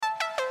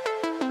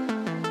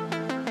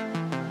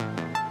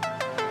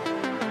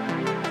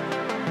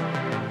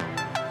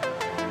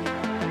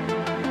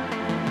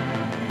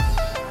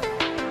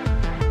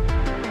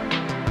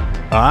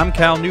I'm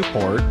Cal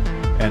Newport,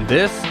 and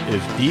this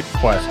is Deep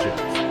Questions,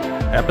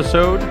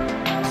 episode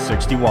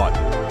 61.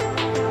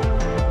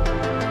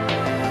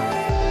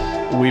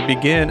 We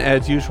begin,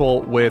 as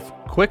usual, with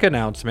quick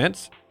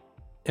announcements.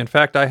 In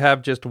fact, I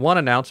have just one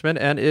announcement,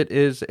 and it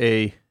is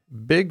a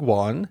big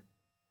one.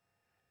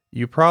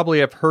 You probably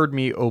have heard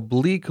me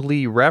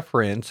obliquely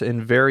reference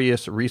in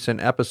various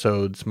recent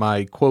episodes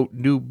my, quote,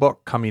 new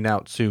book coming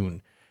out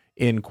soon,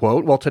 end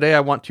quote. Well, today I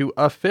want to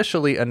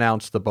officially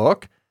announce the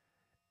book.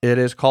 It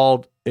is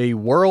called A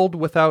World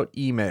Without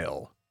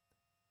Email,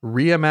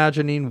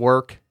 Reimagining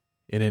Work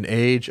in an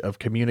Age of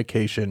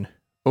Communication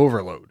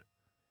Overload.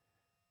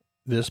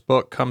 This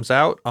book comes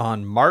out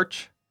on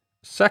March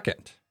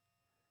 2nd.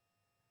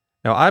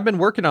 Now, I've been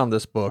working on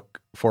this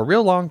book for a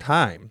real long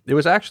time. It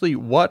was actually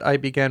what I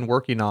began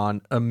working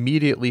on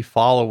immediately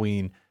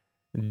following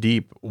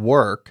Deep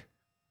Work.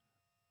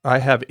 I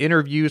have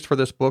interviews for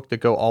this book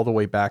that go all the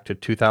way back to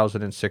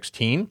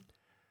 2016.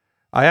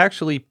 I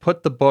actually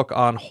put the book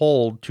on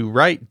hold to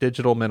write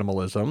Digital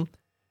Minimalism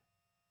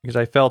because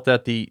I felt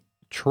that the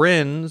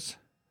trends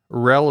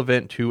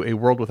relevant to A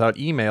World Without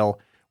Email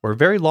were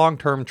very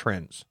long-term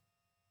trends.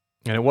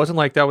 And it wasn't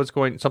like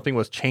something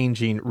was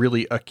changing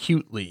really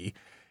acutely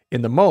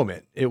in the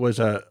moment. It was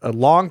a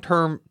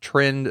long-term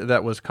trend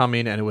that was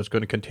coming and it was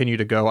going to continue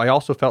to go. I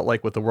also felt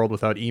like with The World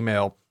Without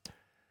Email,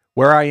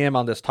 where I am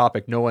on this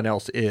topic, no one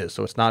else is.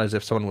 So it's not as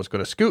if someone was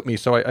going to scoop me.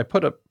 So I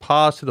put a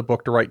pause to the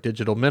book to write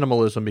Digital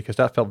Minimalism because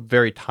that felt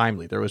very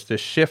timely. There was this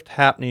shift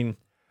happening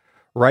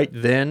right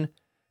then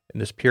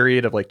in this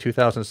period of like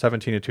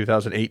 2017 to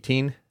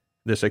 2018,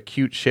 this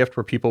acute shift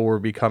where people were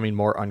becoming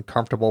more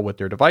uncomfortable with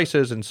their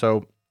devices. And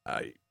so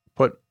I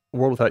put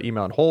World Without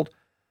Email on hold,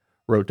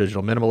 wrote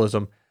Digital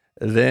Minimalism,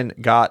 then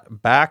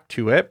got back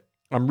to it.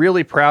 I'm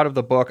really proud of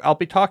the book. I'll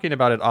be talking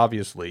about it,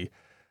 obviously,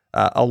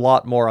 a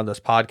lot more on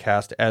this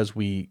podcast as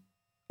we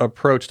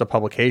approach the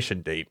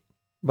publication date.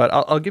 But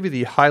I'll give you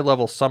the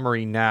high-level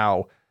summary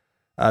now.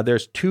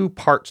 There's two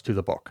parts to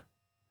the book.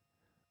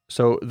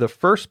 So the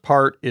first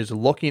part is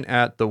looking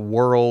at the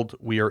world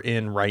we are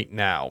in right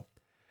now.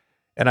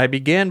 And I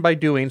began by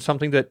doing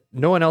something that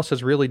no one else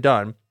has really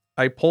done.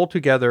 I pulled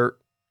together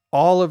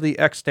all of the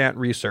extant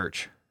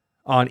research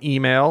on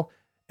email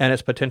and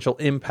its potential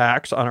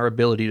impacts on our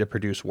ability to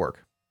produce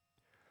work.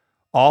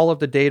 All of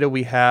the data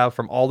we have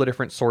from all the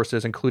different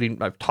sources,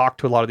 including I've talked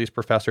to a lot of these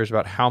professors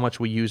about how much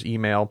we use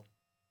email,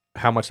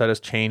 how much that has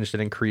changed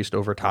and increased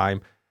over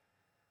time.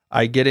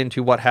 I get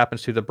into what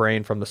happens to the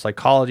brain from the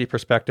psychology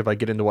perspective. I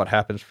get into what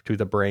happens to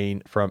the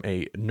brain from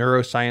a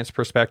neuroscience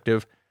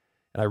perspective.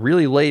 And I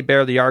really lay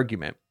bare the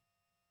argument.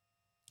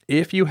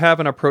 If you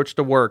have an approach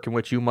to work in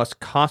which you must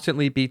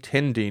constantly be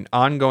tending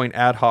ongoing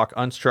ad hoc,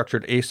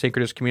 unstructured,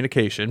 asynchronous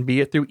communication,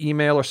 be it through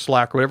email or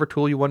Slack or whatever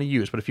tool you want to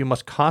use, but if you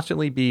must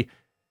constantly be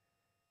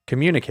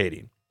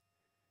communicating,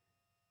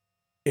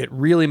 it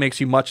really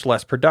makes you much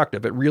less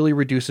productive. It really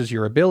reduces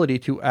your ability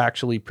to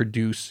actually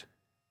produce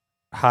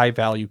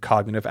high-value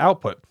cognitive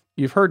output.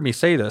 You've heard me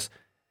say this.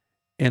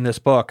 In this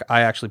book,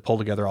 I actually pull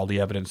together all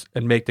the evidence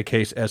and make the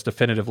case as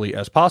definitively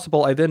as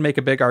possible. I then make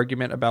a big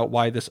argument about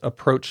why this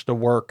approach to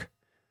work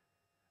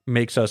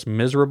makes us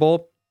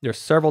miserable. There's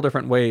several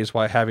different ways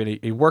why having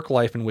a work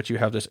life in which you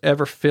have this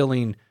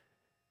ever-filling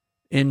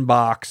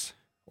inbox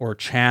or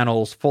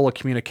channels full of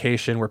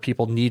communication where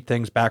people need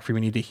things back from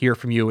you, need to hear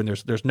from you, and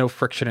there's no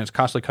friction and it's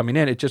constantly coming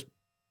in, it just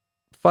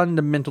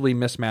fundamentally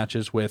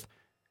mismatches with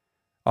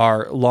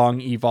our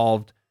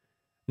long-evolved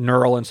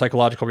neural and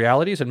psychological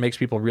realities and makes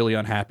people really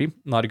unhappy. A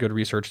lot of good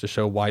research to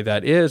show why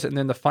that is. And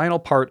then the final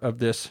part of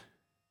this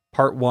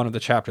part one of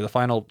the chapter, the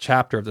final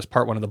chapter of this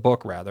part one of the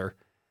book, rather,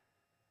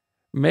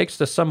 makes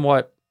the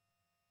somewhat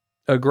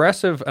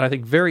aggressive and I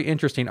think very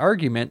interesting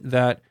argument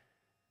that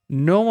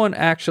no one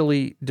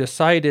actually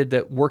decided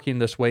that working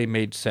this way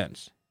made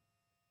sense.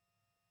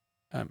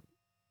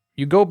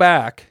 You go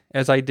back,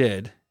 as I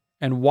did,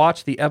 and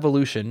watch the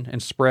evolution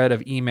and spread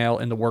of email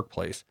in the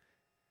workplace.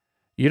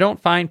 You don't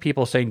find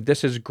people saying,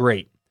 this is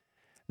great.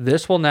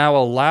 This will now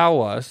allow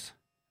us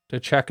to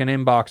check an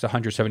inbox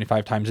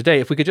 175 times a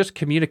day. If we could just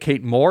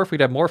communicate more, if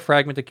we'd have more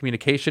fragmented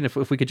communication, if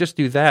we could just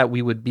do that,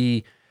 we would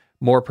be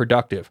more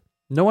productive.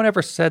 No one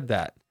ever said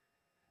that.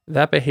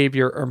 That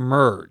behavior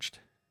emerged.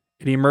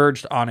 It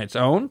emerged on its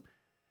own,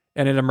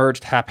 and it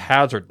emerged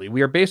haphazardly.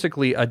 We are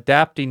basically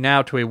adapting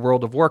now to a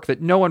world of work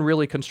that no one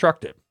really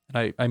constructed.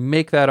 And I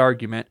make that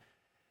argument,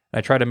 and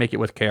I try to make it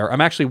with care. I'm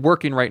actually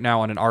working right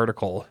now on an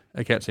article.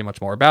 I can't say much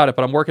more about it,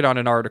 but I'm working on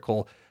an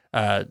article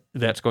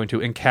that's going to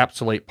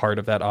encapsulate part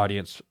of that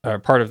audience,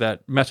 part of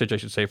that message, I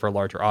should say, for a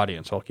larger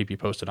audience. So I'll keep you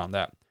posted on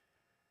that.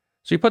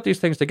 So you put these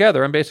things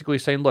together, I'm basically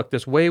saying, look,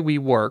 this way we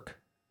work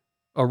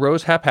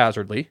arose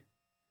haphazardly,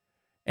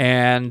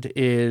 and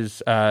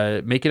is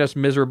making us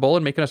miserable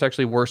and making us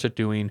actually worse at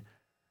doing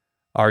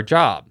our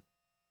job.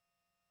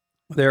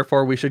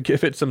 Therefore, we should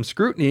give it some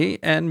scrutiny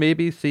and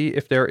maybe see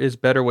if there is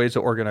better ways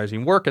of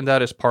organizing work, and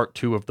that is part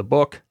 2 of the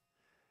book.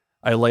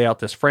 I lay out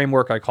this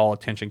framework I call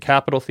attention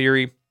capital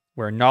theory.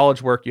 Where in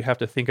knowledge work, you have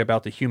to think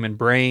about the human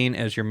brain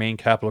as your main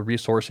capital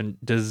resource and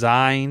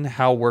design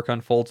how work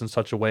unfolds in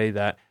such a way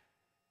that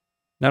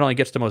not only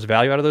gets the most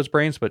value out of those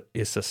brains, but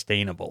is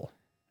sustainable.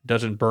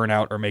 Doesn't burn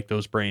out or make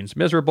those brains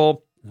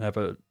miserable. I have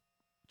a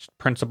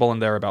principle in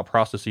there about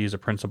processes, a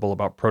principle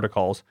about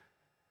protocols,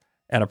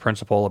 and a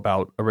principle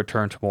about a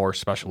return to more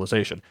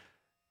specialization.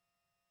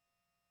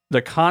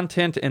 The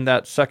content in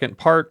that second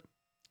part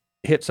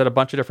hits at a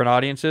bunch of different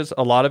audiences.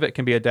 A lot of it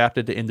can be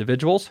adapted to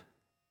individuals.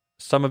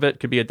 Some of it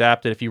could be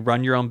adapted if you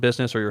run your own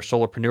business or you're a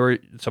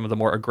solopreneur. Some of the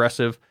more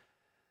aggressive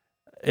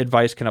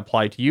advice can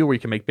apply to you where you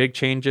can make big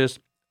changes.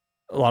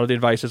 A lot of the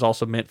advice is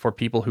also meant for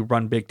people who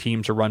run big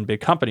teams or run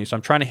big companies. So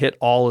I'm trying to hit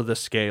all of the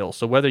scales.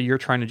 So whether you're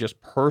trying to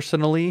just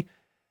personally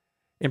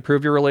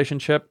improve your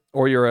relationship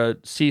or you're a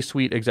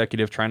C-suite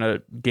executive trying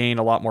to gain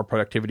a lot more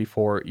productivity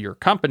for your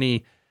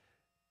company,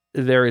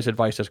 there is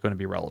advice that's going to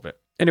be relevant.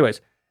 Anyways,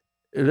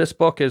 this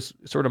book is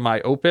sort of my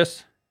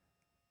opus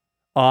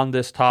on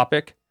this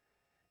topic.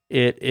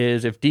 It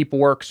is, if deep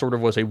work sort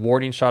of was a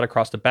warning shot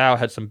across the bow,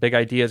 had some big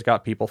ideas,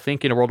 got people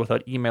thinking. A world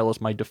without email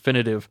is my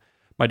definitive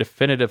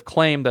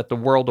claim that the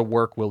world of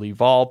work will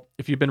evolve.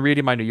 If you've been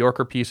reading my New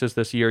Yorker pieces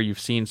this year, you've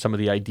seen some of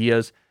the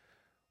ideas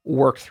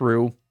work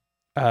through.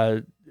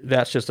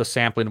 That's just a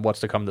sampling of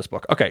what's to come in this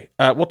book. Okay,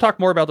 we'll talk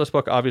more about this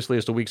book, obviously,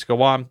 as the weeks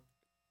go on.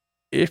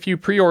 If you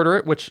pre-order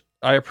it, which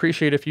I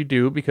appreciate if you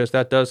do, because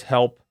that does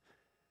help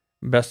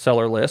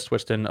bestseller lists,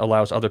 which then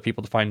allows other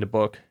people to find the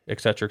book,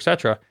 etc.,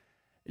 etc.,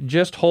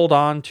 just hold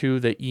on to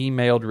the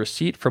emailed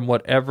receipt from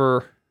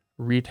whatever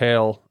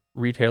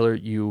retailer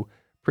you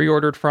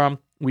pre-ordered from.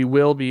 We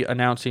will be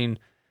announcing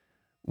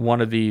one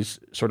of these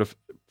sort of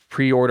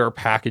pre-order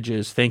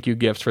packages, thank you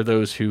gifts for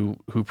those who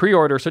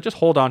pre-order. So just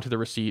hold on to the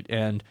receipt,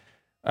 and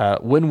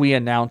when we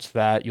announce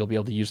that, you'll be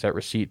able to use that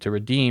receipt to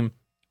redeem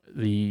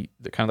the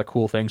kind of the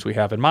cool things we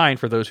have in mind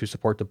for those who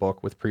support the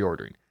book with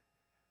pre-ordering.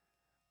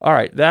 All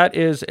right,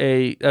 that's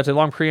a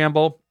long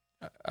preamble.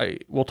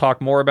 We'll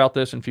talk more about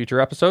this in future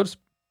episodes.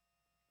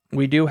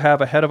 We do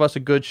have ahead of us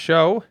a good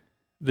show.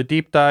 The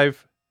deep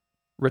dive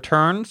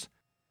returns.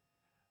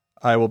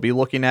 I will be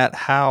looking at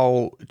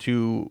how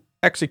to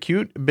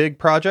execute big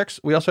projects.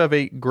 We also have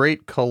a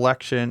great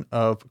collection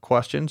of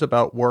questions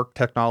about work,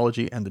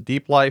 technology, and the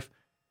deep life.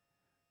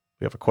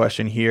 We have a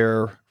question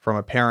here from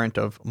a parent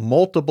of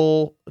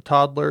multiple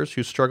toddlers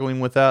who's struggling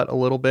with that a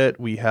little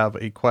bit. We have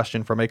a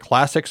question from a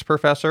classics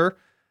professor.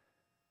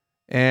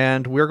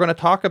 And we're going to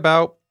talk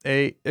about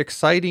a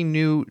exciting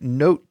new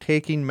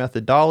note-taking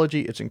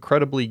methodology. It's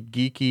incredibly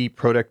geeky,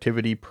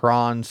 productivity,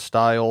 prawn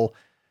style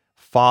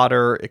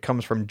fodder. It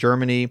comes from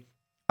Germany.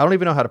 I don't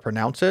even know how to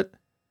pronounce it.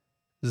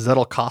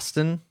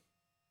 Zettelkasten.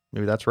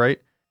 Maybe that's right.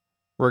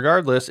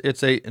 Regardless,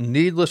 it's a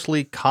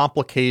needlessly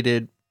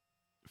complicated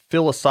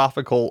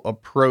philosophical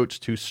approach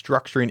to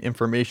structuring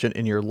information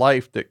in your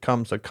life that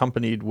comes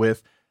accompanied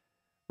with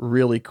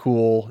really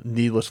cool,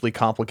 needlessly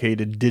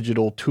complicated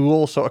digital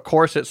tool. So of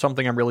course it's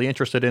something I'm really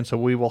interested in, so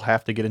we will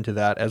have to get into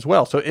that as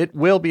well. So it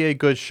will be a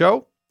good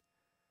show.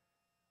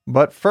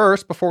 But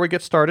first, before we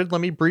get started,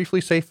 let me briefly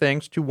say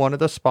thanks to one of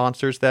the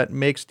sponsors that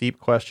makes Deep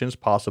Questions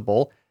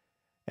possible,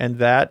 and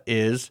that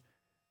is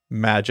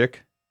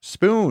Magic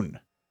Spoon.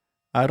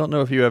 I don't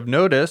know if you have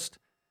noticed,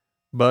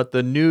 but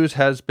the news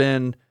has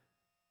been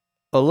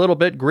a little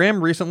bit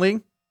grim recently.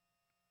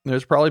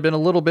 There's probably been a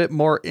little bit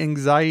more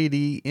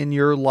anxiety in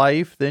your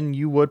life than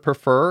you would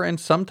prefer, and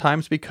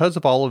sometimes because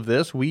of all of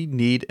this, we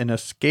need an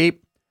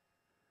escape.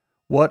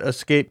 What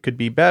escape could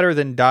be better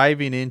than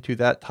diving into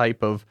that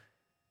type of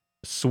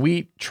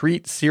sweet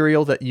treat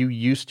cereal that you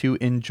used to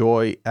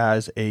enjoy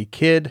as a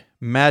kid?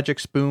 Magic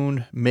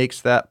Spoon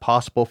makes that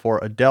possible for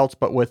adults,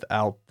 but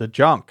without the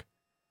junk.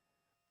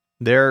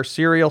 Their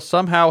cereal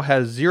somehow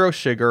has 0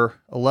 sugar,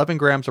 11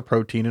 grams of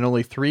protein, and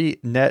only 3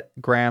 net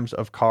grams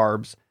of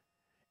carbs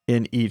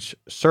in each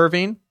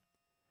serving.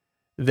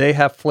 They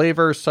have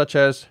flavors such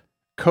as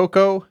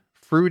cocoa,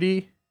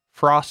 fruity,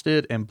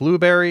 frosted, and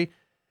blueberry.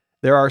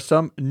 There are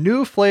some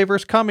new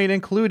flavors coming,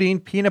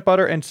 including peanut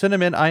butter and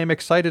cinnamon. I am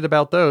excited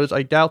about those.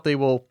 I doubt they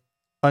will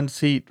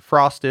unseat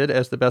frosted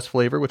as the best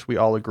flavor, which we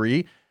all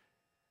agree.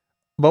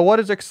 But what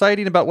is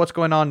exciting about what's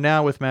going on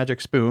now with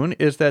Magic Spoon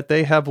is that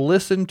they have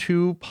listened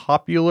to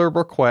popular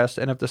requests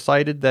and have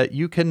decided that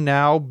you can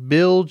now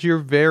build your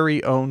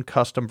very own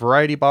custom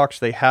variety box.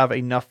 They have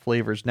enough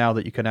flavors now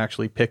that you can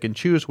actually pick and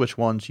choose which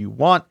ones you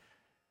want.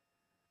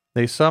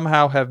 They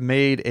somehow have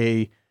made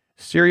a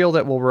cereal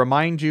that will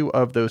remind you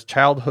of those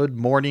childhood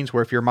mornings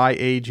where, if you're my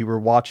age, you were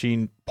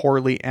watching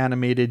poorly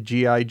animated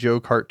G.I. Joe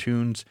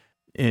cartoons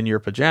in your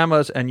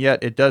pajamas, and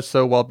yet it does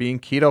so while being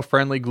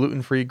keto-friendly,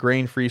 gluten-free,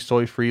 grain-free,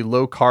 soy-free,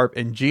 low-carb,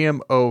 and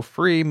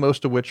GMO-free,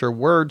 most of which are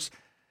words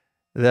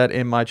that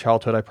in my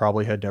childhood I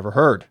probably had never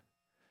heard.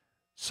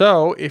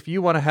 So if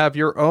you want to have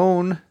your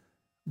own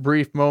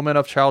brief moment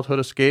of childhood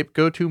escape,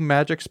 go to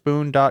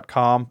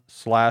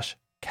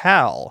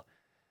magicspoon.com/Cal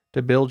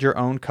to build your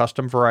own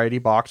custom variety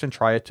box and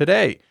try it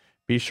today.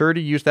 Be sure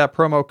to use that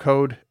promo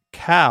code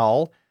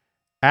CAL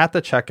at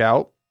the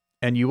checkout,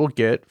 and you will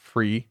get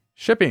free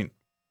shipping.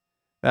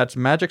 That's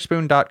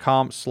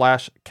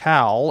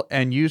magicspoon.com/Cal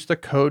and use the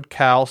code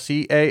CAL,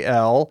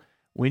 C-A-L,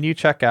 when you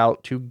check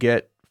out to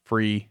get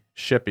free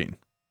shipping.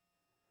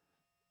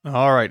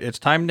 All right, it's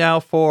time now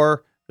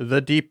for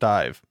the deep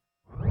dive.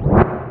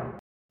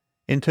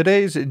 In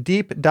today's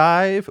deep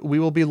dive, we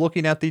will be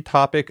looking at the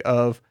topic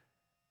of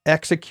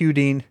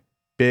executing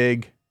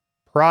big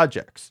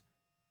projects.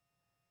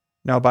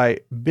 Now, by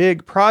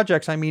big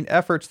projects, I mean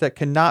efforts that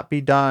cannot be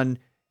done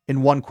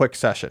in one quick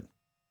session.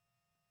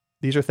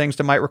 These are things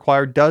that might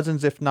require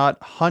dozens, if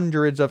not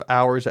hundreds of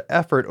hours of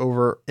effort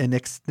over an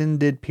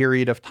extended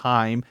period of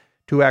time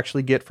to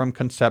actually get from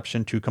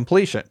conception to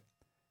completion.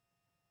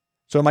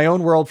 So in my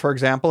own world, for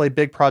example, a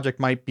big project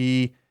might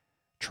be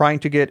trying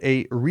to get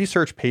a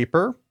research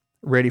paper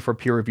ready for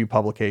peer review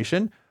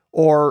publication,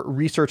 or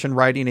research and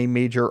writing a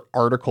major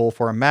article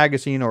for a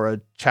magazine or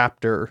a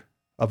chapter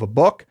of a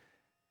book.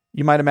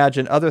 You might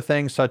imagine other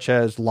things such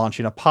as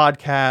launching a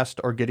podcast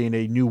or getting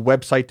a new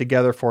website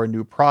together for a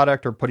new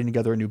product or putting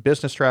together a new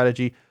business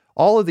strategy.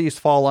 All of these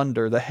fall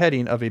under the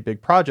heading of a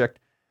big project.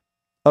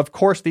 Of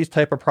course, these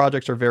type of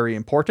projects are very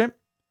important.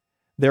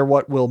 They're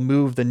what will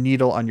move the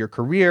needle on your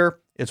career.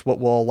 It's what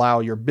will allow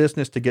your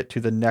business to get to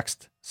the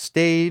next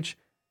stage.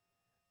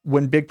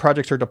 When big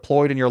projects are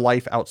deployed in your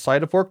life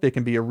outside of work, they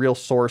can be a real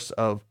source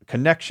of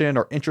connection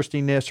or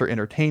interestingness or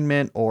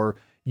entertainment or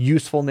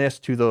usefulness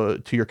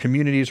to your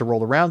communities or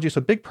world around you. So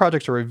big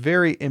projects are a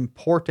very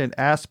important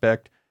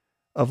aspect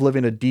of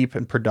living a deep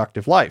and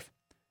productive life.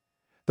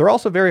 They're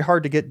also very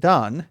hard to get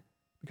done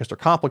because they're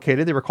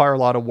complicated. They require a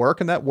lot of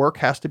work, and that work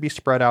has to be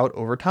spread out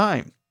over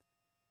time.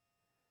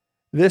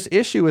 This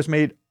issue is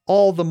made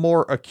all the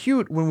more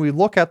acute when we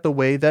look at the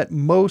way that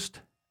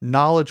most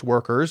knowledge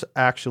workers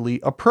actually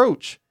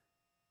approach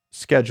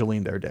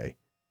scheduling their day.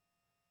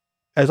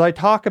 As I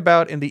talk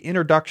about in the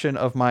introduction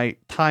of my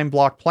time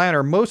block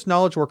planner, most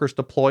knowledge workers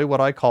deploy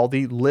what I call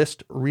the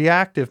list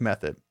reactive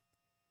method.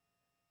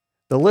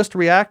 The list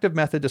reactive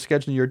method to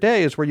scheduling your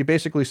day is where you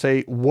basically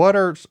say, what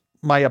are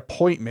my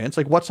appointments?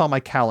 Like, what's on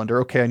my calendar?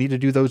 Okay, I need to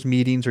do those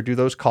meetings or do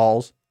those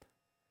calls.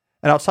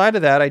 And outside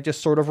of that, I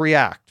just sort of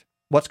react.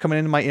 What's coming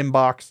into my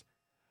inbox?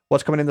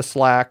 What's coming into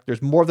Slack?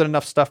 There's more than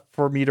enough stuff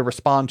for me to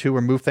respond to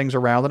or move things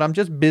around, and I'm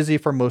just busy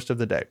for most of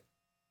the day.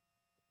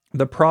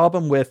 The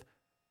problem with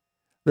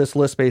this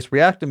list-based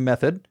reactive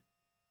method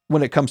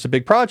when it comes to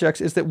big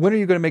projects is that when are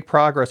you going to make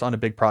progress on a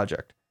big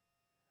project?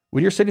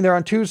 When you're sitting there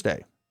on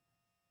Tuesday,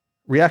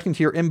 reacting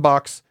to your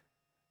inbox,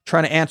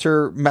 trying to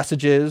answer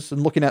messages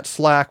and looking at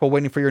Slack while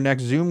waiting for your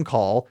next Zoom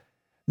call,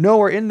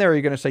 nowhere in there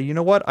you're going to say, you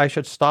know what, I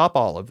should stop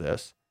all of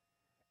this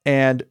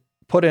and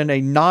put in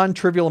a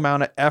non-trivial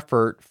amount of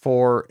effort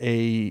for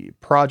a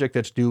project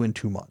that's due in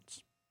 2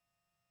 months,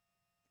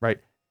 right?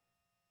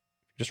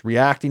 Just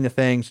reacting to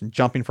things and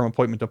jumping from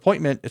appointment to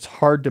appointment, it's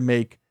hard to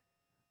make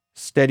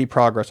steady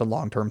progress on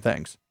long-term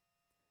things.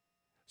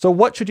 So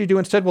what should you do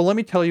instead? Well, let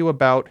me tell you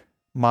about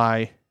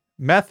my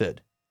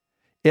method.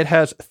 It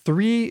has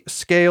 3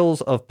 scales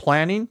of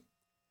planning,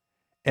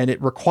 and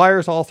it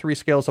requires all 3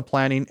 scales of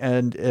planning.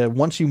 And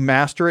once you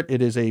master it,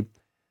 it is a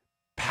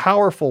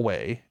powerful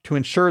way to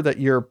ensure that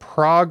your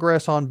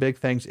progress on big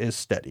things is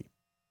steady.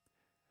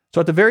 So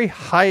at the very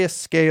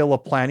highest scale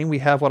of planning, we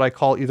have what I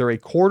call either a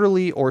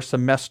quarterly or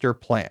semester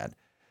plan.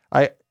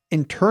 I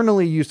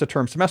internally use the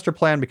term semester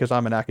plan because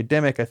I'm an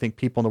academic. I think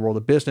people in the world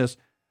of business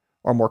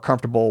are more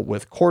comfortable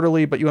with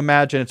quarterly, but you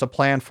imagine it's a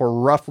plan for,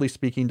 roughly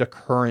speaking, the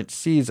current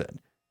season.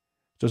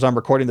 So as I'm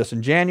recording this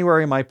in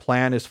January, my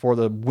plan is for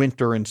the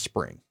winter and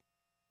spring.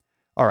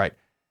 All right.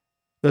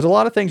 There's a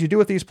lot of things you do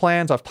with these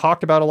plans. I've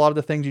talked about a lot of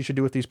the things you should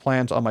do with these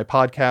plans on my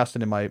podcast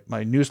and in my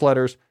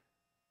newsletters.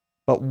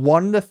 But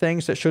one of the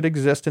things that should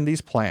exist in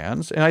these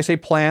plans, and I say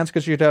plans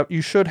because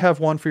you should have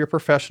one for your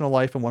professional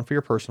life and one for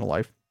your personal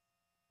life.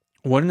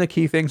 One of the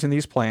key things in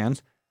these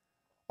plans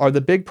are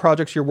the big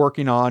projects you're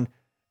working on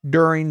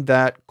during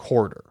that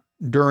quarter,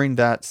 during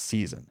that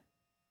season,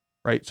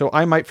 right? So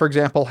I might, for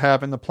example,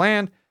 have in the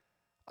plan,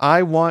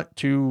 I want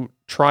to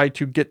try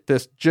to get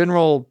this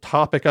general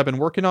topic I've been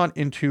working on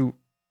into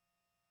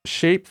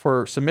shape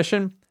for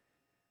submission.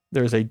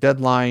 There's a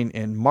deadline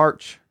in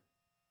March.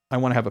 I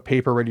want to have a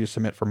paper ready to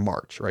submit for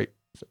March, right?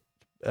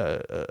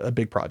 A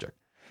big project.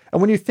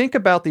 And when you think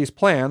about these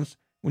plans,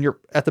 when you're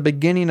at the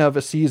beginning of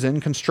a season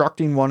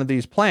constructing one of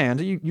these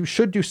plans, you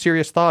should do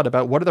serious thought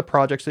about what are the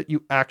projects that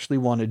you actually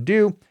want to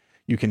do.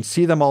 You can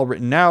see them all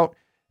written out.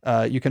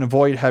 You can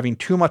avoid having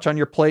too much on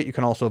your plate. You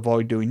can also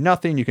avoid doing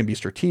nothing. You can be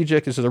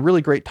strategic. This is a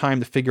really great time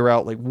to figure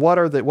out like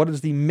what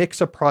is the mix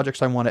of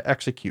projects I want to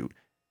execute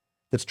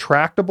that's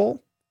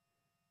tractable.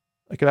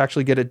 I could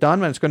actually get it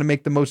done and it's going to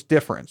make the most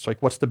difference.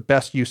 Like what's the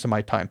best use of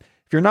my time?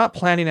 If you're not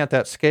planning at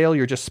that scale,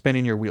 you're just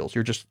spinning your wheels.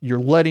 You're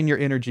letting your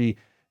energy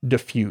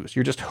diffuse.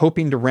 You're just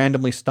hoping to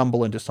randomly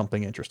stumble into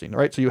something interesting,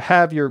 right? So you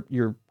have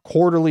your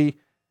quarterly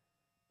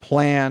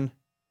plan.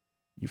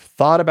 You've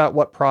thought about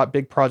what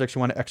big projects you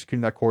want to execute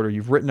in that quarter.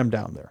 You've written them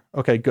down there.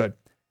 Okay, good.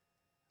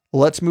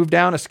 Let's move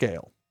down a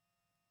scale.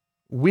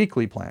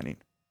 Weekly planning.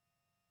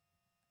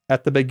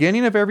 At the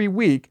beginning of every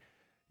week,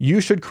 you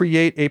should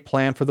create a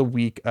plan for the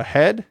week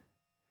ahead.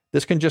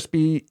 This can just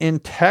be in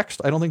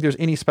text. I don't think there's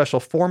any special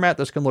format.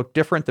 This can look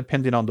different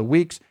depending on the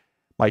weeks.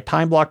 My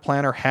time block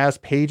planner has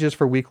pages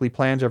for weekly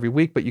plans every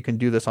week, but you can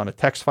do this on a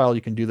text file.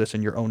 You can do this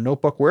in your own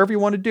notebook, wherever you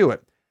want to do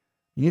it.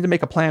 You need to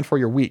make a plan for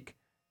your week.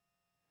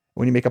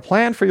 When you make a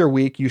plan for your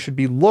week, you should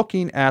be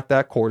looking at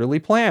that quarterly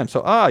plan.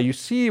 So, you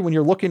see when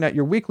you're looking at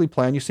your weekly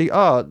plan, you see,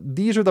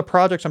 these are the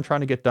projects I'm trying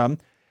to get done.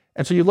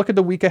 And so you look at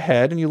the week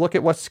ahead and you look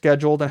at what's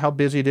scheduled and how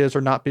busy it is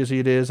or not busy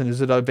it is. And is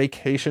it a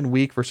vacation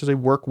week versus a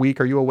work week?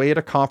 Are you away at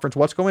a conference?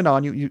 What's going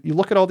on? You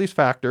look at all these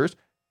factors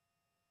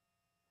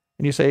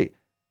and you say,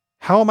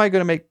 how am I going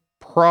to make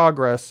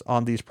progress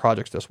on these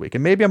projects this week?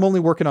 And maybe I'm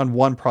only working on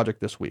one project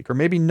this week, or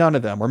maybe none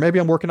of them, or maybe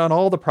I'm working on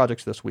all the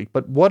projects this week.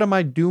 But what am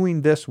I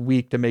doing this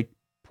week to make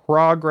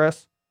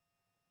progress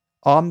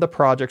on the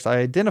projects I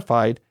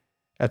identified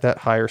at that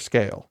higher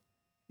scale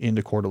in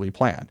the quarterly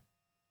plan?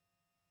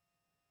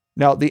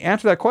 Now, the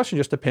answer to that question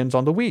just depends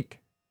on the week.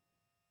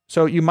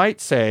 So you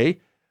might say,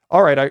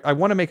 all right, I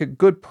want to make a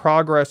good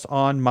progress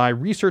on my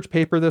research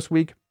paper this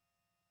week.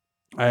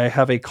 I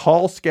have a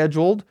call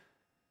scheduled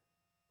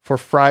for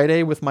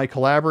Friday with my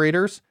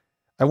collaborators.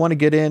 I want to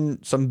get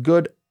in some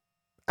good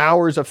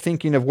hours of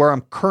thinking of where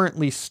I'm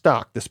currently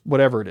stuck, this,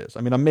 whatever it is.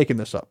 I mean, I'm making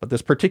this up, but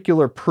this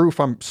particular proof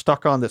I'm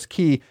stuck on, this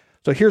key.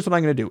 So here's what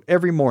I'm going to do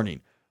every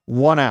morning,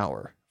 1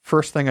 hour.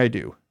 First thing I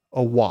do,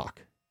 a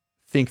walk,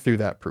 think through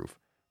that proof.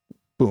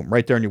 Boom,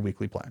 right there in your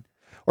weekly plan.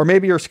 Or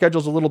maybe your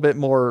schedule's a little bit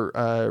more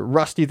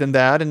rusty than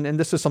that. And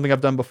this is something I've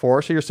done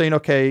before. So you're saying,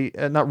 okay,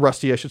 not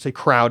rusty, I should say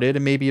crowded.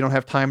 And maybe you don't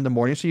have time in the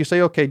morning. So you say,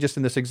 okay, just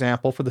in this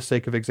example, for the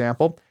sake of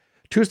example,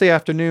 Tuesday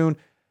afternoon,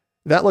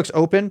 that looks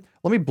open.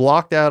 Let me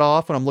block that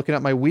off when I'm looking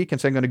at my week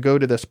and say I'm going to go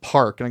to this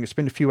park and I'm going to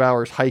spend a few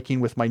hours hiking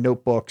with my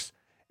notebooks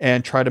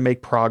and try to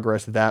make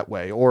progress that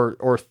way.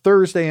 Or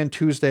Thursday and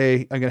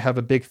Tuesday, I'm going to have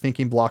a big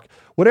thinking block.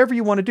 Whatever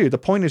you want to do. The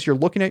point is you're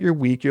looking at your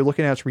week, you're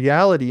looking at its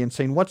reality and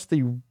saying, what's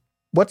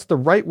the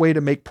right way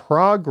to make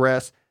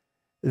progress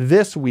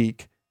this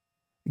week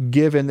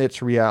given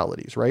its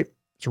realities, right?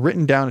 It's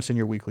written down, it's in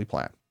your weekly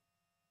plan.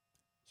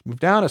 Let's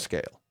move down a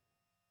scale.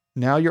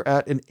 Now you're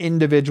at an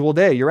individual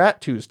day. You're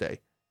at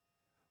Tuesday.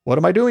 What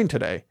am I doing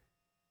today?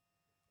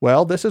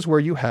 Well, this is where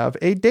you have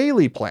a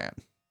daily plan.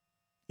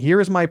 Here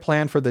is my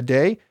plan for the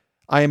day.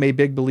 I am a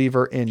big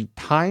believer in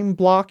time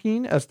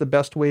blocking as the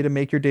best way to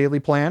make your daily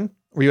plan,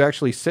 where you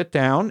actually sit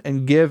down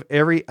and give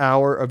every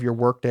hour of your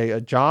workday a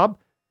job.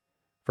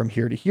 From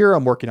here to here,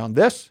 I'm working on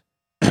this.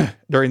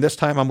 During this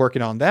time, I'm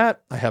working on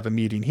that. I have a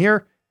meeting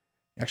here.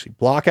 Actually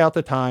block out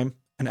the time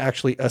and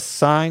actually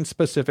assign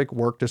specific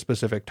work to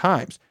specific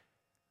times.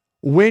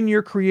 When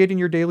you're creating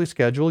your daily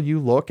schedule, you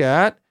look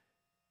at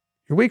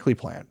your weekly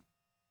plan.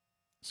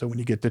 So when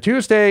you get to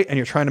Tuesday and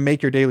you're trying to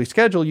make your daily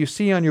schedule, you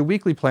see on your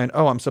weekly plan,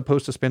 I'm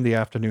supposed to spend the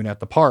afternoon at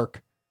the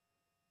park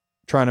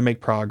trying to make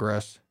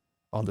progress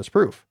on this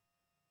proof.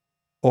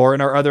 Or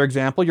in our other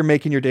example, you're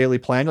making your daily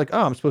plan. You're like,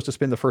 I'm supposed to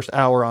spend the first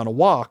hour on a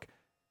walk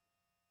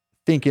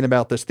thinking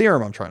about this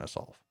theorem I'm trying to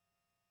solve.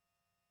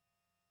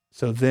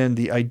 So then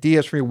the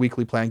ideas from your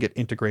weekly plan get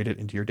integrated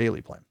into your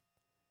daily plan.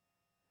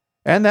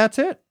 And that's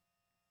it.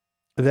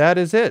 That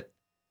is it.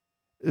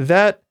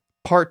 That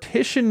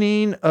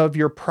partitioning of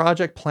your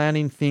project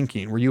planning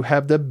thinking, where you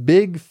have the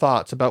big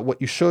thoughts about what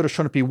you should or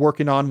shouldn't be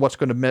working on, what's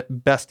going to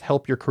best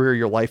help your career,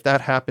 your life, that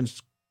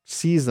happens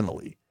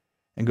seasonally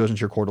and goes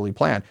into your quarterly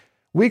plan.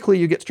 Weekly,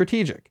 you get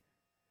strategic.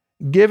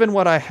 Given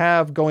what I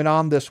have going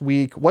on this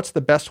week, what's the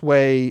best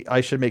way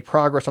I should make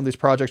progress on these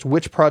projects?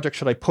 Which project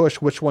should I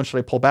push? Which one should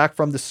I pull back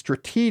from? The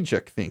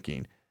strategic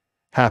thinking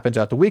happens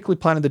at the weekly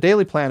plan, and the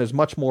daily plan is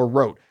much more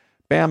rote.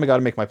 Bam, I got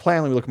to make my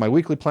plan. Let me look at my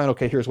weekly plan.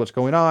 Okay, here's what's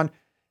going on.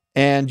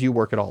 And you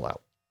work it all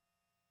out.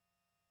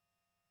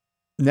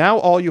 Now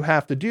all you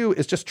have to do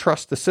is just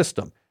trust the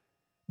system.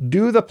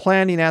 Do the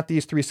planning at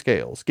these three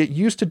scales. Get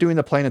used to doing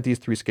the plan at these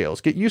three scales.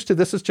 Get used to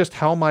this is just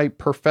how my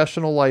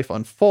professional life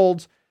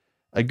unfolds.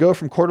 I go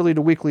from quarterly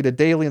to weekly to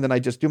daily, and then I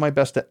just do my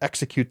best to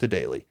execute the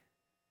daily.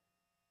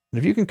 And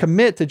if you can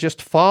commit to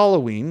just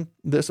following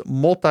this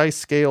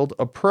multi-scaled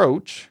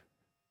approach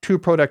to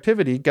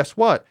productivity, guess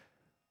what?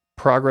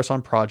 Progress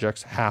on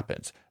projects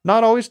happens.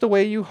 Not always the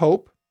way you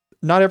hope.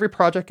 Not every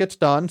project gets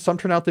done. Some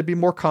turn out to be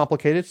more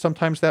complicated.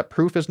 Sometimes that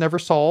proof is never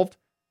solved.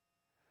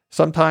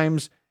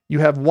 Sometimes you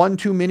have one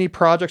too many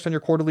projects on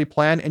your quarterly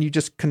plan and you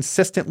just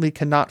consistently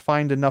cannot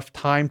find enough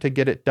time to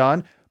get it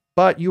done.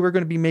 But you are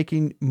going to be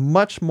making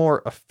much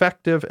more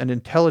effective and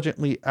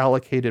intelligently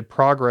allocated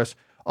progress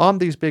on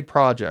these big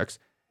projects.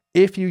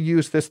 If you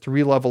use this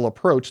 3-level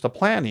approach to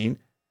planning,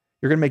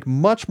 you're going to make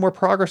much more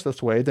progress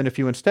this way than if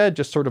you instead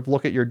just sort of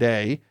look at your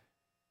day,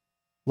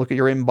 look at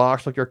your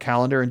inbox, look at your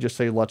calendar, and just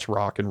say, let's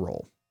rock and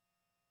roll.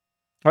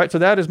 All right, so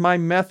that is my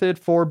method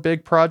for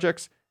big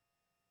projects.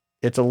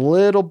 It's a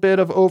little bit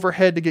of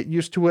overhead to get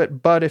used to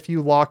it, but if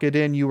you lock it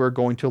in, you are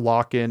going to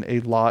lock in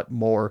a lot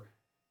more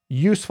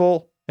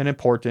useful and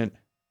important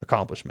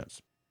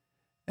accomplishments.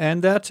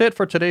 And that's it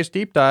for today's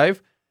deep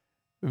dive.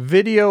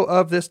 Video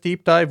of this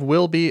deep dive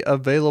will be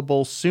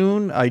available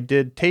soon. I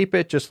did tape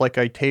it just like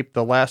I taped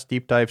the last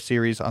deep dive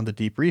series on the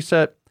Deep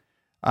Reset.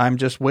 I'm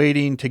just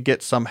waiting to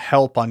get some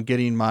help on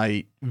getting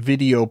my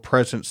video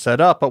presence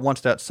set up. But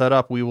once that's set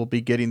up, we will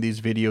be getting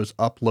these videos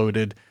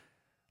uploaded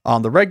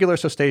on the regular,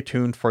 so stay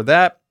tuned for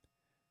that.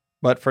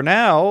 But for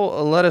now,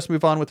 let us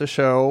move on with the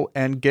show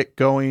and get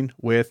going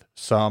with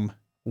some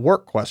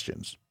work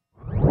questions.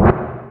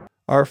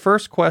 Our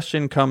first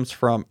question comes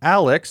from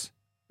Alex,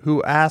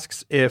 who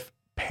asks if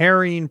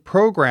pairing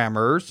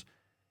programmers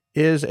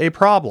is a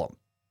problem.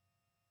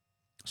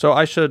 So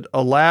I should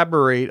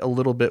elaborate a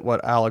little bit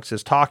what Alex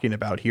is talking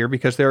about here,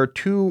 because there's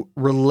two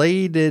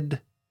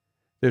related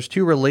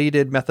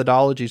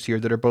methodologies here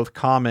that are both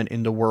common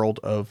in the world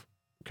of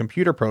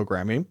computer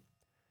programming.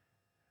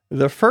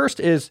 The first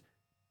is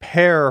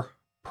pair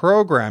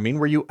programming,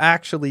 where you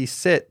actually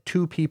sit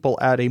two people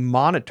at a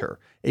monitor,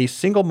 a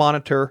single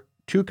monitor,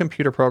 two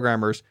computer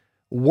programmers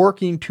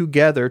working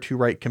together to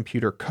write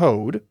computer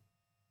code.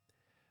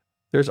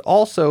 There's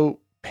also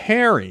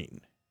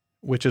pairing,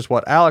 which is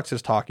what Alex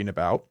is talking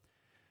about,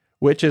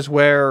 which is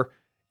where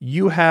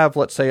you have,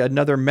 let's say,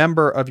 another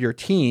member of your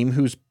team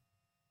who's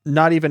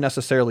not even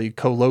necessarily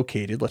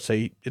co-located. Let's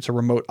say it's a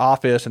remote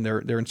office and they're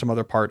in some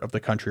other part of the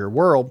country or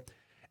world,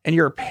 and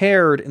you're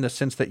paired in the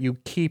sense that you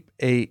keep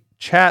a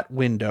chat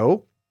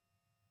window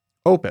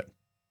open.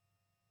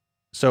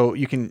 So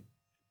you can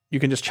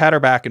just chatter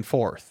back and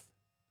forth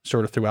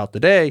sort of throughout the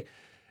day.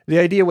 The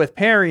idea with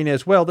pairing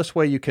is, well, this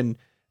way you can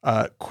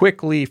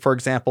quickly, for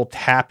example,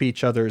 tap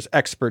each other's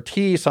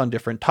expertise on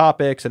different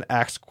topics and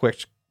ask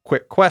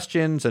quick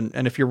questions.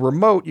 And if you're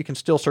remote, you can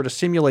still sort of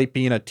simulate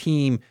being a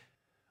team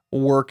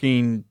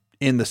working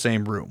in the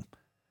same room.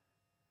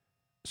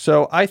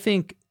 So I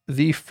think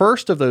the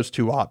first of those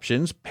two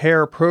options,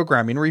 pair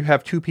programming, where you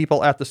have two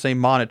people at the same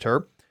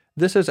monitor,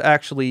 this is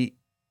actually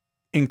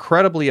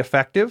incredibly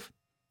effective.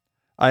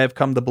 I have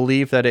come to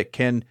believe that it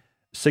can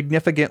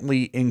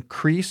significantly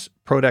increase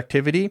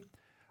productivity.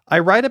 I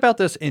write about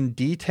this in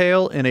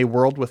detail in A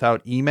World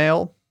Without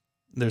Email.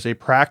 There's a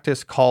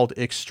practice called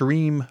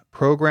extreme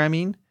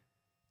programming,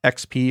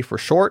 XP for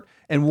short.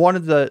 And one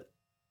of the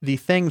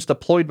things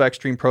deployed by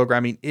extreme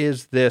programming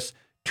is this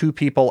two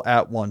people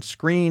at one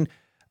screen.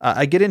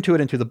 I get into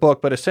it into the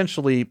book, but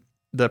essentially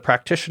the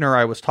practitioner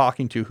I was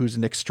talking to, who's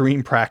an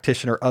extreme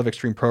practitioner of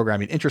extreme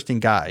programming, interesting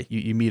guy,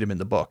 you meet him in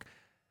the book.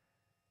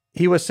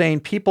 He was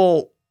saying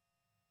people,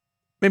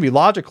 maybe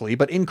logically,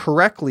 but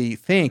incorrectly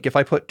think if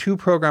I put two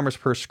programmers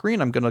per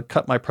screen, I'm going to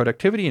cut my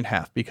productivity in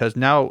half, because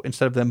now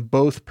instead of them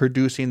both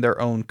producing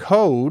their own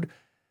code,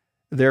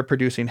 they're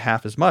producing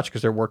half as much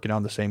because they're working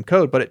on the same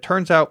code. But it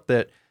turns out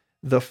that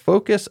the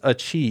focus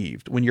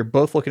achieved when you're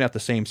both looking at the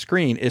same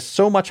screen is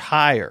so much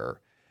higher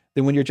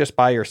than when you're just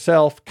by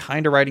yourself,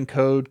 kind of writing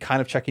code, kind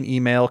of checking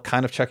email,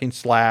 kind of checking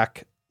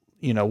Slack,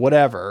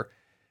 whatever.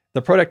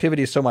 The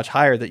productivity is so much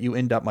higher that you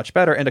end up much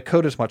better, and the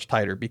code is much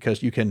tighter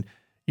because you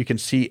can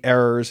see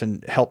errors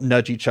and help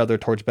nudge each other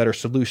towards better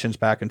solutions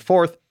back and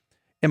forth.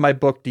 In my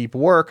book, Deep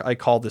Work, I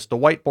call this the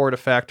whiteboard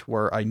effect,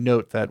 where I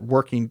note that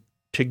working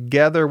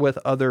together with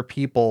other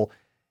people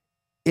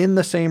in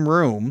the same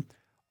room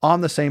on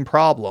the same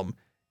problem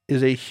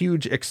is a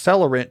huge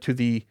accelerant to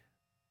the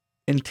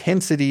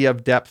intensity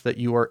of depth that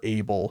you are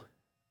able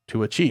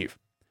to achieve.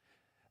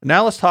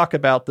 Now let's talk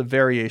about the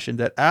variation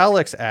that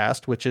Alex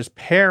asked, which is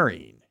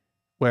pairing,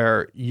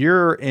 where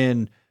you're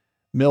in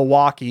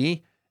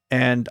Milwaukee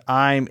and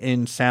I'm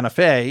in Santa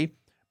Fe,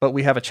 but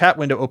we have a chat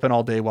window open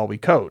all day while we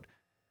code.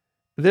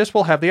 This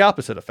will have the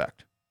opposite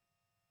effect.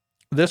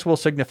 This will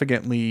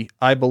significantly,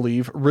 I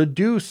believe,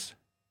 reduce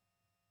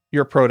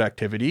your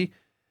productivity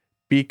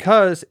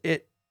because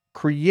it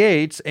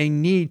creates a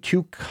need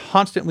to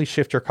constantly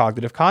shift your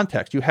cognitive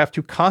context. You have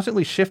to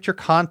constantly shift your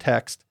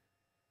context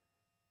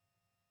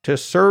to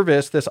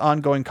service this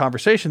ongoing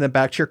conversation, then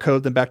back to your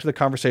code, then back to the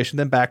conversation,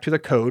 then back to the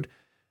code.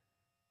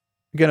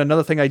 Again,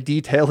 another thing I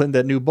detail in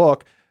that new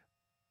book,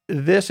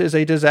 this is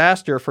a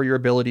disaster for your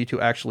ability to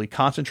actually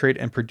concentrate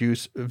and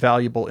produce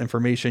valuable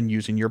information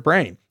using your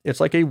brain. It's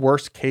like a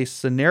worst case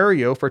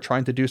scenario for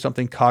trying to do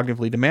something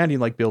cognitively demanding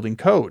like building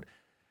code.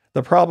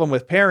 The problem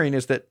with pairing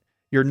is that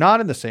you're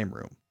not in the same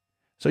room.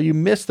 So you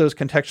miss those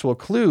contextual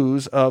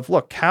clues of,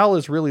 look, Cal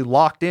is really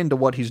locked into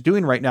what he's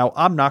doing right now.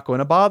 I'm not going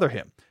to bother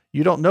him.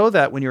 You don't know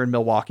that when you're in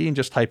Milwaukee and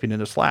just typing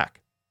into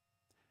Slack.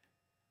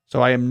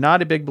 So I am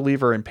not a big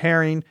believer in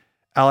pairing.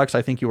 Alex,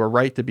 I think you are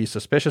right to be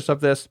suspicious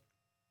of this.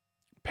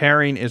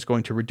 Pairing is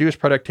going to reduce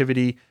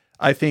productivity.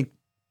 I think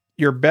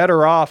you're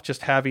better off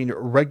just having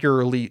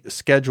regularly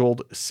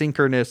scheduled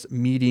synchronous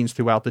meetings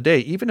throughout the day.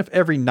 Even if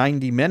every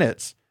 90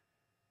 minutes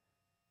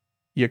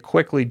you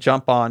quickly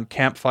jump on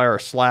Campfire or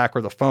Slack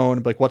or the phone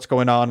and be like, what's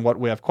going on? What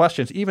we have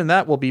questions. Even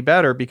that will be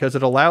better because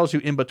it allows you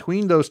in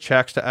between those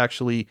checks to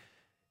actually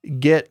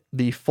get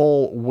the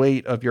full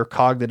weight of your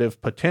cognitive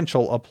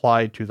potential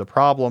applied to the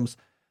problems.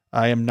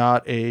 I am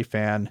not a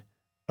fan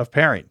of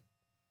pairing.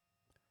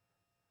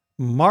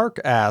 Mark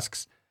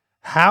asks,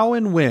 how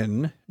and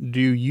when do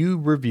you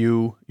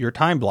review your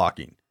time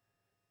blocking?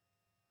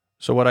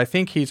 So what I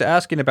think he's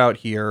asking about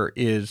here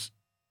is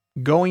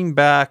going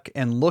back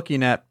and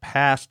looking at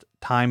past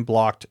time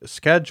blocked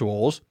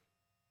schedules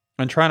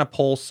and trying to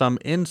pull some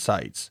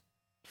insights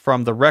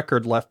from the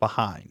record left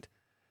behind.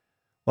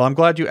 Well, I'm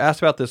glad you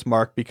asked about this,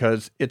 Mark,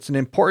 because it's an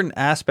important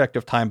aspect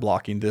of time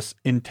blocking, this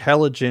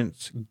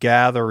intelligence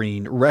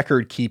gathering,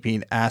 record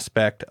keeping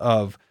aspect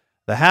of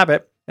the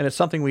habit, and it's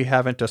something we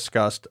haven't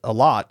discussed a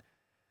lot.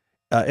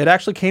 It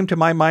actually came to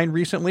my mind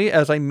recently,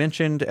 as I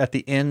mentioned at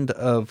the end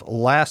of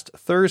last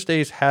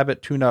Thursday's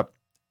Habit Tune-Up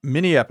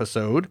mini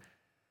episode.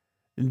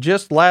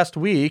 Just last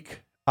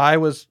week, I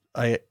was,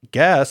 I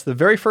guess, the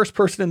very first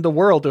person in the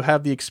world to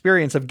have the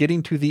experience of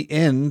getting to the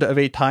end of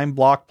a time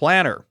block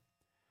planner.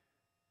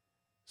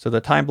 So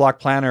the time block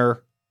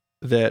planner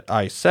that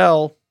I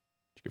sell,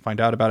 you can find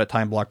out about it at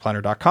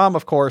timeblockplanner.com,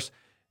 of course,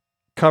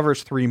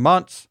 covers 3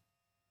 months.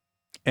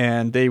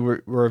 And they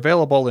were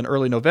available in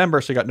early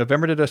November. So you got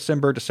November to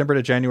December, December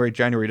to January,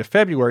 January to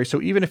February.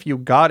 So even if you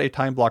got a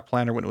time block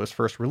planner when it was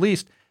first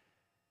released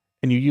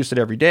and you used it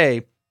every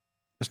day,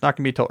 it's not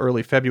going to be till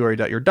early February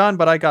that you're done.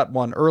 But I got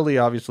one early,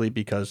 obviously,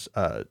 because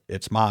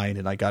it's mine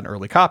and I got an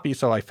early copy.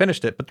 So I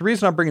finished it. But the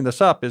reason I'm bringing this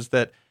up is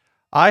that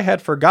I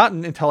had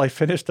forgotten until I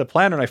finished the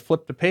planner and I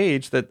flipped the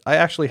page that I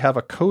actually have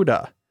a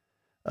coda,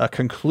 a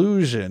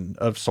conclusion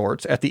of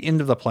sorts at the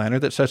end of the planner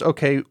that says,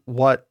 okay,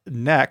 what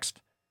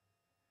next?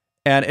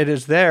 And it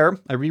is there,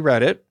 I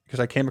reread it because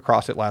I came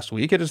across it last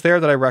week. It is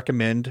there that I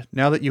recommend,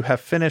 now that you have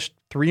finished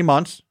 3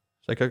 months,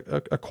 it's like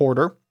a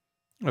quarter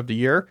of the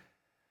year,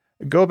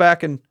 go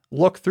back and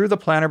look through the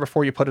planner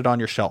before you put it on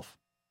your shelf.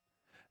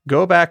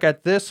 Go back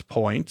at this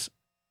point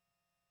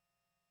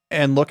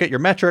and look at your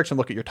metrics and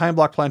look at your time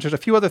block plans. There's a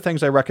few other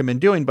things I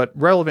recommend doing, but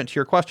relevant to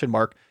your question,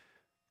 Mark,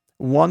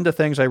 one of the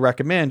things I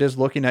recommend is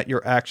looking at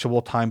your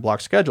actual time block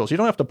schedules. You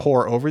don't have to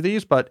pore over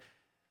these, but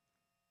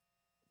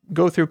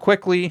go through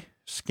quickly,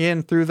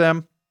 scan through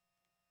them.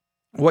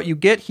 What you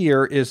get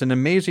here is an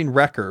amazing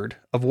record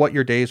of what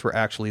your days were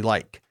actually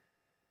like.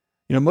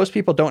 You know, most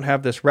people don't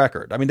have this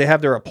record. I mean, they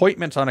have their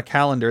appointments on a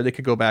calendar they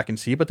could go back and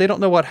see, but they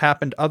don't know what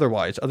happened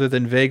otherwise, other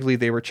than vaguely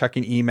they were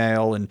checking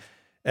email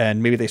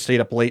and maybe they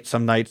stayed up late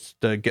some nights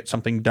to get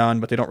something done,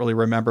 but they don't really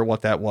remember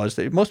what that was.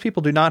 Most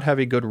people do not have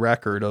a good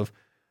record of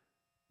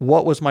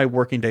what was my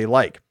working day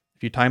like.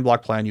 If you time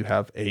block plan, you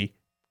have a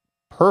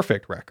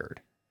perfect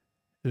record.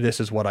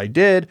 This is what I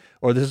did,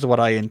 or this is what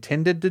I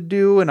intended to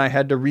do, and I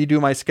had to redo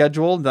my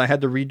schedule, and I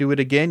had to redo it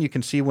again. You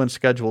can see when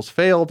schedules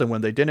failed and when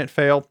they didn't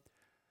fail.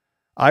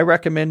 I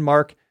recommend,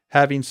 Mark,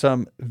 having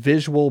some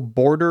visual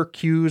border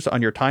cues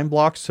on your time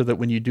blocks so that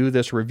when you do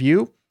this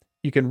review,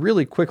 you can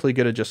really quickly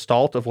get a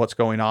gestalt of what's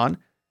going on.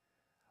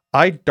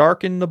 I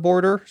darken the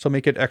border, so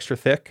make it extra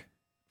thick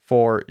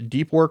for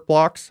deep work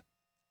blocks,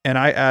 and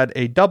I add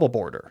a double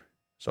border.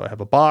 So I have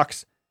a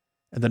box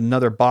and then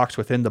another box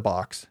within the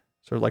box,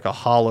 sort of like a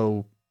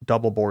hollow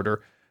double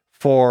border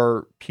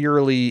for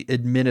purely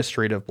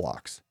administrative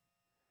blocks.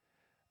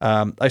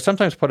 I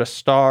sometimes put a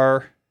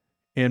star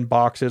in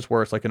boxes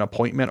where it's like an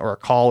appointment or a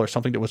call or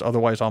something that was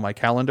otherwise on my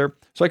calendar.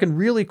 So I can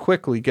really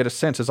quickly get a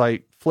sense as I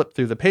flip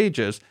through the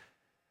pages,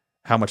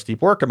 how much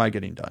deep work am I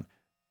getting done?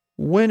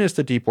 When is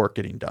the deep work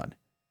getting done?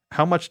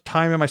 How much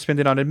time am I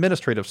spending on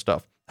administrative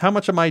stuff? How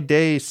much of my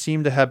day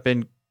seem to have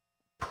been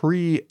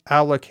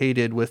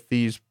pre-allocated with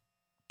these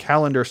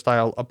calendar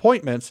style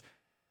appointments?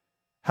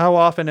 How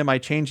often am I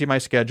changing my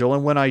schedule?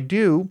 And when I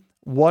do,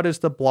 what is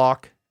the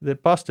block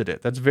that busted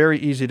it? That's very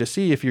easy to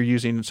see if you're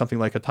using something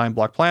like a time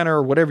block planner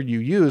or whatever you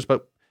use,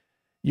 but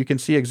you can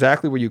see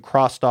exactly where you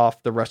crossed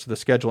off the rest of the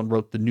schedule and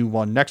wrote the new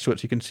one next to it.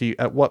 So you can see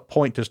at what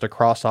point does the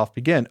cross off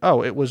begin.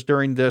 Oh, it was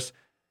during this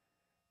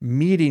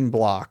meeting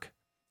block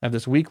of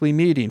this weekly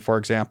meeting, for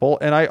example,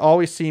 and I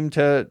always seem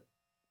to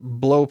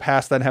blow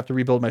past that and have to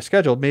rebuild my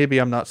schedule. Maybe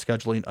I'm not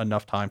scheduling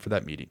enough time for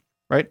that meeting,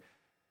 right?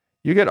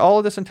 You get all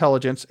of this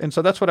intelligence. And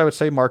so that's what I would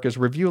say, Mark, is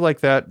review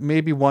like that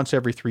maybe once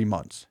every 3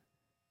 months.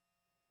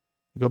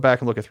 Go back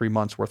and look at 3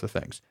 months worth of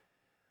things.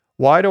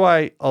 Why do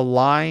I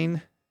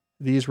align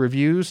these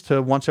reviews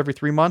to once every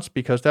 3 months?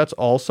 Because that's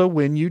also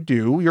when you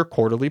do your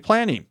quarterly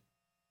planning.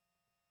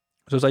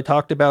 So as I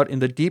talked about in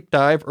the deep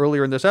dive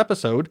earlier in this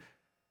episode,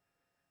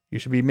 you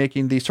should be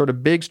making these sort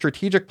of big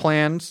strategic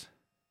plans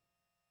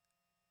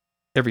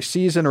every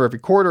season or every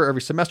quarter,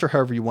 every semester,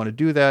 however you want to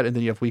do that. And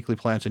then you have weekly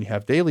plans and you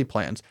have daily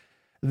plans.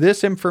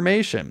 This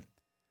information,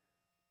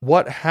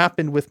 what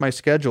happened with my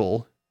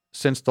schedule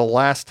since the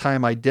last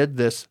time I did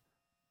this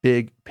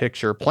big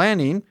picture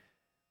planning,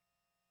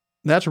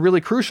 that's really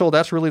crucial.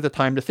 That's really the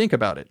time to think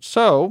about it.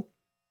 So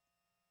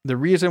the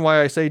reason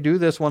why I say do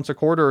this once a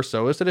quarter or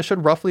so is that it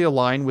should roughly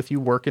align with you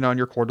working on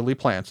your quarterly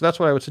plan. So that's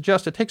what I would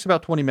suggest. It takes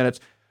about 20 minutes.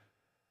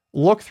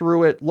 Look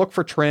through it, look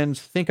for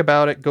trends, think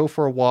about it, go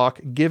for a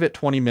walk, give it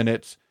 20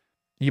 minutes.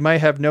 You might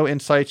have no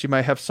insights. You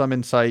might have some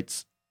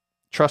insights.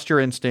 Trust your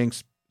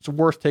instincts. It's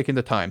worth taking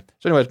the time.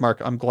 So anyways, Mark,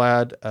 I'm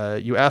glad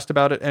you asked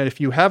about it. And if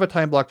you have a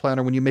time block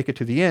planner, when you make it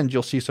to the end,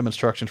 you'll see some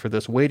instructions for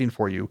this waiting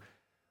for you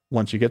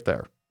once you get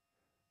there.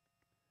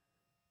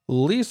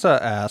 Lisa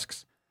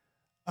asks,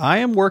 I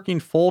am working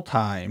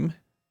full-time,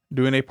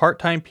 doing a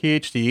part-time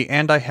PhD,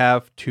 and I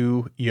have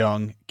 2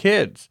 young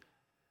kids.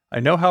 I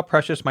know how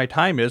precious my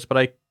time is, but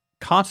I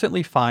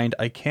constantly find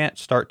I can't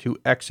start to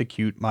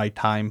execute my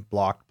time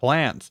blocked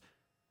plans.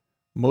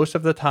 Most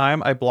of the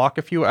time, I block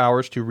a few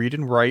hours to read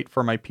and write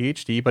for my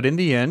PhD, but in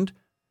the end,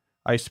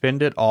 I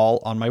spend it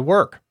all on my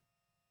work.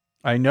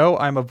 I know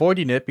I'm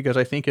avoiding it because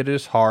I think it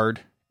is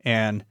hard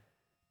and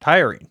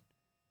tiring.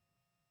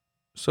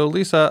 So,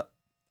 Lisa,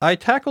 I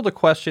tackled a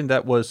question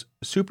that was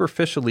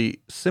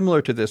superficially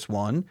similar to this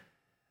one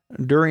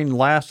during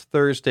last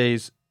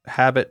Thursday's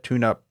Habit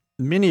Tune-Up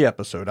mini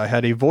episode. I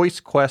had a voice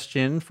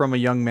question from a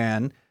young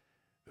man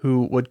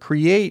who would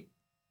create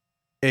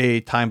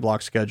a time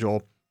block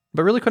schedule,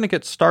 but really couldn't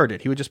get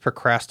started. He would just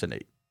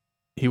procrastinate.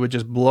 He would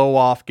just blow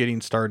off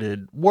getting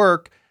started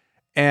work,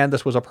 and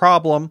this was a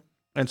problem.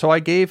 And so I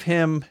gave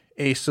him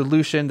a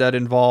solution that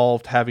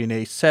involved having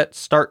a set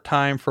start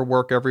time for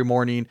work every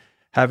morning,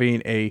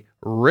 having a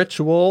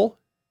ritual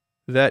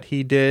that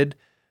he did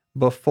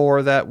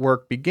before that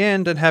work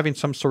began, and having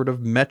some sort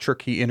of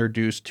metric he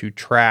introduced to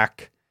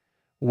track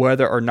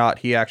whether or not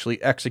he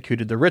actually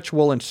executed the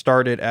ritual and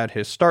started at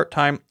his start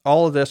time.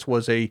 All of this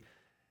was a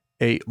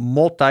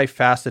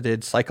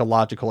multifaceted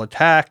psychological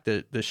attack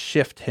to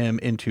shift him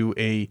into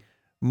a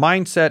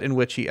mindset in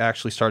which he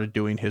actually started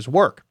doing his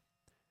work.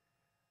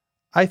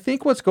 I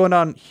think what's going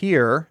on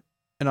here,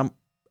 and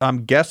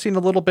I'm guessing a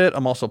little bit,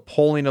 I'm also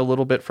pulling a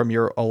little bit from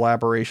your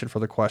elaboration for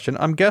the question.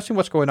 I'm guessing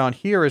what's going on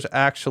here is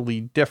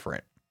actually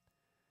different.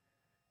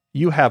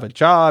 You have a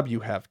job,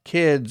 you have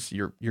kids,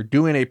 you're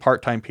doing a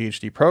part-time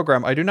PhD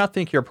program. I do not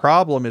think your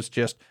problem is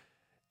just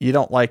you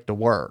don't like the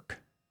work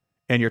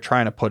and you're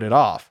trying to put it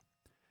off.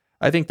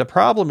 I think the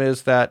problem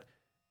is that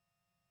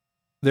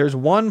there's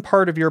one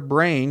part of your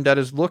brain that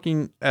is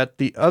looking at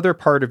the other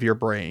part of your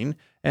brain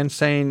and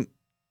saying,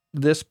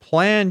 this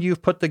plan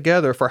you've put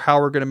together for how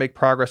we're going to make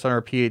progress on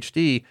our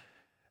PhD,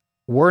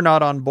 we're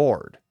not on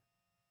board.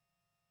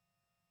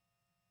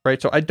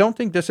 Right? So I don't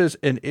think this is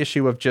an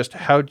issue of just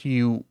how do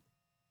you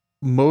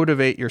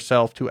motivate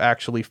yourself to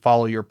actually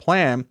follow your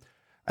plan.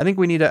 I think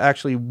we need to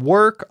actually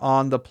work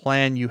on the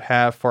plan you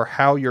have for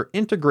how you're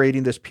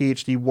integrating this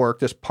PhD work,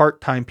 this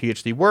part-time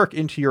PhD work,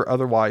 into your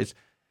otherwise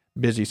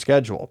busy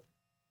schedule.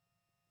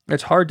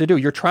 It's hard to do.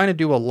 You're trying to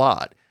do a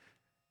lot.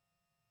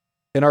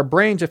 And our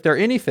brains, if they're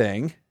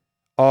anything,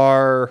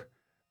 are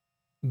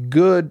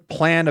good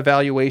plan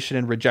evaluation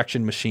and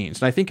rejection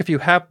machines. And I think if you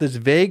have this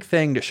vague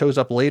thing that shows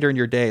up later in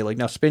your day, like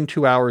now spend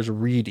 2 hours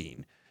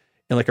reading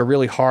in like a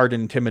really hard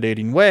and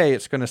intimidating way,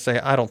 it's going to say,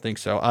 I don't think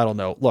so. I don't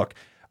know. Look,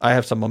 I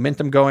have some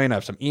momentum going. I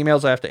have some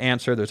emails I have to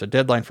answer. There's a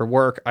deadline for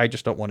work. I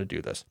just don't want to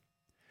do this.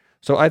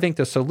 So I think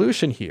the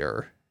solution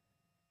here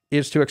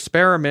is to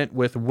experiment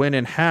with when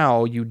and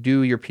how you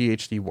do your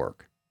PhD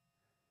work.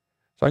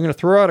 So I'm going to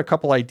throw out a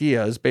couple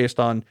ideas based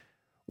on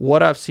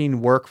what I've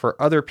seen work for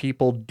other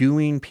people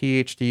doing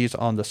PhDs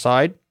on the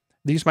side.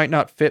 These might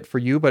not fit for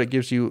you, but it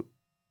gives you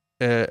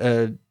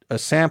a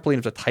sampling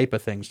of the type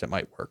of things that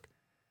might work.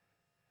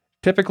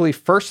 Typically,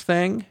 first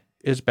thing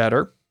is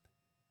better.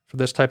 For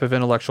this type of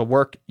intellectual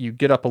work, you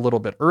get up a little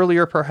bit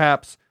earlier,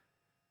 perhaps.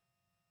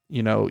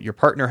 You know, your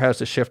partner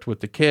has a shift with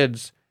the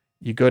kids.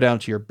 You go down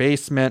to your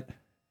basement.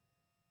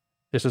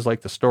 This is like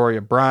the story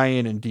of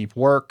Brian in Deep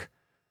Work,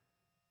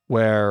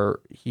 where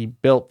he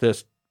built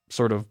this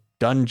sort of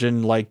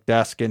dungeon-like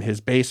desk in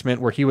his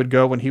basement where he would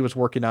go when he was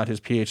working on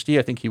his PhD.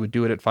 I think he would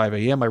do it at 5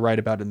 a.m. I write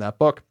about it in that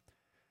book.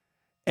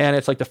 And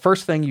it's like the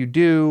first thing you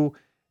do,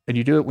 and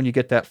you do it when you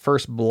get that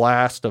first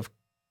blast of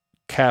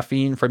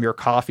caffeine from your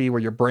coffee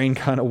where your brain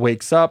kind of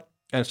wakes up.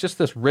 And it's just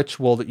this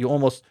ritual that you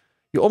almost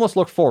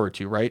look forward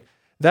to, right?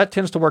 That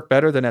tends to work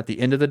better than at the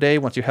end of the day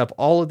once you have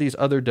all of these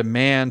other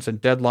demands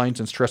and deadlines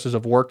and stresses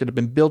of work that have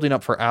been building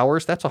up for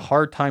hours. That's a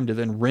hard time to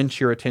then wrench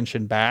your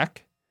attention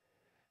back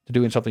to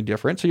doing something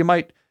different. So you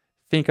might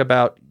think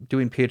about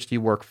doing PhD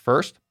work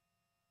first.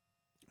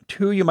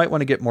 2, you might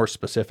want to get more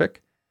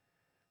specific.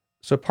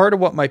 So part of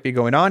what might be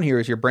going on here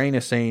is your brain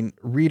is saying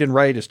read and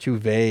write is too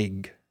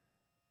vague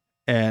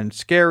and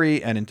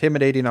scary and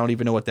intimidating. I don't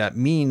even know what that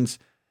means.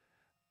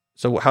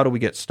 So how do we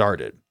get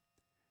started?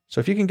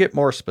 So if you can get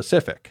more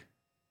specific,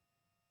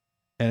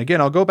 and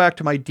again, I'll go back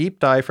to my deep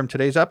dive from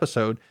today's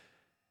episode.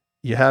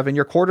 You have in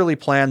your quarterly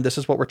plan, this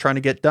is what we're trying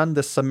to get done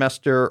this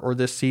semester or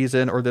this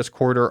season or this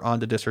quarter on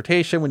the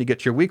dissertation. When you get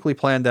to your weekly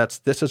plan,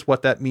 this is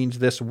what that means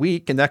this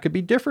week. And that could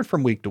be different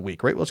from week to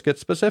week, right? Let's get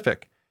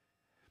specific.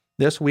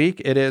 This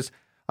week, it is,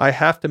 I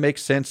have to make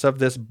sense of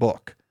this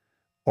book.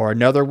 Or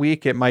another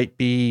week, it might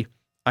be,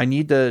 I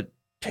need to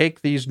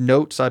take these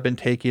notes I've been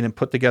taking and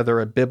put together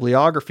a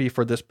bibliography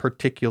for this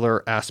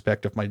particular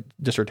aspect of my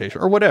dissertation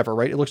or whatever,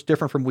 right? It looks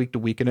different from week to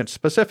week and it's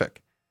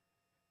specific.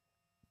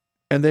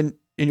 And then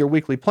in your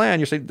weekly plan,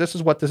 you're saying, this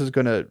is what this is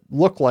going to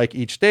look like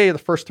each day. The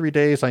first 3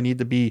 days, I need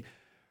to be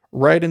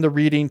right in the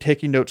reading,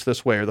 taking notes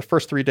this way. Or the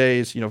first 3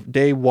 days,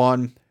 day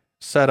 1,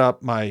 set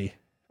up my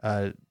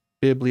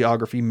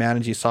bibliography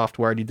managing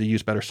software. I need to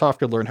use better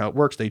software, learn how it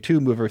works. Day 2,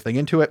 move everything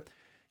into it.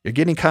 You're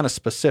getting kind of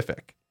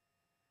specific.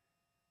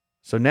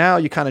 So now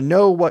you kind of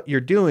know what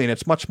you're doing.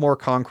 It's much more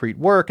concrete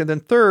work. And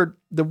then third,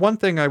 the one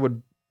thing I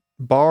would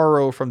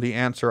borrow from the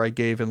answer I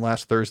gave in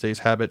last Thursday's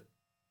Habit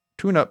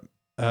Tune-Up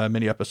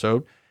mini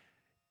episode,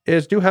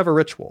 is do have a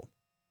ritual.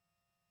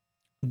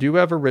 Do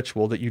have a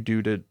ritual that you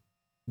do to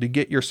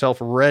get yourself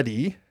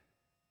ready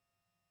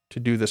to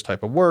do this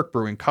type of work,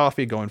 brewing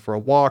coffee, going for a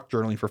walk,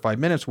 journaling for 5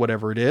 minutes,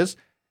 whatever it is.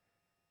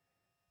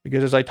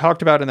 Because as I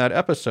talked about in that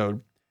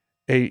episode,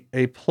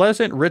 a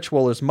pleasant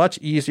ritual is much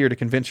easier to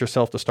convince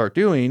yourself to start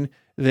doing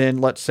than,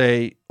 let's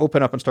say,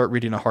 open up and start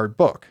reading a hard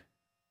book.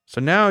 So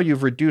now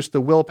you've reduced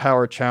the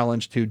willpower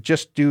challenge to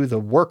just do the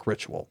work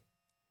ritual.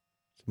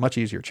 It's a much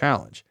easier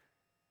challenge.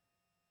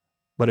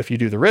 But if you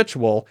do the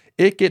ritual,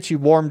 it gets you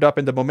warmed up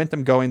and the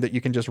momentum going that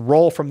you can just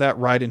roll from that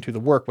right into the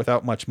work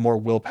without much more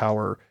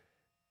willpower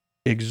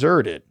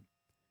exerted.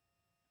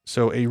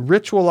 So a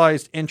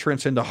ritualized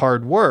entrance into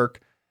hard work,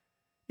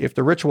 if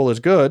the ritual is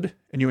good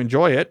and you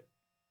enjoy it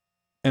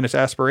and it's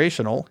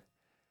aspirational,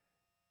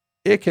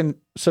 it can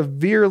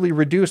severely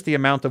reduce the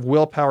amount of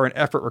willpower and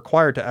effort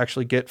required to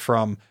actually get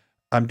from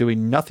I'm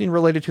doing nothing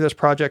related to this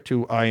project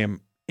to I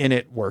am in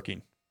it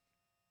working.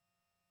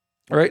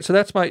 All right, so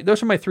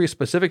those are my 3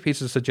 specific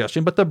pieces of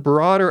suggestion. But the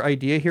broader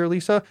idea here,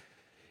 Lisa,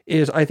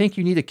 is I think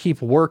you need to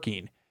keep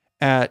working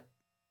at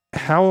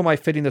how am I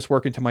fitting this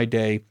work into my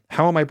day?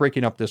 How am I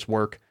breaking up this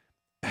work?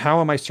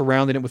 How am I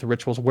surrounding it with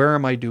rituals? Where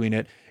am I doing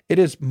it? It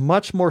is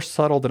much more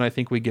subtle than I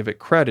think we give it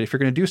credit. If you're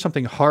going to do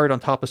something hard on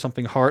top of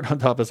something hard on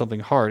top of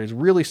something hard, it's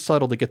really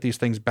subtle to get these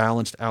things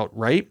balanced out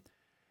right.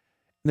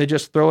 And they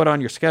just throw it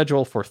on your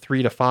schedule for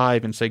 3 to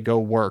 5 and say, go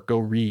work, go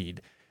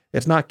read.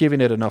 It's not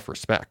giving it enough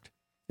respect.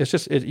 It's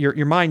just,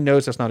 your mind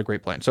knows that's not a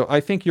great plan. So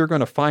I think you're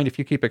going to find, if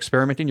you keep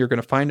experimenting, you're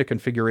going to find a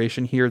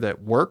configuration here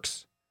that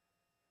works,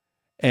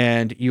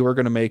 and you are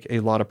going to make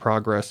a lot of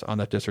progress on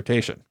that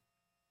dissertation.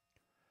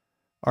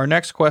 Our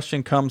next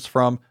question comes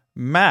from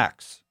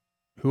Max,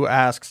 who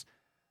asks,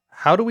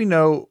 how do we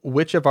know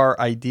which of our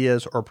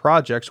ideas or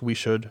projects we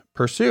should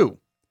pursue?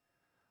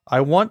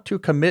 I want to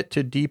commit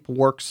to deep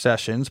work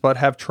sessions, but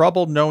have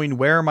trouble knowing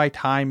where my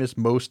time is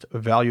most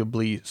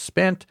valuably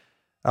spent.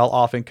 I'll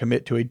often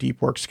commit to a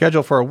deep work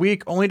schedule for a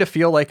week, only to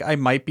feel like I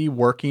might be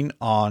working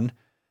on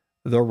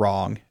the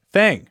wrong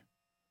thing.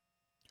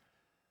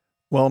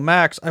 Well,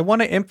 Max, I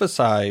want to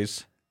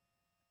emphasize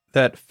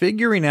that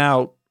figuring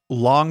out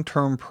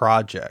long-term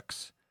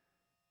projects,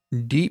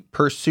 deep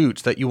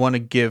pursuits that you want to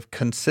give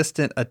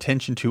consistent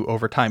attention to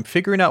over time,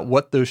 figuring out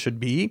what those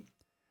should be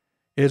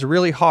is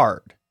really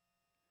hard.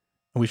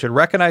 And we should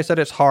recognize that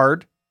it's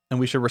hard, and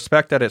we should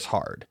respect that it's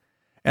hard.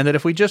 And that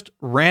if we just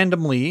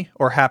randomly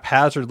or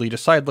haphazardly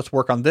decide, let's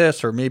work on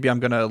this, or maybe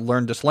I'm going to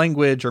learn this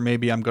language, or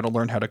maybe I'm going to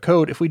learn how to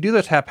code, if we do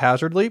this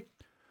haphazardly,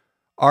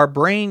 our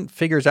brain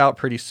figures out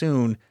pretty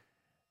soon,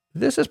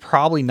 this is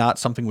probably not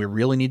something we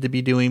really need to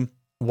be doing.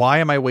 Why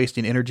am I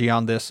wasting energy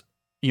on this?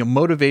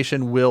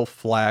 Motivation will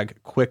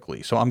flag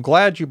quickly. So I'm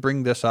glad you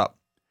bring this up.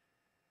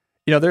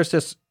 There's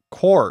this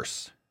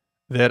course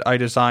that I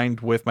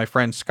designed with my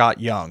friend Scott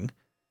Young,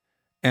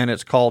 and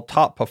it's called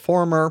Top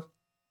Performer.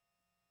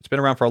 It's been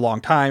around for a long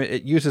time.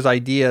 It uses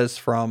ideas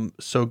from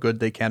So Good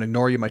They Can't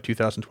Ignore You, my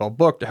 2012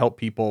 book, to help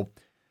people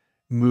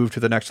move to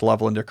the next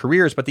level in their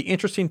careers. But the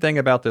interesting thing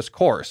about this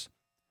course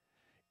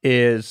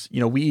is,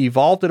 we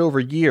evolved it over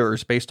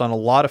years based on a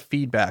lot of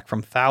feedback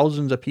from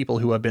thousands of people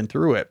who have been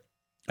through it.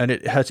 And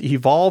it has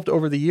evolved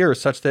over the years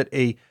such that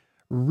a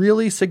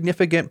really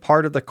significant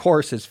part of the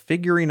course is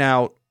figuring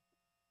out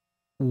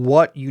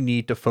what you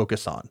need to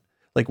focus on.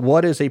 Like,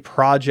 what is a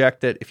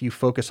project that if you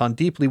focus on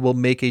deeply will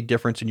make a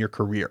difference in your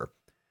career?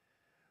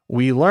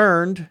 We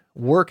learned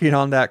working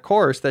on that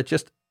course that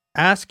just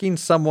asking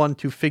someone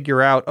to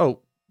figure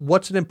out,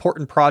 what's an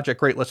important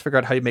project? Great, let's figure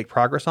out how you make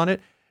progress on it.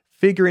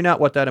 Figuring out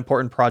what that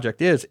important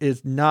project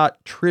is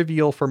not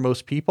trivial for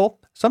most people.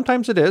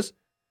 Sometimes it is,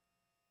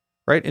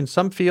 right? In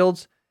some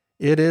fields,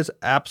 it is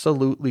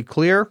absolutely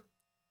clear.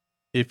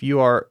 If you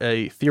are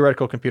a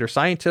theoretical computer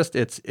scientist,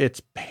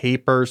 it's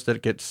papers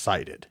that get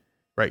cited,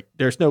 right?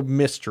 There's no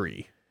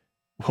mystery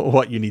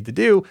what you need to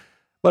do.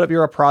 But if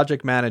you're a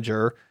project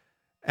manager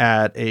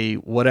at a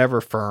whatever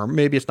firm,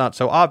 maybe it's not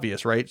so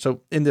obvious, right? So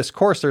in this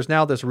course, there's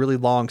now this really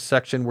long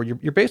section where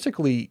you're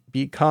basically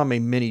become a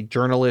mini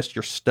journalist.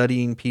 You're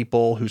studying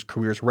people whose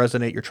careers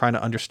resonate. You're trying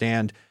to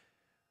understand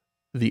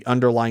the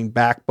underlying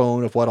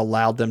backbone of what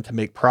allowed them to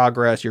make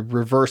progress. You're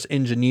reverse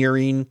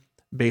engineering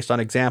based on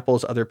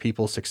examples, other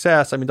people's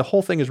success. I mean, the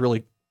whole thing is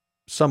really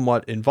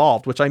somewhat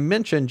involved, which I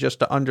mentioned just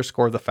to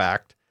underscore the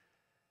fact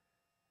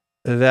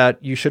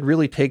that you should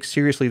really take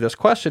seriously this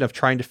question of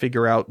trying to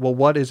figure out, well,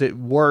 what is it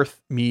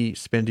worth me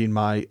spending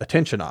my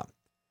attention on?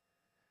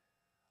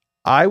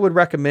 I would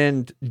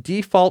recommend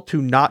default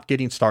to not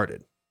getting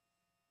started.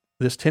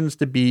 This tends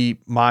to be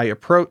my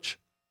approach.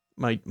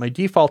 My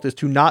default is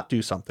to not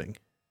do something,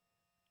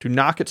 to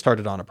not get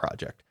started on a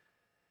project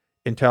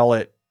until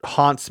it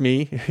haunts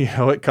me.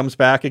 It comes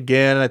back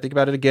again, and I think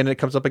about it again, and it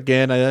comes up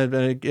again,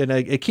 and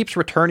it keeps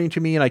returning to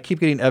me, and I keep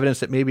getting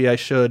evidence that maybe I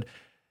should.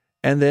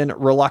 And then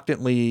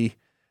reluctantly,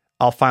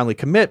 I'll finally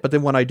commit. But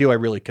then when I do, I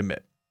really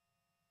commit.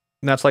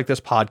 And that's like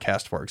this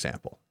podcast, for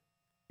example.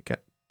 I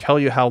can't tell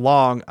you how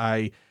long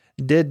I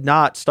did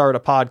not start a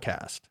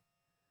podcast.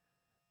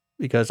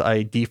 because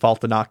I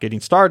default to not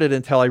getting started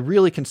until I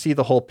really can see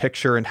the whole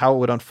picture and how it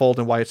would unfold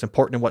and why it's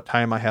important and what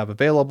time I have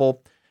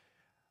available.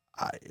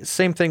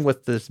 Same thing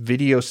with this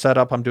video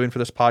setup I'm doing for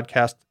this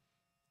podcast.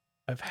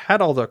 I've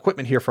had all the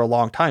equipment here for a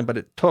long time, but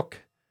it took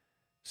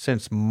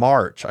since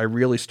March. I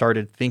really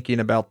started thinking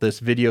about this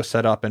video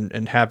setup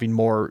and having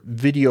more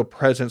video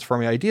presence for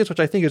my ideas, which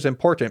I think is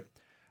important.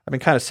 I've been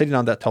kind of sitting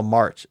on that till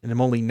March, and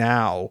I'm only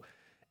now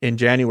in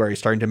January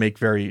starting to make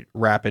very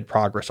rapid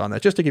progress on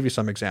that, just to give you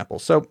some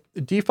examples. So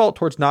default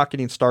towards not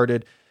getting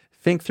started,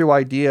 think through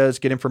ideas,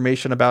 get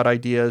information about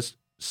ideas,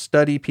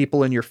 study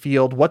people in your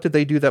field. What did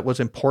they do that was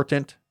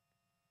important?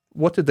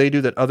 What did they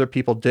do that other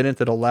people didn't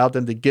that allowed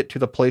them to get to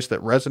the place that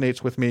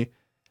resonates with me?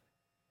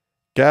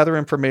 Gather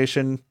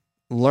information,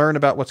 learn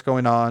about what's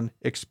going on,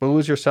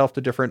 expose yourself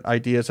to different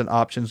ideas and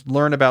options,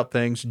 learn about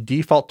things,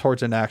 default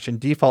towards inaction.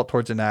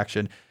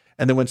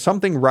 And then when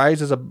something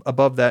rises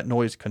above that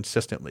noise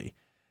consistently,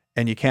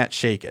 and you can't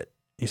shake it,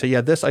 you say,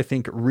 yeah, this I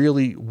think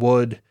really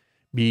would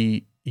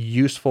be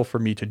useful for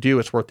me to do.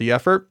 It's worth the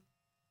effort.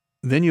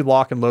 Then you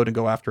lock and load and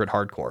go after it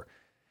hardcore.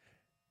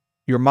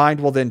 Your mind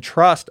will then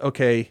trust,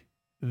 okay,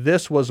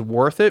 this was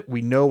worth it.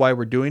 We know why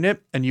we're doing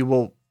it. And you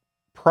will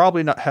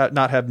probably not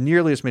have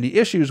nearly as many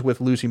issues with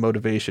losing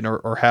motivation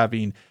or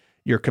having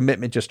your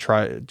commitment just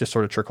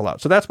sort of trickle out.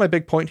 So that's my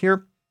big point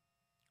here.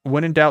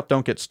 When in doubt,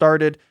 don't get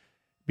started.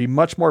 Be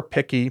much more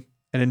picky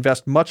and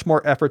invest much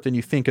more effort than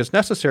you think is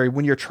necessary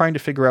when you're trying to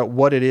figure out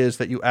what it is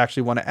that you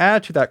actually want to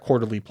add to that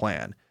quarterly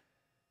plan.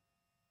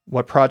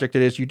 What project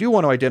it is you do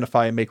want to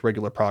identify and make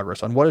regular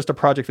progress on. What is the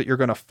project that you're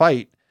going to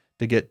fight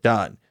to get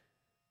done?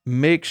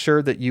 Make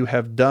sure that you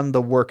have done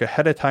the work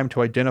ahead of time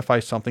to identify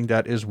something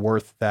that is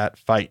worth that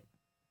fight.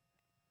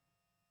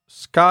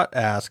 Scott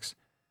asks,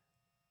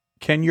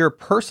 can your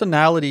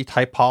personality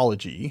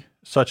typology,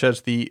 such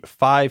as the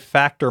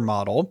 5-factor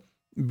model,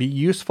 be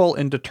useful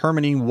in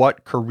determining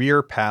what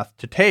career path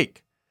to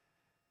take?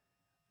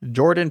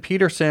 Jordan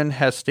Peterson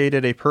has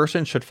stated a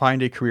person should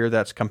find a career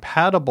that's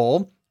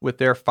compatible with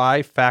their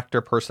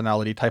 5-factor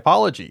personality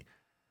typology.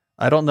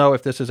 I don't know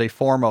if this is a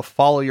form of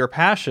follow your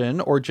passion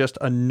or just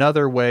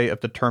another way of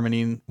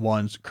determining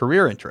one's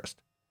career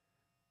interest.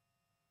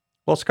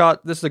 Well,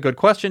 Scott, this is a good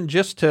question.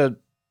 Just to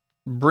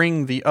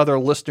bring the other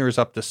listeners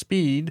up to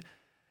speed,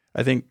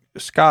 I think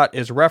Scott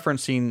is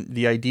referencing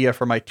the idea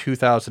from my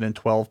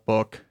 2012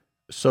 book,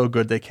 So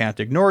Good They Can't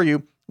Ignore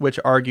You,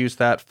 which argues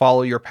that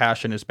follow your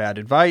passion is bad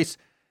advice.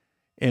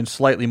 In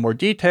slightly more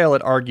detail,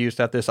 it argues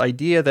that this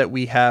idea that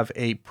we have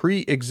a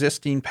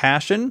pre-existing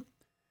passion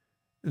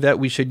that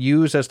we should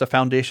use as the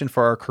foundation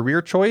for our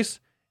career choice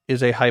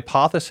is a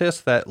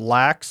hypothesis that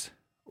lacks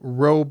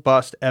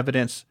robust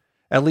evidence,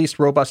 at least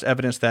robust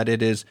evidence that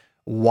it is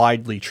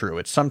widely true.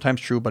 It's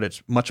sometimes true, but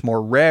it's much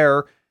more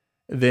rare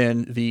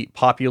than the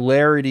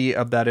popularity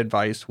of that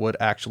advice would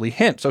actually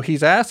hint. So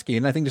he's asking,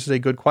 and I think this is a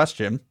good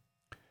question,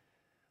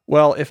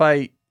 well, if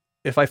I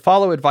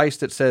follow advice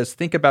that says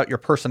think about your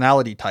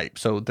personality type,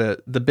 so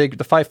the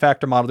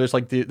 5-factor model,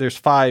 there's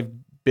 5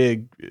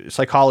 big,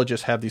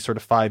 psychologists have these sort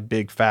of 5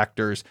 big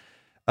factors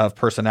of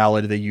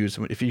personality they use.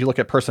 If you look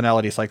at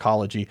personality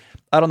psychology,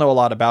 I don't know a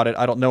lot about it.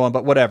 I don't know them,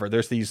 but whatever.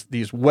 There's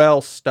these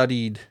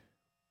well-studied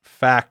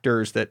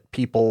factors that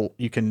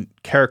you can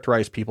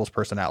characterize people's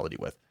personality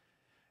with.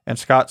 And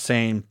Scott's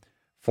saying,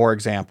 for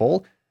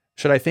example,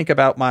 should I think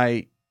about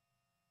my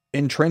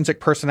intrinsic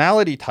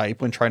personality type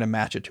when trying to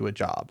match it to a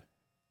job?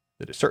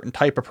 That a certain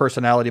type of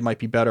personality might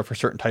be better for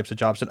certain types of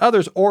jobs than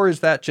others, or is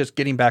that just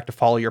getting back to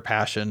follow your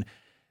passion,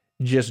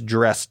 just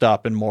dressed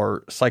up in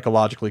more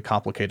psychologically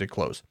complicated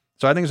clothes?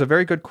 So I think it's a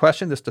very good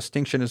question. This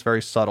distinction is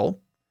very subtle,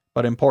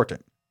 but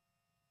important.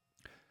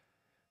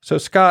 So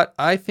Scott,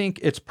 I think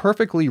it's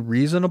perfectly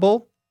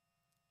reasonable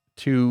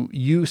to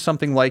use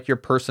something like your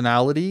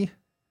personality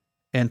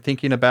and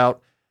thinking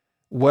about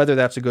whether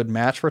that's a good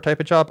match for a type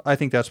of job. I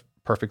think that's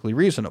perfectly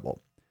reasonable.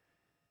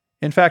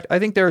 In fact, I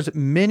think there's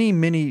many,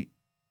 many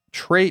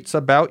traits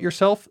about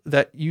yourself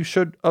that you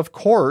should, of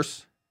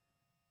course,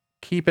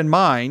 keep in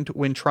mind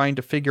when trying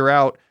to figure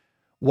out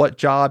what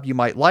job you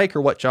might like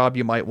or what job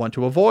you might want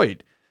to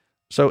avoid.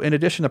 So in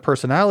addition to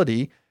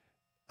personality,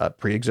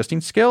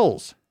 pre-existing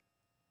skills.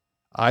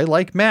 I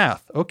like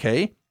math.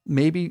 Okay,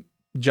 maybe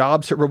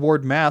jobs that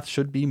reward math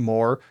should be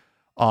more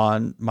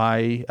on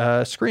my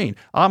screen.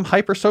 I'm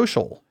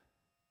hypersocial.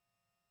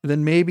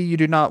 Then maybe you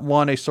do not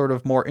want a sort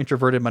of more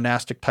introverted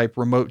monastic type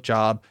remote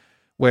job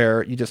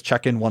where you just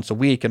check in once a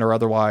week and are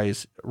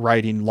otherwise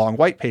writing long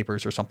white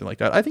papers or something like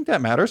that. I think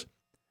that matters.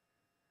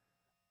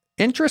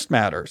 Interest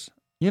matters.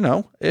 You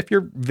know, if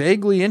you're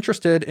vaguely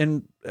interested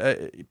in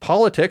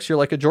politics, you're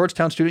like a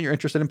Georgetown student, you're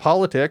interested in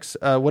politics,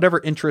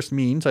 whatever interest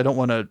means, I don't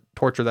want to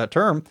torture that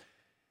term,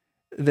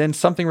 then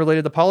something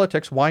related to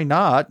politics, why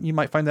not? You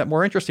might find that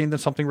more interesting than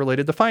something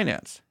related to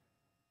finance.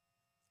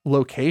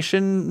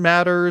 Location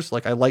matters.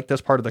 Like, I like this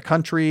part of the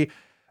country.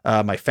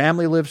 My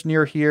family lives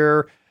near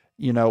here.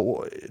 You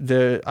know,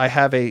 I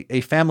have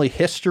a family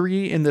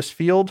history in this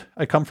field.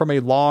 I come from a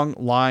long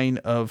line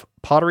of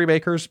pottery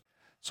makers.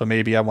 So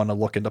maybe I want to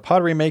look into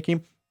pottery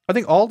making. I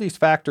think all these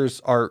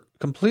factors are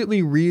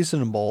completely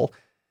reasonable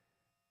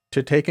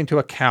to take into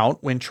account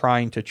when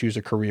trying to choose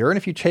a career. And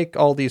if you take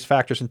all these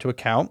factors into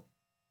account,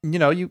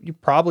 you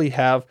probably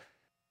have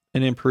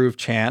an improved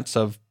chance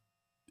of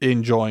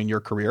enjoying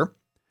your career.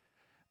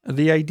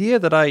 The idea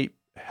that I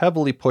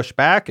heavily push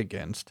back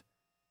against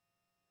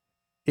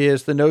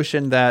is the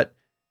notion that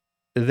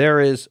there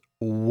is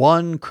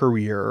one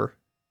career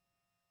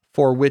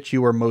for which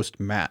you are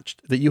most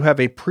matched, that you have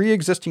a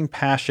pre-existing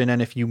passion,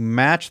 and if you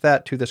match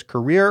that to this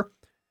career,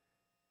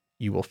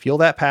 you will feel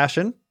that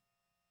passion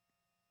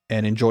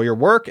and enjoy your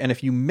work, and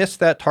if you miss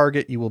that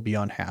target, you will be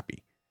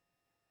unhappy.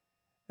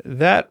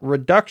 That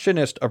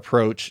reductionist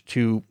approach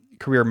to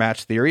career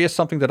match theory is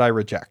something that I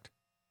reject.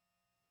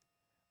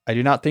 I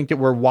do not think that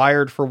we're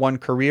wired for one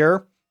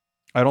career.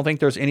 I don't think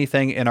there's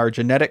anything in our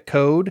genetic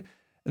code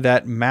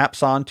that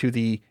maps onto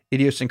the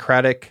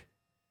idiosyncratic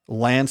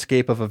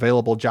landscape of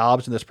available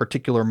jobs in this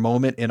particular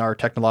moment in our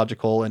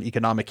technological and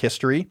economic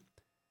history.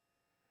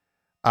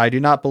 I do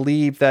not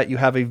believe that you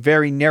have a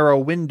very narrow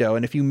window,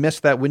 and if you miss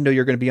that window,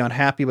 you're going to be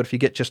unhappy, but if you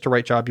get just the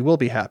right job, you will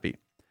be happy.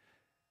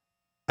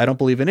 I don't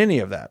believe in any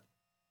of that.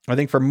 I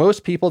think for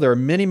most people, there are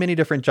many, many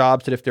different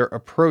jobs that, if they're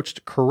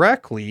approached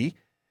correctly,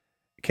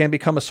 can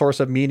become a source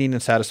of meaning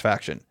and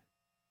satisfaction,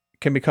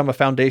 can become a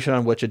foundation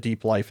on which a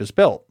deep life is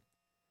built.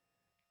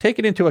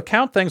 Taking into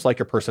account things like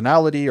your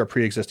personality or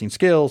pre-existing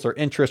skills or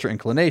interests or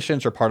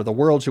inclinations or part of the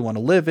world you want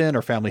to live in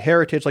or family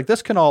heritage, like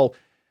this can all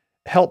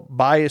help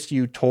bias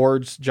you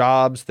towards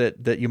jobs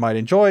that you might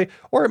enjoy,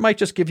 or it might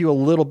just give you a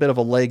little bit of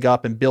a leg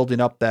up in building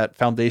up that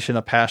foundation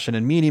of passion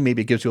and meaning.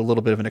 Maybe it gives you a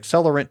little bit of an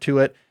accelerant to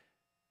it.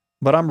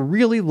 But I'm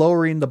really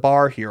lowering the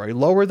bar here. I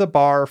lower the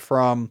bar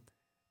from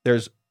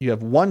you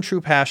have one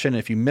true passion.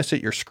 If you miss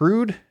it, you're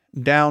screwed,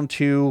 down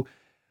to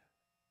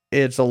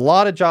it's a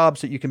lot of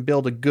jobs that you can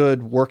build a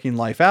good working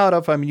life out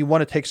of. I mean, you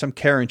want to take some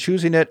care in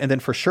choosing it, and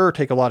then for sure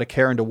take a lot of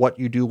care into what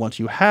you do once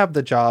you have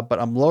the job. But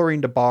I'm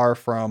lowering the bar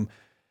from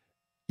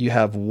you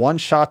have one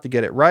shot to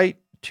get it right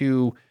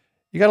to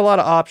you got a lot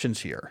of options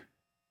here.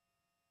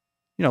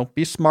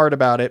 Be smart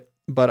about it,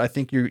 but I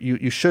think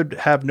you should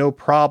have no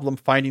problem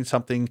finding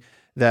something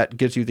that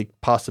gives you the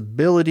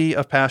possibility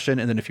of passion.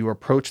 And then if you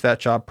approach that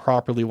job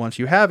properly, once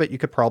you have it, you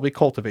could probably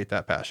cultivate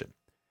that passion.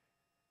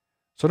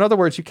 So in other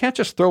words, you can't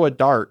just throw a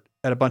dart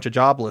at a bunch of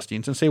job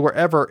listings and say,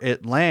 wherever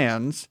it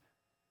lands,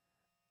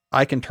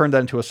 I can turn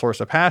that into a source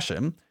of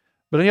passion.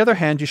 But on the other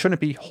hand, you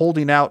shouldn't be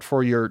holding out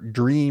for your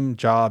dream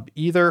job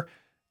either.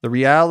 The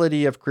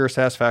reality of career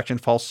satisfaction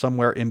falls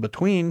somewhere in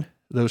between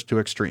those two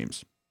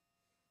extremes.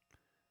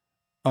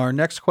 Our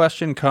next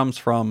question comes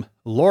from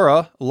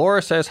Laura.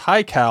 Laura says,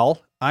 "Hi,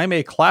 Cal. I'm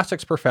a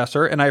classics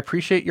professor, and I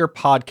appreciate your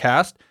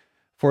podcast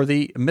for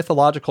the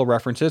mythological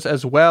references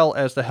as well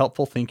as the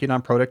helpful thinking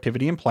on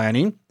productivity and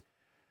planning.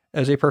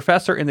 As a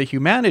professor in the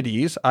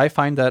humanities, I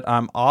find that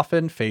I'm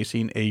often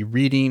facing a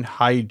reading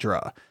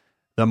hydra.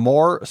 The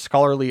more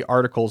scholarly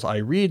articles I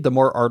read, the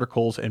more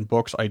articles and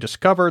books I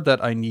discover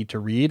that I need to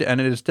read, and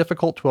it is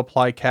difficult to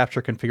apply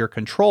capture, configure,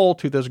 control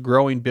to this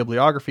growing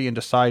bibliography and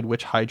decide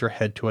which hydra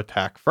head to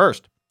attack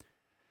first.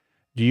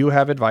 Do you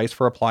have advice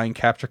for applying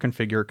capture,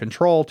 configure,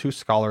 control to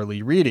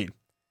scholarly reading?"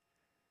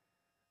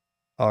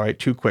 All right,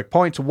 2 quick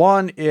points.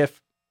 One,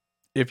 if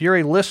you're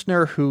a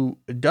listener who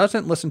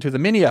doesn't listen to the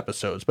mini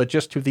episodes, but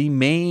just to the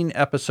main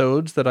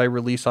episodes that I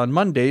release on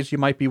Mondays, you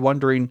might be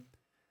wondering,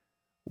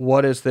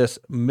 what is this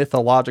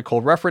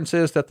mythological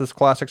references that this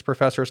classics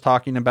professor is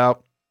talking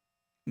about?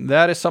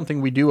 That is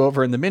something we do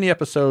over in the mini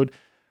episode.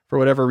 For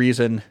whatever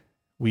reason,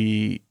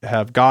 we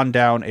have gone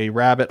down a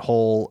rabbit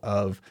hole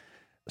of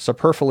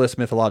superfluous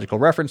mythological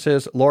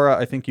references. Laura,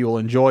 I think you will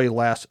enjoy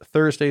last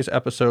Thursday's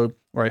episode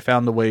where I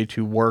found the way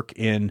to work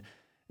in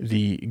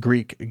the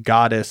Greek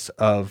goddess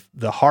of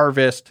the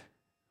harvest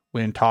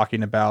when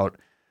talking about,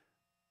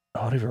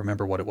 I don't even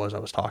remember what it was I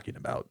was talking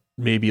about.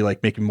 Maybe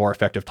like making more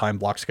effective time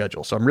block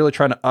schedule. So I'm really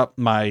trying to up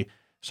my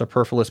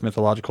superfluous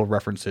mythological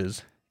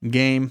references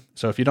game.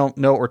 So if you don't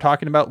know what we're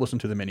talking about, listen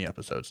to the mini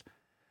episodes.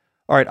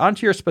 All right, on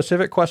to your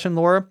specific question,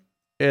 Laura.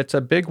 It's a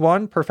big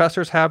one.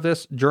 Professors have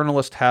this.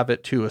 Journalists have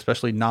it too,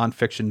 especially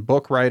nonfiction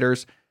book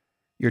writers.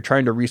 You're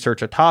trying to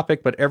research a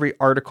topic, but every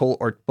article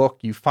or book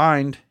you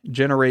find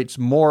generates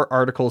more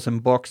articles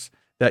and books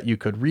that you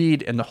could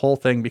read, and the whole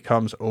thing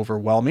becomes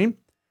overwhelming.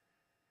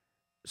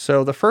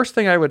 So the first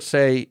thing I would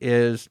say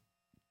is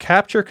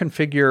capture,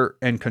 configure,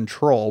 and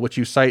control, which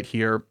you cite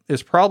here,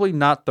 is probably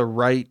not the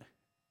right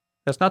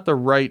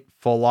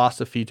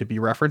philosophy to be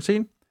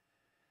referencing.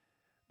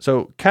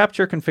 So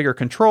capture, configure,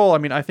 control,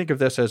 I think of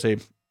this as a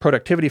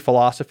productivity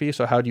philosophy.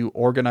 So how do you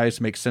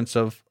organize, make sense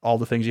of all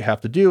the things you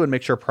have to do and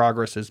make sure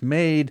progress is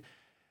made?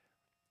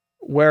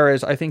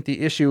 Whereas I think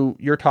the issue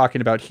you're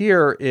talking about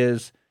here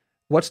is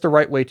what's the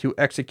right way to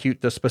execute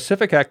the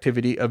specific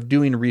activity of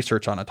doing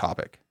research on a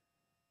topic?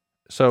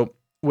 So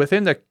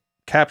within the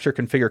capture,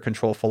 configure,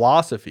 control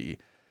philosophy,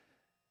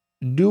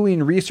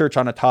 doing research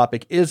on a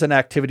topic is an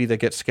activity that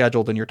gets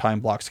scheduled in your time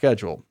block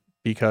schedule.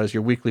 because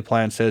your weekly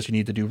plan says you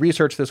need to do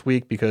research this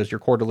week, because your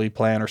quarterly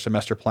plan or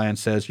semester plan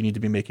says you need to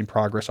be making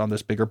progress on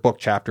this bigger book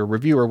chapter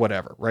review or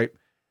whatever, right?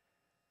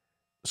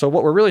 So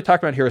what we're really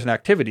talking about here is an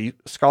activity,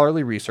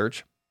 scholarly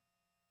research,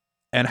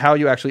 and how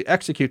you actually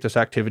execute this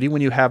activity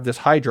when you have this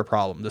Hydra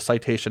problem, the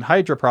citation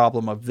Hydra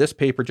problem of this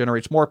paper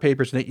generates more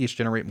papers and they each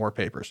generate more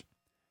papers.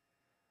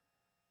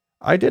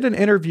 I did an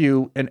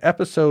interview in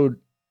episode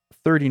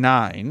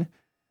 39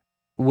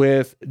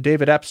 with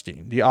David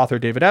Epstein, the author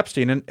David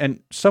Epstein.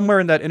 And somewhere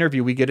in that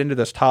interview, we get into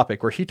this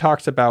topic where he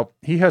talks about,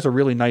 he has a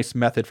really nice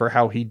method for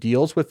how he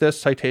deals with this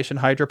citation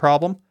Hydra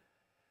problem,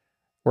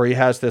 where he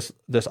has this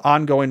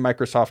ongoing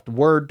Microsoft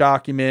Word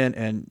document,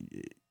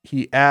 and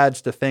he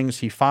adds the things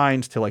he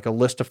finds to like a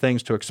list of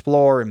things to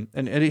explore.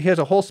 And he has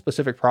a whole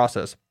specific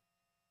process.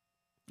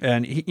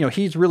 And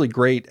he's really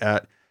great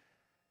at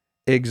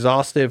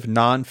exhaustive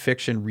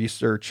nonfiction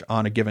research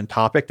on a given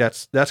topic.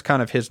 That's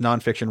kind of his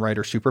nonfiction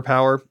writer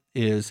superpower,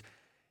 is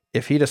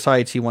if he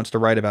decides he wants to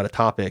write about a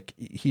topic,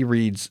 he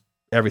reads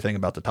everything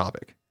about the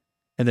topic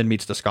and then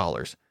meets the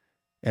scholars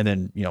and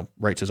then,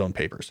 writes his own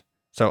papers.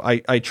 So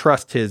I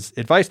trust his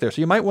advice there.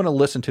 So you might want to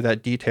listen to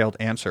that detailed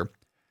answer.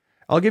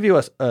 I'll give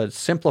you a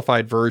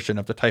simplified version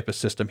of the type of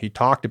system he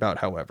talked about,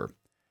 however.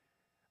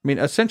 I mean,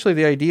 essentially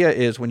the idea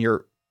is when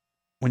you're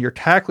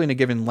tackling a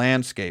given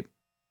landscape,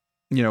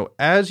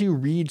 as you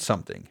read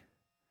something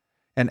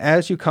and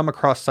as you come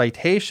across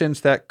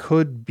citations that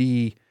could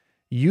be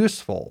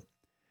useful,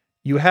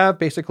 you have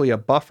basically a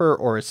buffer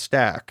or a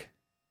stack.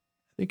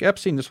 I think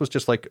Epstein, this was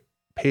just like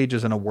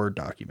pages in a Word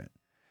document.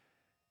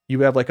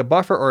 You have like a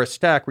buffer or a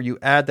stack where you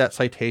add that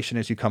citation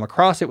as you come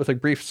across it with a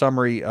brief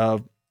summary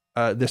of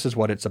this is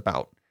what it's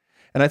about.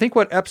 And I think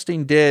what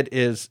Epstein did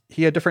is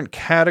he had different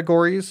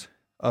categories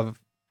of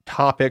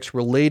topics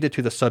related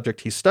to the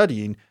subject he's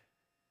studying.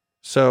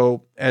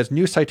 So as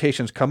new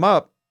citations come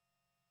up,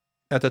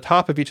 at the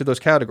top of each of those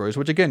categories,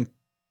 which again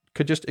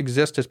could just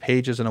exist as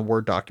pages in a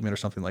Word document or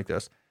something like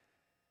this,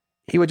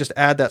 he would just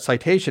add that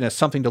citation as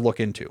something to look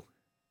into.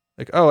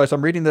 Like, as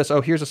I'm reading this,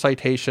 here's a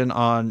citation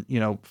on,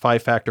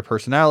 5-factor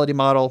personality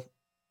model.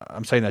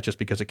 I'm saying that just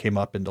because it came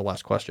up in the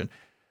last question.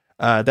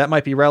 That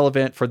might be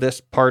relevant for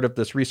this part of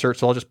this research.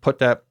 So I'll just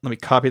let me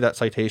copy that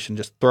citation,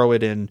 just throw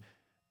it in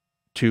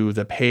to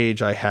the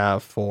page I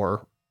have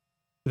for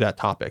that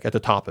topic at the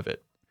top of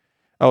it.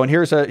 And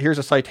here's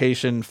a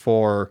citation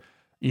for,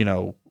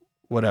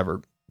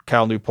 whatever,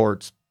 Cal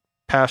Newport's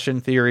passion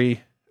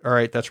theory. All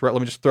right, that's right. Let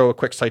me just throw a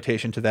quick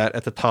citation to that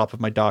at the top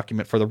of my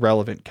document for the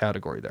relevant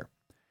category there.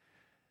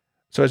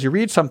 So as you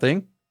read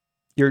something,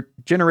 you're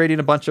generating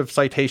a bunch of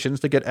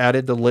citations that get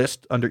added to the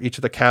list under each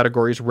of the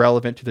categories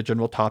relevant to the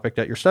general topic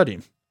that you're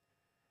studying.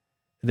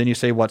 And then you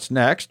say, what's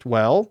next?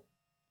 Well,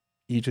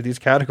 each of these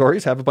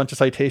categories have a bunch of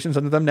citations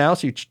under them now.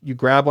 So you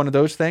grab one of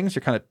those things,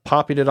 you're kind of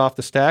popping it off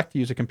the stack, to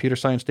use a computer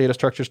science data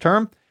structures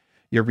term.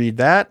 You read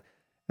that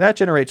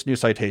generates new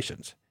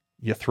citations.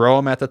 You throw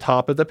them at the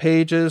top of the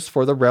pages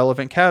for the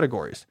relevant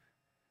categories.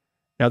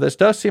 Now, this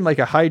does seem like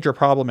a Hydra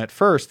problem at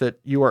first, that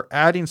you are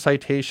adding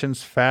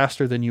citations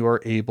faster than you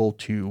are able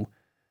to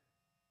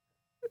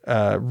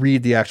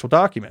read the actual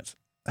documents.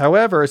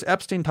 However, as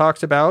Epstein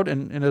talks about,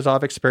 and as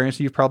I've experienced,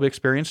 you've probably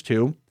experienced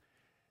too,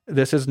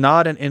 this is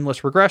not an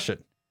endless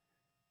regression,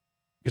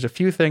 because a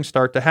few things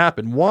start to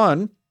happen.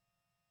 One,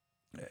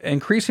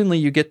 increasingly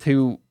you get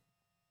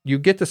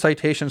the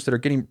citations that are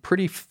getting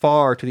pretty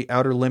far to the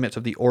outer limits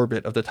of the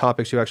orbit of the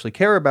topics you actually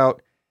care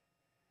about.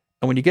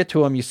 And when you get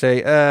to them, you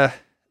say,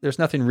 there's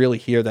nothing really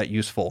here that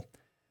useful.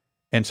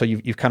 And so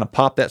you've kind of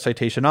popped that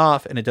citation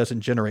off and it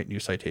doesn't generate new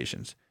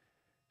citations.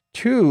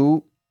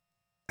 Two,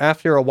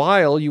 after a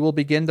while, you will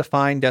begin to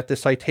find that the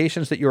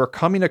citations that you are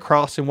coming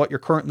across in what you're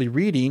currently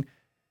reading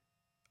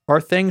are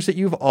things that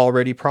you've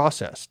already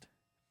processed.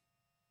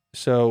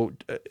 So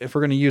if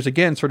we're going to use,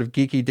 again, sort of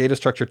geeky data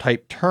structure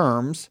type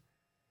terms,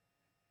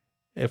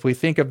 if we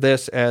think of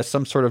this as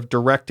some sort of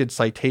directed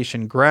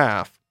citation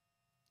graph,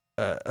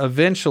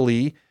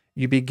 eventually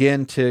you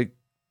begin to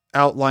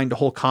outline the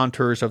whole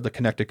contours of the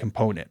connected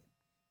component.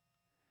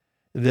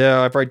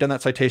 I've already done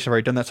that citation, I've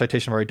already done that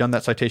citation, I've already done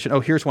that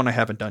citation. Here's one I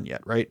haven't done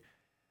yet, right?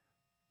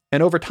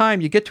 And over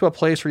time, you get to a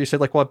place where you say,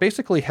 I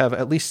basically have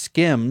at least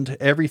skimmed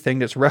everything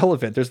that's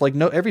relevant. There's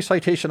every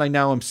citation I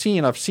now am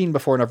seeing, I've seen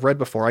before and I've read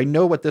before. I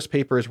know what this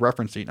paper is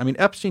referencing. I mean,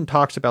 Epstein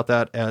talks about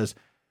that as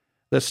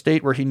the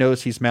state where he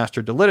knows he's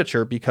mastered the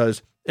literature,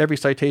 because every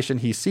citation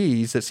he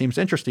sees that seems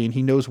interesting,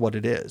 he knows what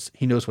it is.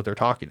 He knows what they're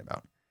talking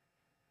about.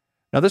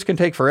 Now, this can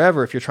take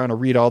forever if you're trying to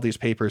read all these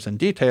papers in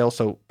detail.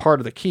 So part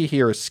of the key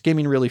here is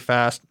skimming really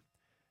fast,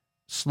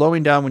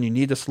 slowing down when you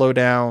need to slow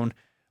down.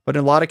 But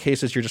in a lot of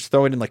cases, you're just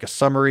throwing in like a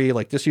summary,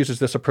 like this uses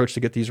this approach to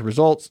get these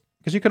results,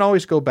 because you can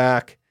always go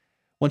back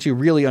once you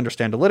really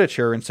understand the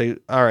literature and say,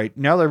 all right,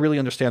 now that I really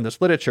understand this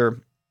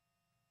literature,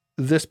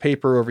 this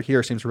paper over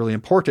here seems really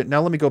important.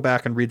 Now let me go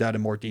back and read that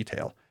in more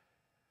detail.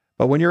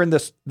 But when you're in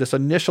this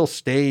initial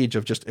stage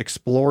of just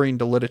exploring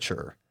the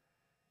literature,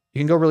 You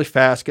can go really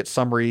fast, get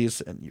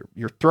summaries, and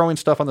you're throwing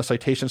stuff on the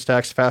citation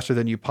stacks faster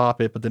than you pop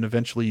it, but then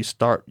eventually you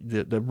start,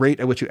 the rate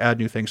at which you add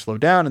new things slow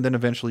down, and then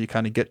eventually you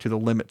kind of get to the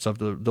limits of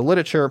the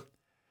literature,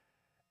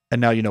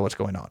 and now you know what's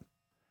going on.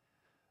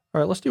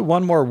 All right, let's do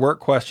one more work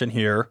question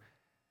here.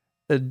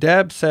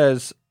 Deb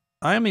says,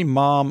 I am a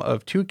mom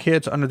of 2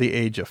 kids under the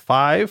age of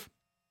 5.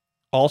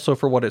 Also,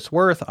 for what it's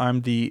worth,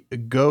 I'm the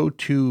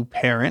go-to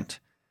parent.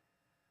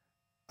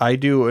 I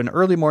do an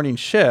early morning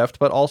shift,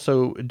 but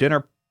also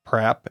dinner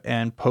prep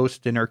and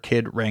post-dinner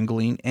kid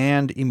wrangling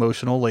and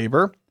emotional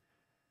labor.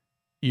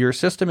 Your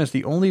system is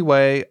the only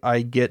way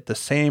I get the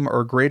same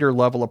or greater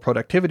level of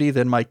productivity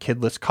than my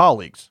kidless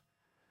colleagues.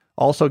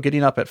 Also,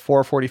 getting up at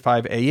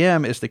 4:45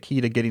 a.m. is the key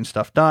to getting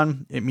stuff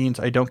done. It means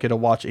I don't get to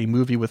watch a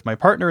movie with my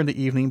partner in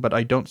the evening, but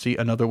I don't see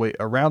another way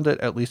around it,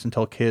 at least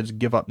until kids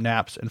give up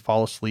naps and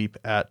fall asleep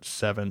at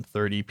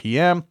 7:30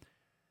 p.m.,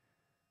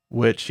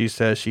 which she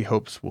says she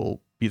hopes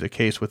will be the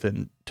case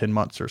within 10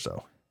 months or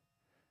so.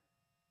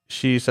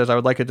 She says, I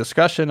would like a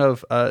discussion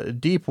of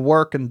deep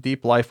work and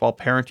deep life while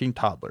parenting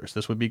toddlers.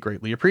 This would be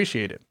greatly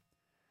appreciated.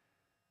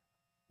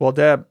 Well,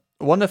 Deb,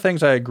 one of the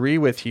things I agree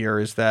with here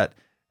is that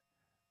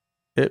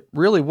it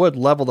really would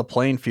level the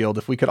playing field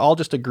if we could all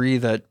just agree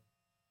that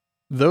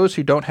those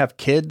who don't have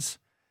kids,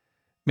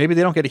 maybe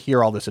they don't get to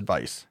hear all this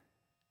advice.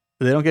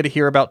 They don't get to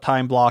hear about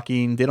time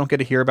blocking. They don't get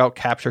to hear about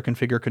capture,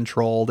 configure,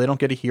 control. They don't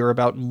get to hear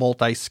about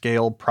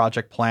multi-scale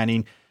project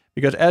planning,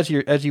 because as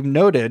you've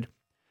noted,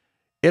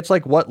 it's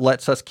like what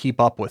lets us keep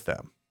up with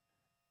them.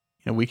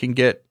 You know, we can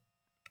get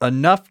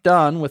enough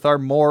done with our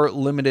more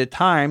limited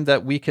time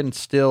that we can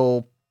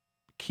still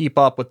keep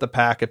up with the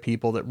pack of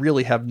people that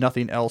really have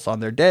nothing else on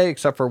their day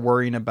except for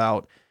worrying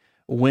about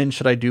when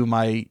should I do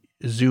my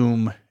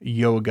Zoom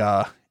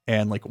yoga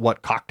and like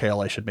what cocktail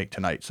I should make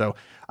tonight. So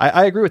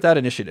I agree with that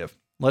initiative.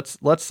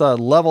 Let's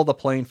level the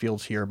playing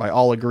fields here by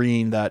all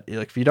agreeing that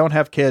if you don't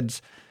have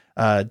kids,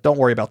 don't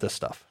worry about this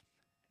stuff,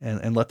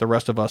 and let the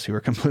rest of us who are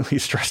completely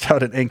stressed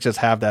out and anxious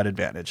have that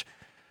advantage.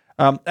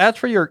 As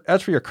for your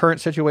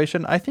current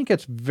situation, I think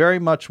it's very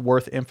much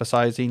worth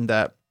emphasizing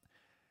that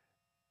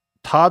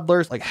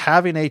toddlers, like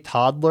having a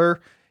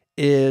toddler,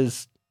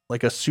 is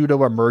like a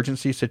pseudo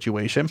emergency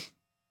situation.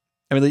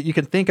 I mean, you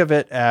can think of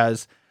it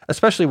as,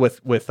 especially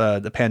with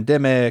the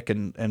pandemic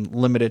and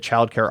limited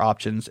childcare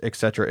options, et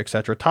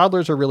cetera,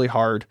 toddlers are really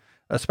hard,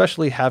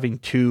 especially having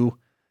 2.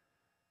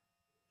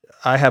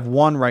 I have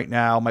 1 right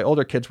now. My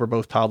older kids were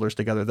both toddlers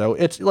together, though.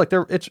 It's like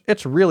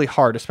it's really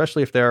hard,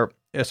 especially if they're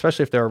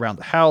around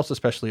the house,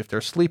 especially if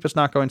their sleep is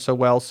not going so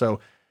well. So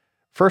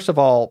first of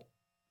all,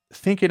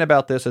 thinking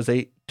about this as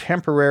a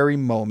temporary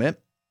moment,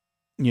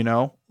 you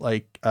know,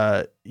 like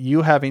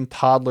you having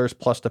toddlers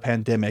plus the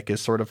pandemic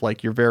is sort of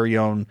like your very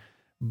own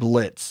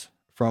Blitz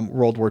from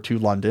World War II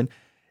London.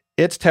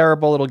 It's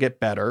terrible. It'll get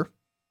better.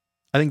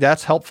 I think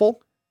that's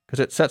helpful because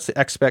it sets the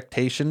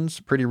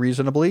expectations pretty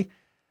reasonably.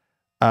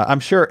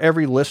 I'm sure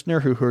every listener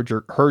who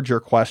heard your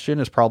question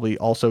is probably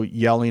also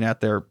yelling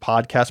at their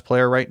podcast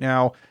player right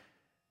now.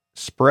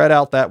 Spread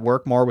out that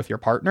work more with your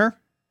partner.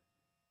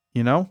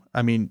 You know,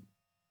 I mean,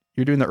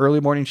 you're doing the early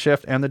morning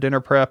shift and the dinner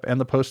prep and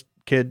the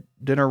post-kid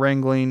dinner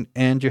wrangling,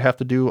 and you have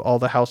to do all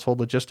the household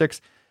logistics.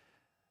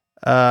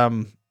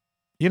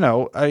 You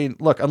know, I mean,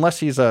 look, unless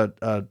he's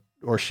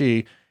or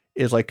she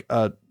is like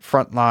a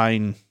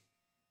frontline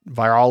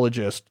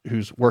virologist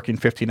who's working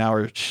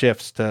 15-hour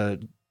shifts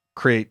to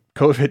create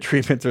COVID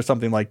treatments or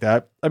something like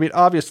that. I mean,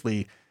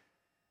 obviously,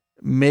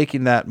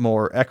 making that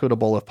more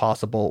equitable if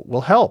possible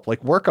will help.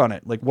 Like, work on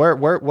it. Like,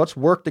 what's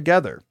work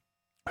together?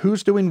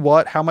 Who's doing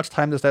what? How much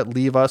time does that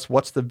leave us?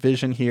 What's the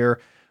vision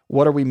here?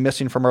 What are we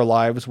missing from our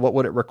lives? What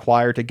would it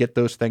require to get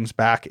those things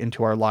back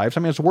into our lives? I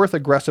mean, it's worth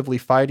aggressively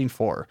fighting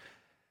for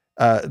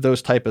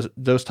those type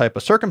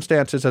of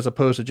circumstances, as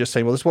opposed to just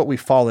saying, well, this is what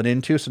we've fallen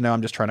into, so now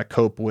I'm just trying to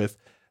cope with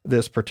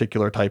this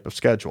particular type of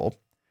schedule.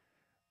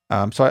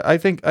 So I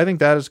think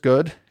that is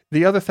good.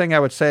 The other thing I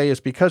would say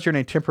is, because you're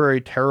in a temporary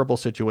terrible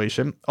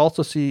situation,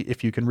 also see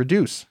if you can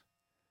reduce.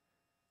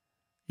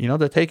 You know,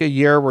 to take a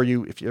year where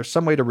if there's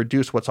some way to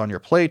reduce what's on your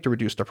plate, to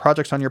reduce the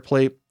projects on your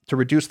plate, to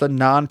reduce the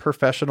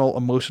non-professional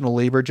emotional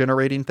labor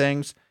generating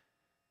things,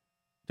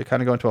 to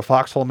kind of go into a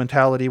foxhole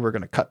mentality, we're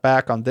going to cut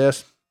back on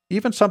this.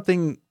 Even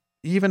something,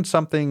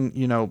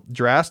 you know,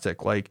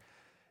 drastic, like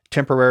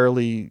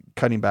temporarily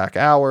cutting back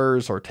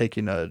hours or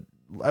taking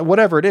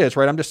whatever it is,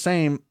 right? I'm just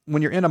saying,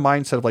 when you're in a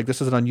mindset of like,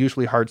 this is an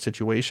unusually hard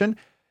situation,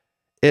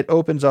 it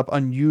opens up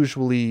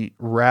unusually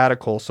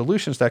radical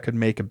solutions that could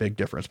make a big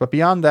difference. But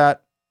beyond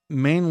that,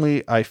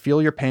 mainly, I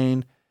feel your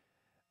pain.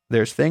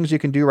 There's things you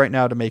can do right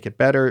now to make it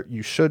better.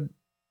 You should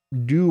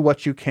do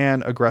what you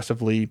can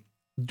aggressively.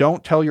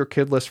 Don't tell your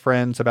kidless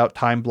friends about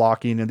time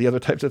blocking and the other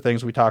types of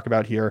things we talk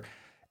about here.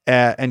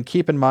 And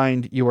keep in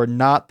mind, you are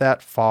not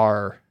that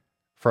far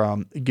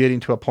from getting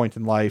to a point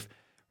in life.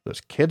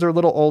 Those kids are a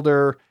little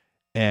older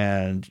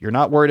and you're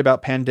not worried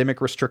about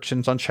pandemic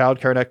restrictions on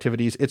childcare and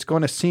activities. It's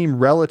going to seem,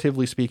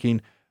 relatively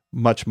speaking,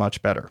 much,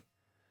 much better.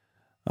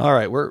 All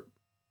right. We're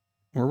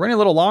We're running a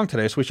little long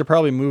today, so we should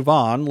probably move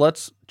on.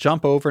 Let's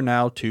jump over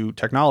now to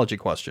technology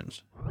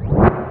questions.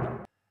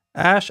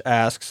 Ash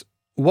asks,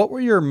 what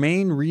were your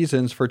main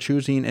reasons for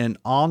choosing an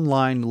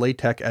online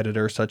LaTeX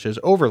editor such as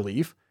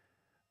Overleaf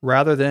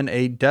rather than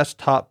a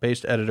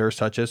desktop-based editor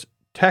such as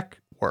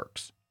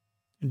TeXworks?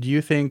 Do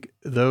you think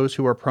those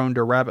who are prone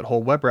to rabbit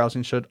hole web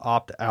browsing should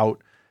opt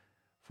out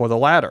for the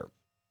latter?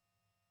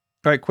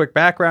 All right, quick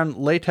background.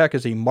 LaTeX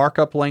is a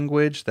markup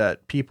language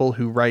that people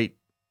who write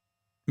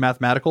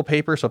mathematical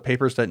papers, so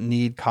papers that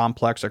need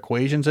complex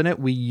equations in it,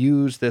 we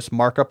use this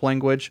markup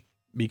language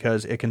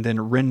because it can then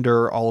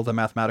render all of the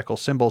mathematical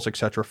symbols,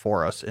 etc.,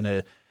 for us in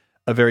a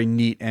very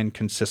neat and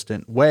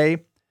consistent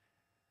way.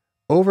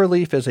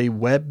 Overleaf is a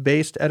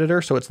web-based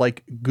editor, so it's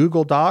like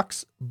Google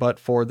Docs, but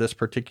for this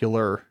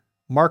particular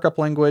markup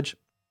language.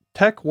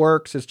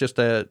 TeXworks is just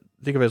think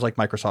of it as like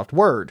Microsoft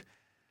Word.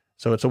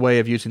 So it's a way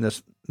of using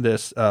this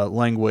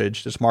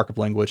language, this markup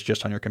language,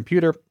 just on your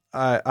computer.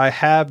 I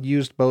have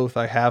used both.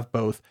 I have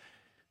both.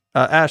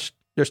 Ash,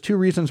 there's two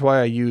reasons why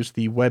I use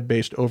the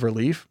web-based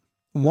Overleaf.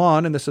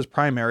 One, and this is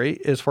primary,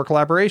 is for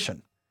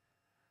collaboration.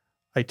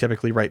 I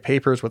typically write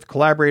papers with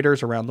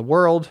collaborators around the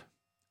world.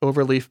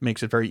 Overleaf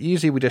makes it very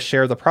easy. We just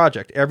share the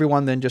project.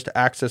 Everyone then just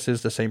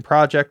accesses the same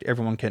project.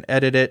 Everyone can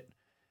edit it.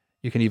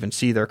 You can even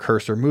see their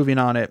cursor moving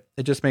on it.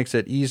 It just makes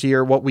it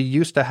easier. What we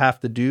used to have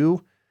to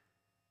do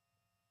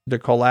to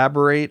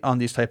collaborate on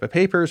these type of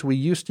papers, we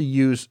used to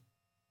use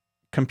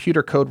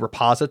computer code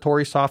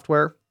repository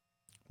software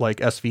like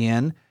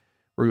SVN,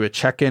 where we would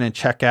check in and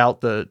check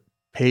out the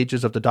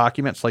pages of the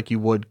documents like you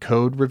would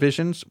code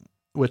revisions,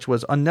 which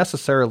was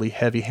unnecessarily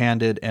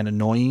heavy-handed and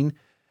annoying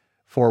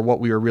for what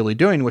we were really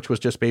doing, which was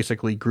just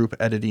basically group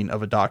editing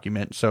of a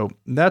document. So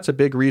that's a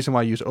big reason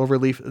why I use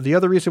Overleaf. The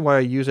other reason why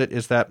I use it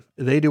is that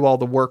they do all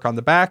the work on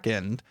the back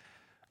end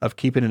of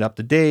keeping it up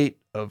to date,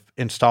 of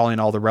installing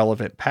all the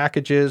relevant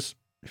packages.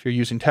 If you're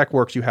using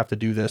TeXworks, you have to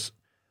do this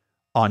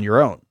on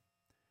your own.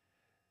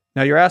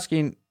 Now you're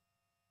asking,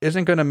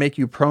 isn't going to make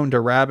you prone to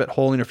rabbit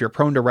holing? If you're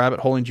prone to rabbit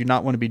holing, do you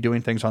not want to be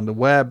doing things on the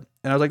web?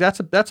 And I was like,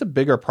 that's a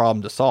bigger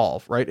problem to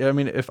solve, right? I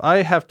mean, if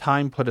I have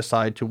time put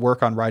aside to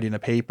work on writing a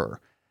paper,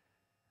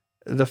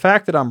 the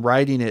fact that I'm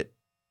writing it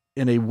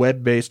in a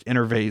web-based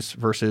interface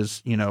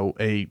versus,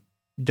 a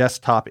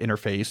desktop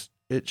interface,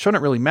 it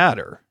shouldn't really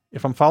matter.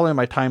 If I'm following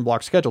my time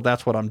block schedule,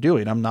 that's what I'm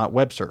doing. I'm not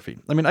web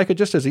surfing. I mean, I could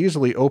just as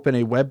easily open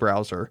a web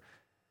browser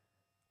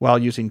while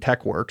using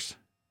TeXworks,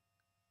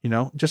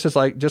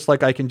 just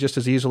like I can just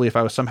as easily, if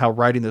I was somehow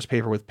writing this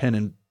paper with pen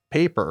and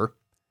paper,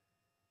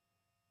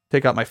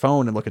 take out my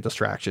phone and look at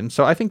distractions.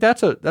 So I think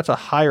that's a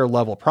higher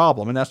level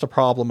problem, and that's the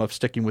problem of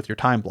sticking with your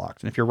time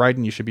blocks. And if you're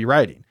writing, you should be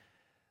writing.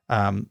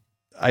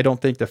 I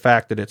don't think the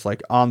fact that it's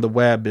like on the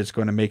web is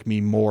going to make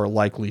me more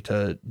likely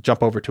to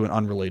jump over to an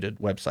unrelated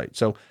website.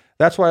 So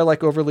that's why I like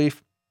Overleaf.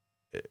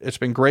 It's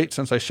been great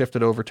since I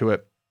shifted over to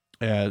it.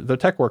 The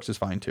TeXworks is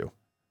fine too.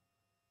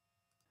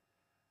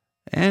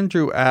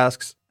 Andrew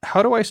asks,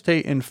 how do I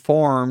stay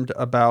informed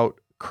about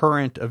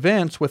current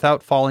events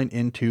without falling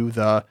into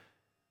the,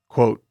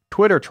 quote,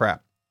 Twitter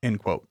trap, end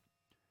quote?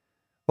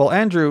 Well,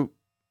 Andrew,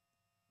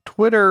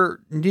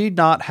 Twitter need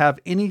not have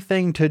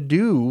anything to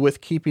do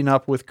with keeping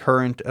up with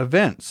current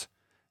events.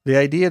 The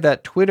idea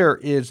that Twitter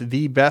is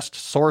the best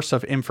source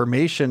of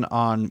information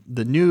on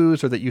the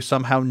news, or that you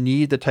somehow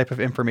need the type of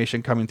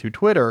information coming through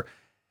Twitter,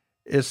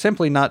 is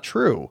simply not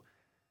true.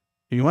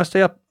 If you want to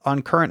stay up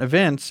on current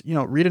events,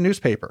 read a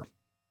newspaper.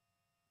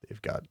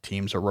 They've got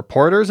teams of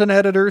reporters and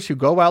editors who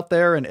go out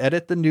there and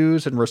edit the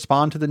news and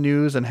respond to the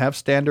news and have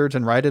standards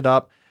and write it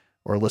up,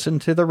 or listen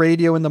to the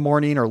radio in the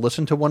morning, or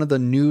listen to one of the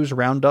news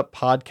roundup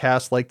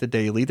podcasts like The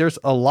Daily. There's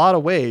a lot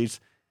of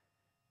ways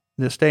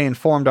to stay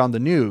informed on the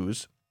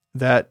news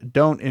that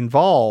don't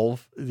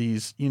involve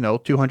these,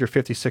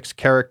 256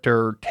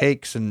 character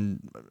takes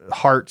and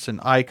hearts and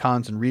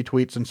icons and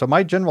retweets. And so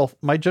my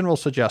general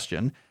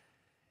suggestion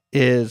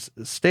is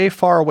stay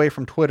far away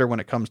from Twitter when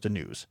it comes to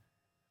news.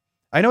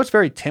 I know it's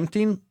very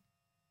tempting.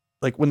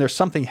 Like when there's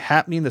something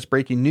happening that's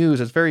breaking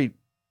news, it's very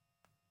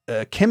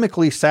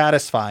chemically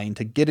satisfying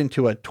to get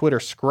into a Twitter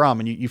scrum,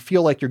 and you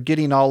feel like you're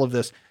getting all of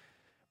this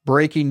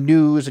breaking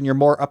news and you're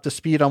more up to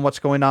speed on what's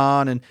going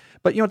on.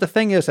 But the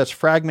thing is, that's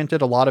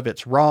fragmented. A lot of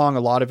it's wrong.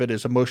 A lot of it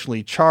is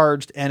emotionally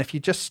charged. And if you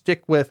just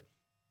stick with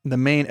the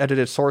main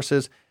edited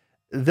sources,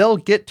 they'll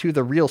get to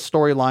the real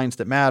storylines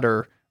that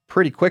matter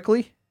pretty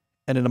quickly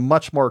and in a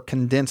much more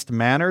condensed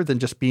manner than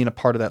just being a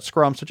part of that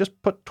scrum. So just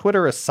put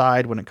Twitter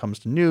aside when it comes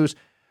to news.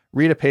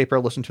 Read a paper,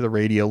 listen to the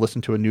radio,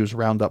 listen to a news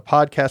roundup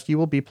podcast. You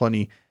will be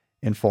plenty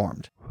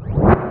informed.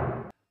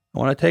 I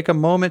want to take a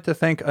moment to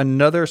thank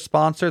another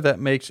sponsor that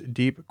makes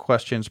Deep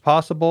Questions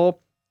possible,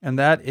 and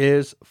that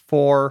is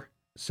Four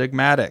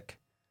Sigmatic.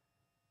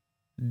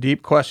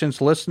 Deep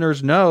Questions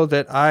listeners know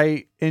that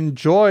I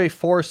enjoy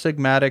Four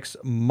Sigmatic's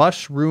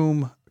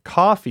mushroom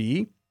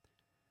coffee.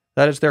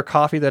 That is their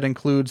coffee that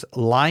includes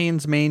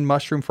lion's mane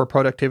mushroom for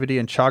productivity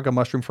and chaga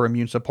mushroom for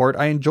immune support.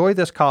 I enjoy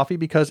this coffee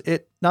because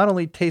it not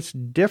only tastes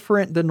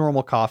different than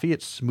normal coffee,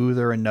 it's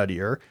smoother and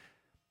nuttier,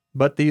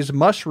 But these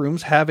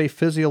mushrooms have a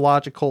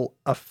physiological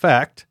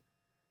effect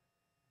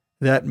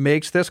that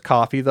makes this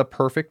coffee the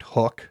perfect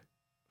hook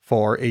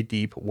for a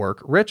deep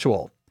work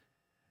ritual.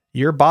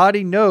 Your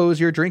body knows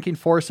you're drinking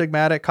Four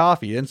Sigmatic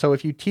coffee. And so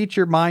if you teach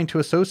your mind to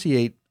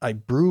associate, I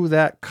brew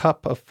that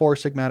cup of Four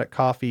Sigmatic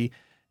coffee,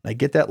 and I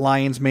get that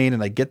lion's mane,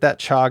 and I get that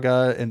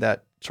chaga and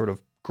that sort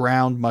of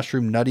ground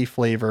mushroom nutty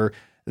flavor,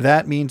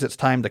 that means it's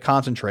time to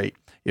concentrate.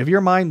 If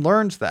your mind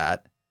learns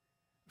that,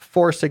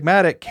 Four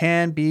Sigmatic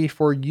can be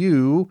for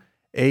you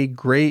a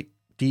great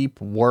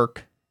deep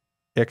work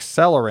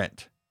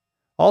accelerant.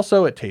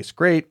 Also, it tastes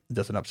great. It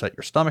doesn't upset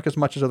your stomach as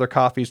much as other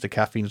coffees. The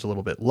caffeine is a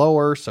little bit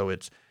lower, so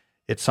it's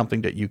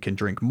something that you can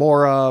drink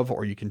more of,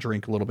 or you can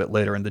drink a little bit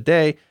later in the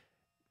day.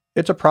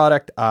 It's a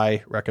product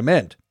I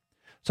recommend.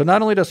 So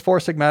not only does Four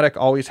Sigmatic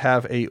always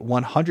have a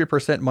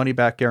 100% money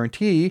back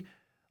guarantee,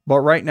 but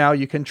right now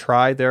you can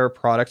try their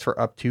products for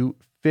up to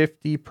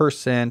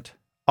 50%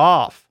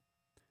 off.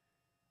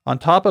 On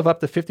top of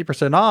up to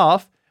 50%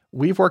 off,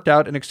 we've worked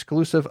out an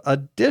exclusive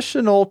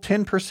additional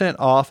 10%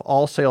 off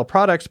all sale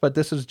products, but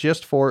this is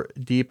just for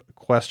Deep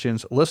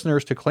Questions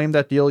listeners. To claim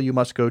that deal, you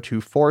must go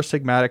to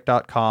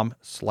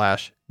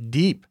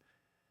foursigmatic.com/deep.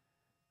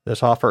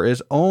 This offer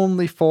is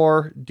only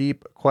for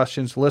Deep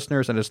Questions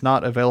listeners and is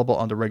not available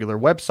on the regular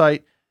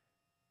website.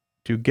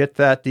 To get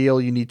that deal,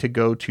 you need to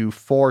go to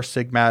Four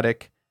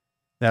Sigmatic.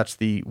 That's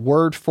the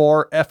word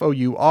for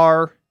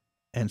FOUR,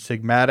 and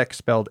Sigmatic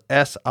spelled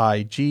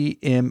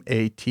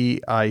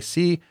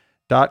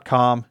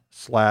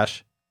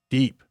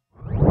SIGMATIC.com/deep.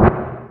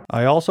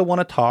 I also want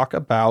to talk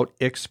about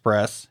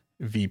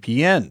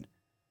ExpressVPN.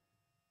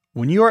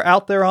 When you are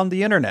out there on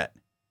the internet,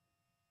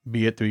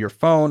 be it through your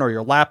phone or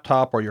your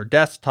laptop or your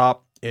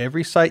desktop,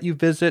 every site you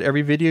visit,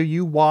 every video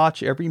you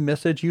watch, every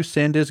message you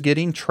send is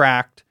getting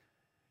tracked.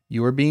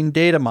 You are being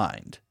data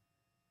mined.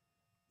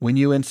 When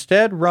you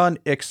instead run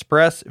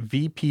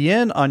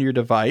ExpressVPN on your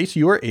device,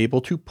 you are able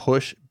to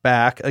push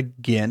back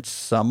against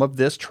some of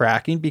this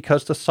tracking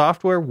because the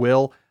software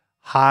will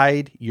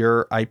hide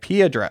your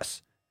IP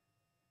address.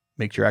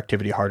 Makes your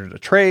activity harder to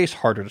trace,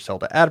 harder to sell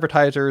to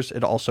advertisers.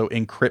 It also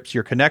encrypts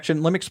your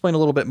connection. Let me explain a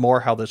little bit more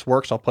how this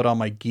works. I'll put on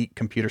my geek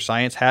computer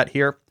science hat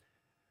here.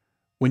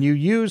 When you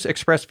use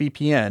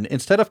ExpressVPN,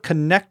 instead of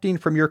connecting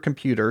from your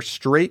computer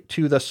straight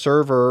to the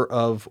server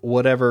of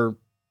whatever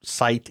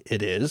site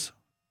it is,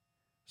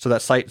 so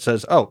that site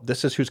says, oh,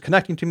 this is who's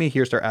connecting to me,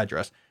 here's their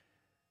address.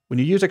 When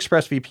you use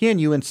ExpressVPN,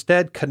 you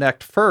instead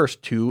connect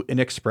first to an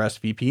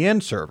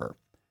ExpressVPN server.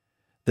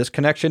 This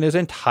connection is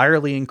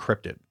entirely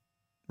encrypted,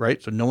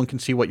 right? So no one can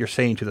see what you're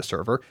saying to the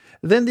server.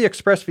 Then the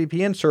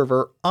ExpressVPN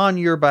server on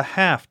your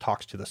behalf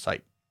talks to the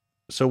site.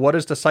 So what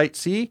does the site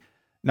see?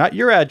 Not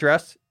your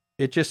address.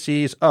 It just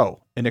sees,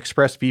 oh, an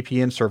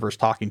ExpressVPN server is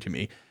talking to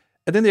me.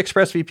 And then the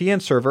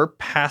ExpressVPN server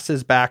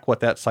passes back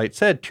what that site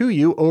said to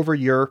you over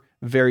your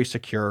very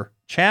secure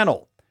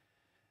channel.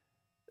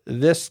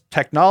 This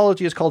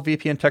technology is called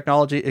VPN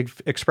technology.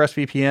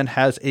 ExpressVPN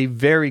has a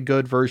very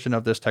good version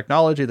of this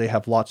technology. They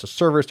have lots of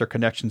servers. Their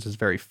connections is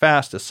very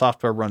fast. The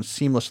software runs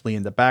seamlessly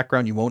in the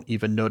background. You won't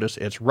even notice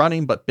it's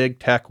running, but big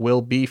tech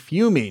will be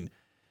fuming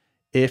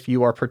if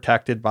you are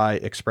protected by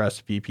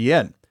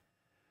ExpressVPN.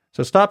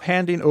 So stop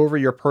handing over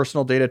your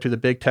personal data to the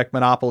big tech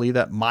monopoly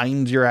that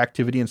mines your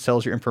activity and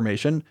sells your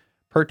information.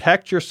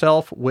 Protect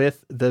yourself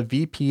with the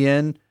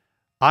VPN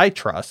I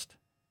trust,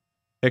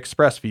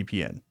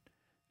 ExpressVPN.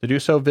 To do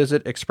so,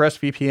 visit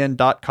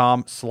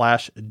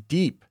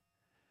expressvpn.com/deep.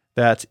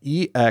 That's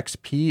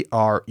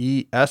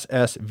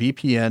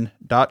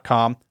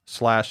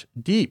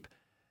expressvpn.com/deep.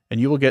 And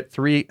you will get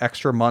 3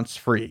 extra months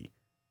free.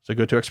 So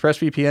go to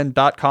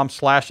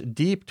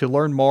expressvpn.com/deep to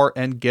learn more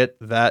and get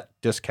that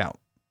discount.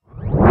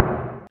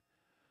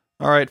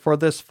 All right, for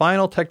this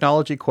final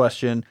technology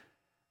question,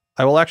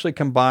 I will actually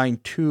combine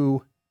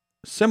 2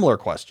 similar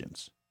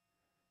questions.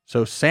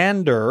 So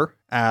Sander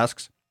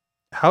asks,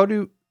 how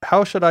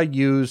should I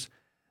use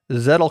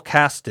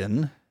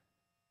Zettelkasten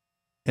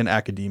in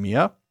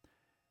academia?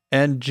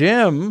 And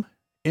Jim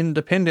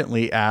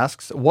independently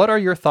asks, what are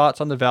your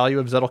thoughts on the value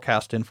of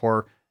Zettelkasten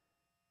for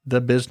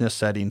the business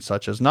setting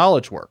such as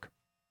knowledge work?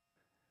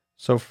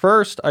 So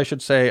first, I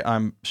should say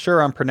I'm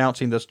sure I'm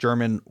pronouncing this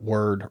German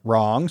word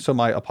wrong, so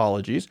my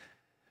apologies.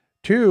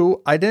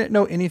 2, I didn't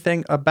know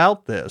anything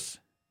about this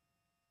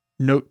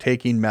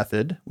note-taking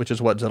method, which is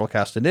what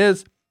Zettelkasten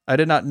is. I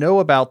did not know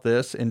about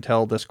this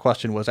until this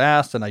question was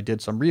asked, and I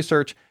did some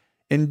research.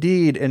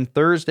 Indeed, in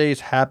Thursday's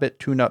Habit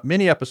Tune-Up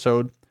mini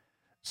episode,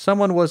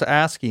 someone was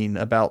asking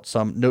about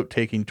some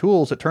note-taking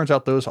tools. It turns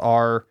out those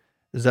are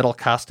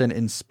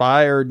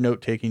Zettelkasten-inspired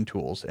note-taking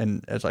tools.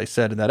 And as I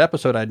said in that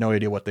episode, I had no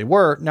idea what they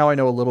were. Now I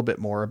know a little bit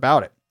more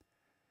about it.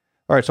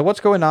 All right, so what's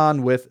going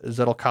on with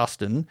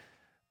Zettelkasten?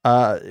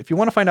 If you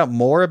want to find out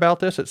more about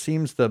this, it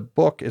seems the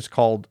book is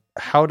called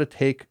How to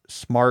Take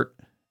Smart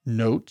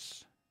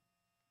Notes.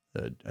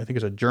 I think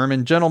it's a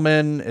German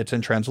gentleman. It's in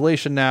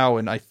translation now,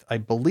 and I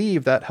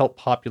believe that helped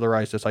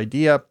popularize this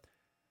idea.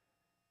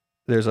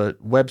 There's a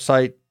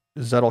website,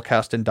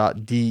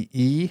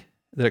 zettelkasten.de,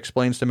 that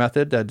explains the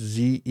method. That's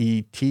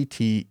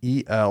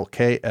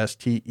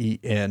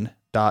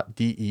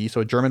ZETTELKSTEN.de.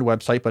 So a German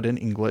website, but in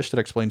English, that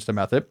explains the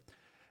method.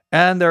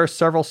 And there are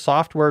several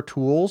software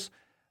tools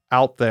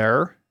out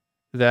there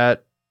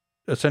that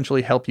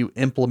essentially help you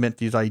implement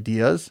these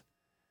ideas.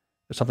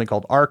 There's something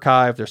called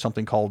Archive. There's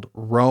something called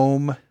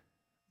Roam.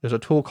 There's a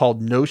tool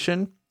called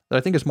Notion that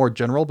I think is more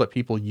general, but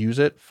people use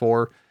it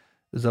for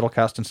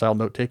Zettelkasten style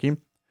note taking.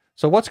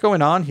 So what's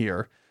going on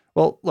here?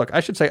 Well, look,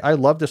 I should say I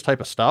love this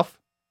type of stuff.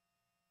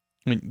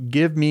 I mean,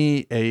 give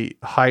me a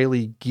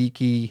highly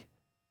geeky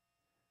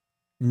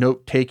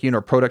note taking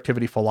or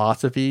productivity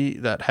philosophy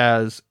that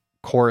has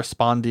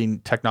corresponding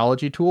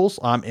technology tools.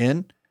 I'm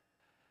in.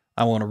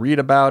 I want to read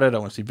about it. I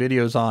want to see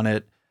videos on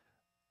it.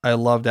 I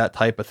love that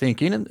type of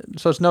thinking. And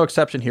so it's no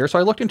exception here. So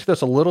I looked into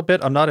this a little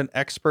bit. I'm not an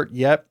expert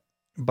yet,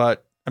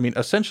 but I mean,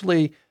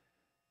 essentially,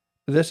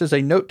 this is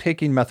a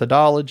note-taking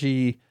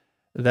methodology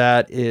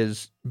that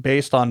is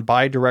based on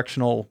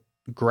bidirectional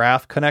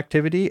graph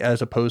connectivity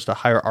as opposed to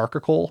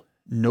hierarchical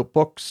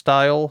notebook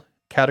style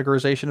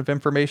categorization of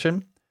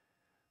information.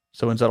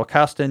 So in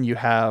Zettelkasten, you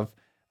have,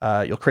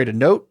 you'll create a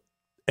note,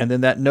 and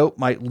then that note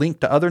might link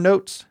to other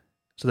notes.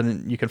 So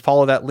then you can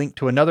follow that link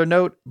to another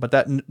note, but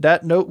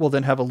that note will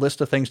then have a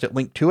list of things that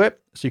link to it.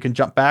 So you can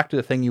jump back to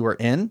the thing you were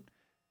in.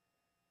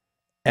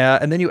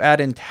 And then you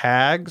add in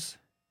tags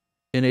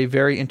in a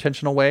very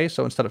intentional way.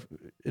 So instead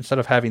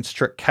of having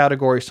strict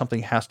categories,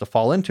 something has to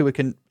fall into, it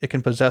can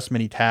possess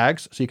many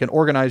tags. So you can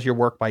organize your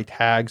work by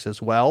tags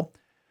as well.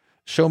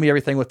 Show me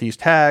everything with these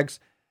tags.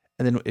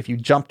 And then if you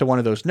jump to one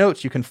of those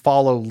notes, you can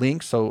follow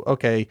links. So,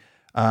 okay,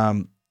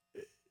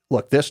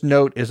 look, this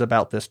note is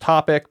about this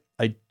topic.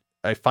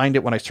 I find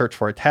it when I search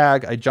for a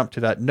tag. I jump to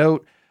that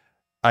note.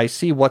 I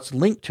see what's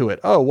linked to it.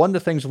 Oh, one of the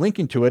things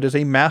linking to it is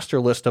a master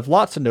list of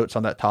lots of notes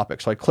on that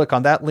topic. So I click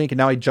on that link and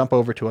now I jump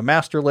over to a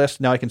master list.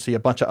 Now I can see a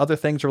bunch of other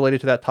things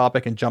related to that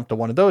topic and jump to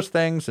one of those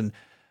things and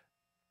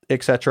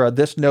etc.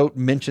 This note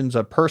mentions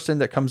a person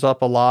that comes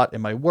up a lot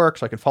in my work.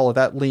 So I can follow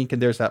that link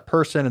and there's that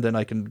person. And then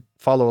I can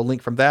follow a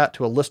link from that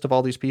to a list of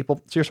all these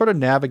people. So you're sort of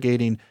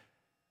navigating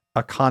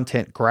a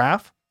content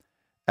graph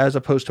as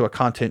opposed to a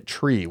content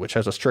tree, which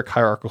has a strict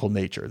hierarchical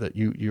nature that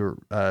you're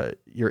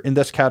in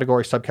this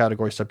category,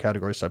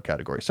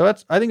 subcategory. So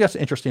I think that's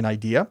an interesting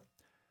idea.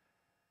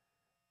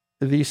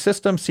 The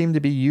systems seem to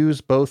be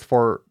used both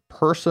for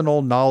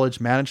personal knowledge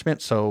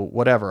management. So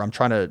whatever, I'm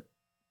trying to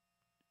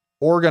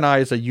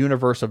organize a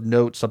universe of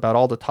notes about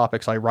all the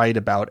topics I write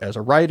about as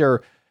a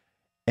writer.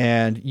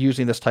 And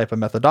using this type of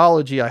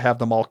methodology, I have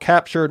them all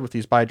captured with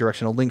these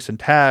bidirectional links and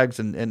tags.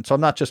 And so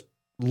I'm not just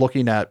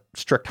looking at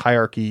strict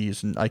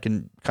hierarchies, and I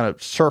can kind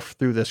of surf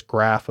through this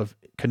graph of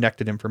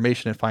connected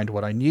information and find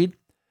what I need.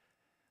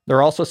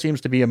 There also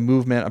seems to be a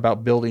movement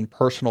about building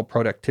personal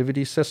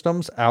productivity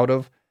systems out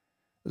of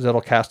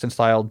Zettelkasten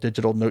style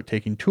digital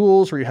note-taking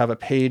tools where you have a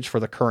page for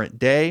the current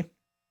day.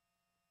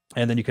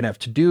 And then you can have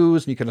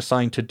to-dos and you can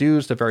assign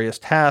to-dos to various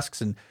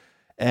tasks and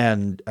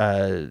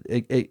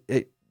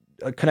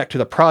connect to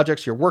the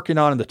projects you're working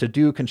on, and the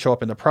to-do can show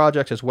up in the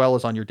project as well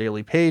as on your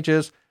daily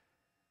pages.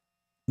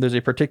 There's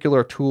a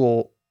particular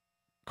tool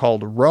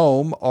called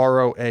Roam,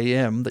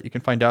 ROAM, that you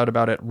can find out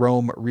about at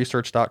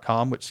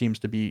roamresearch.com, which seems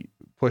to be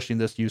pushing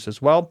this use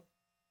as well.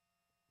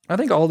 I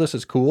think all this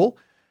is cool.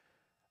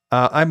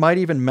 I might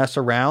even mess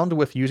around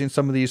with using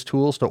some of these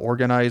tools to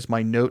organize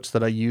my notes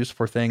that I use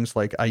for things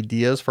like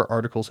ideas for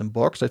articles and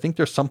books. I think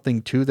there's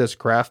something to this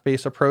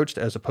graph-based approach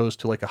as opposed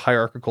to like a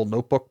hierarchical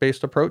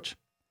notebook-based approach.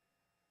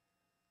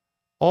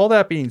 All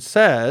that being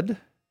said,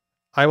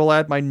 I will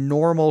add my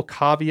normal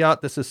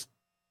caveat. This is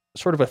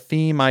sort of a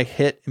theme I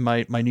hit in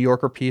my New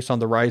Yorker piece on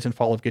the rise and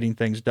fall of getting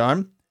things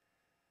done,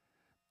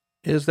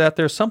 is that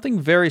there's something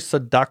very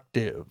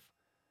seductive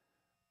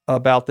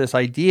about this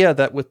idea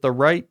that with the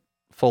right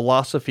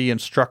philosophy and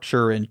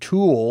structure and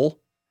tool,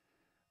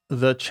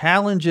 the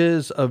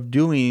challenges of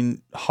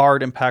doing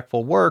hard,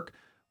 impactful work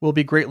will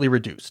be greatly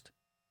reduced.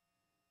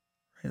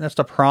 And that's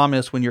the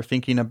promise when you're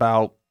thinking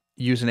about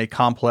using a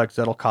complex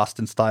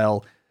Zettelkasten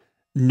style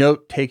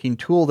note-taking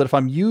tool, that if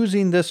I'm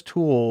using this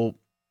tool,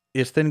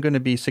 it's then going to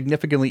be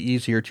significantly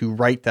easier to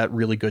write that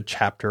really good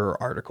chapter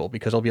or article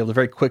because I'll be able to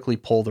very quickly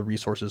pull the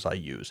resources I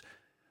use.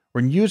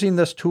 When using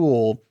this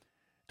tool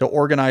to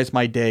organize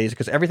my days,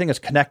 because everything is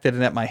connected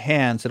and at my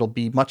hands, it'll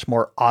be much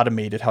more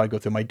automated how I go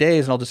through my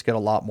days, and I'll just get a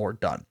lot more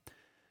done.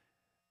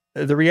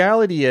 The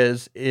reality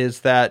is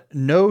that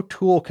no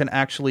tool can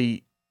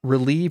actually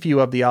relieve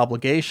you of the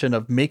obligation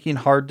of making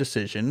hard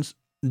decisions,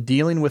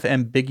 dealing with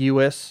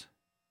ambiguous,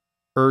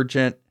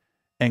 urgent,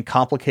 and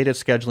complicated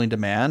scheduling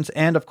demands,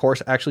 and of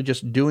course, actually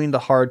just doing the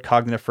hard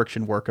cognitive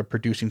friction work of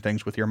producing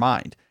things with your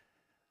mind.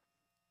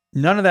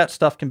 None of that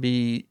stuff can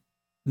be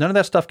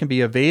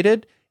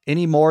evaded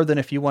any more than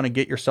if you want to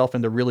get yourself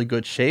into really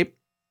good shape.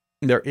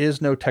 There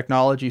is no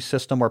technology,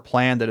 system, or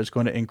plan that is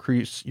going to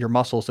increase your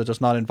muscles that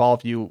does not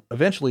involve you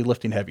eventually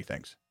lifting heavy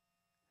things.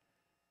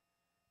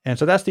 And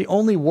so that's the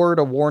only word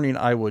of warning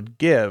I would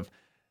give.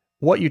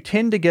 What you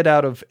tend to get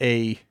out of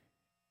a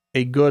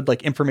good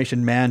like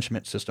information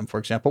management system, for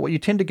example, what you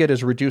tend to get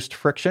is reduced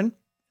friction.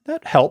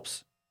 That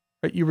helps.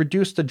 Right? You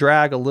reduce the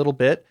drag a little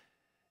bit.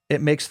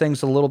 It makes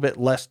things a little bit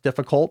less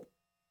difficult.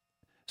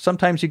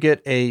 Sometimes you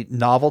get a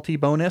novelty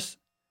bonus,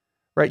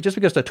 right? Just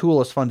because the tool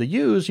is fun to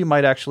use, you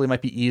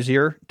might be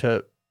easier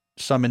to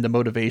summon the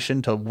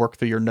motivation to work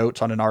through your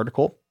notes on an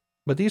article.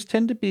 But these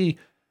tend to be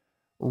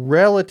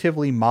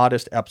relatively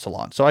modest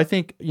epsilon. So I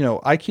think,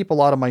 I keep a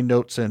lot of my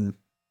notes in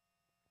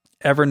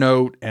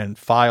Evernote and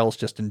files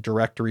just in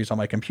directories on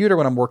my computer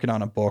when I'm working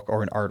on a book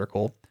or an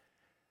article.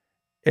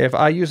 If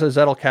I use a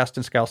Zettelkasten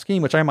and Scal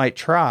scheme, which I might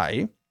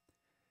try,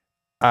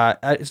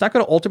 it's not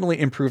going to ultimately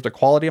improve the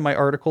quality of my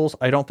articles.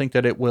 I don't think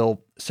that it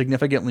will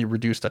significantly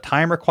reduce the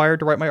time required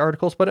to write my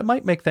articles, but it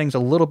might make things a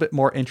little bit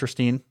more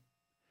interesting,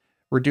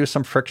 reduce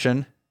some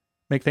friction,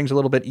 make things a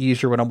little bit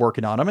easier when I'm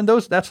working on them. And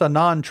that's a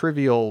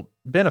non-trivial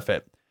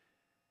benefit,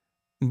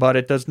 but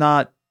it does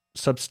not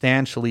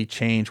substantially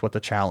change what the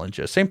challenge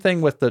is. Same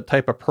thing with the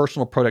type of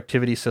personal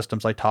productivity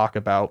systems I talk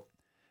about,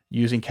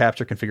 using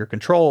capture, configure,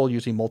 control,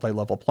 using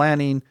multi-level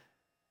planning.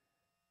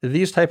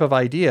 These type of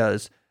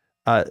ideas,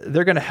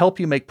 they're going to help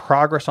you make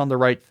progress on the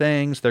right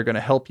things. They're going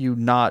to help you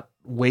not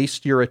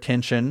waste your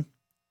attention.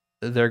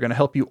 They're going to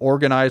help you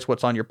organize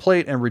what's on your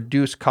plate and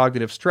reduce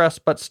cognitive stress,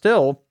 but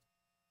still,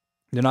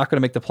 they're not going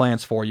to make the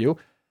plans for you.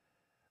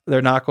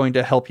 They're not going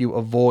to help you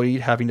avoid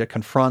having to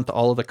confront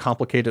all of the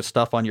complicated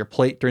stuff on your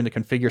plate during the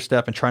configure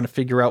step and trying to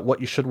figure out what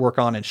you should work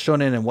on and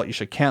shouldn't and what you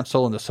should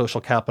cancel and the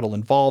social capital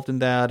involved in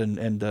that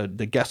and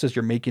the guesses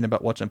you're making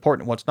about what's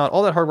important and what's not.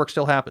 All that hard work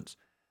still happens.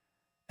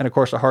 And of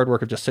course, the hard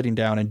work of just sitting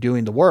down and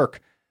doing the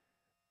work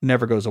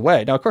never goes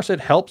away. Now, of course,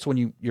 it helps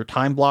when you're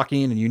time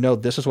blocking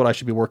and this is what I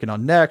should be working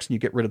on next, and you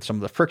get rid of some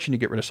of the friction, you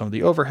get rid of some of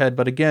the overhead.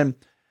 But again,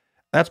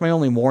 that's my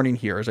only warning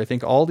here is I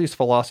think all these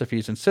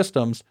philosophies and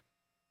systems,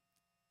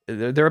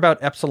 they're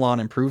about epsilon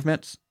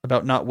improvements,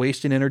 about not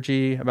wasting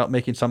energy, about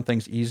making some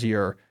things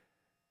easier,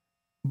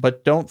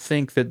 but don't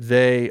think that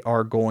they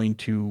are going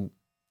to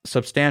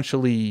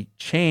substantially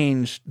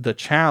change the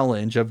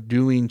challenge of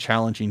doing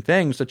challenging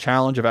things, the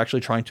challenge of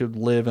actually trying to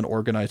live and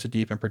organize a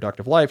deep and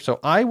productive life. So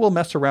I will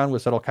mess around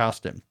with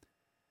Zettelkasten.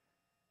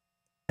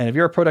 And if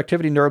you're a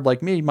productivity nerd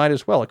like me, might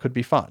as well. It could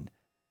be fun.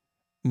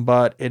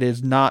 But it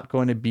is not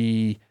going to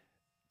be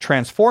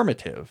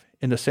transformative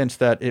in the sense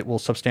that it will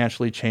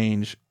substantially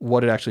change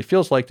what it actually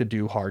feels like to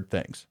do hard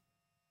things.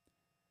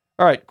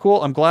 All right,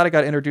 cool. I'm glad I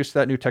got introduced to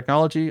that new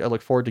technology. I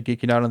look forward to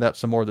geeking out on that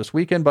some more this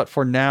weekend. But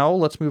for now,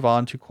 let's move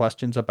on to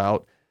questions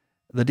about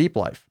the deep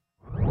life.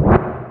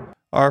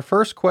 Our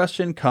first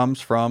question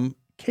comes from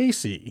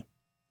Casey.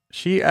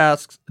 She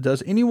asks,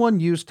 does anyone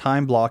use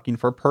time blocking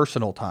for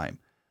personal time?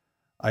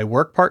 I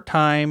work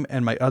part-time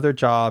and my other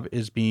job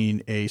is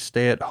being a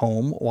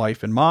stay-at-home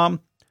wife and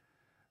mom.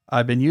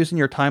 I've been using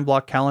your time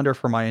block calendar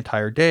for my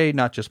entire day,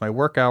 not just my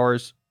work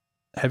hours.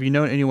 Have you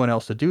known anyone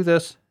else to do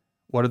this?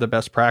 What are the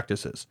best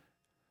practices?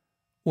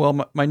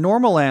 Well, my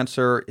normal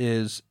answer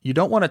is you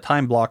don't want to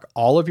time block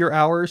all of your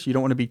hours. You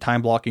don't want to be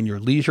time blocking your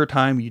leisure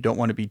time. You don't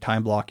want to be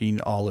time blocking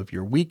all of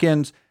your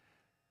weekends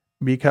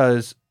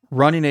because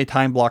running a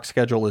time block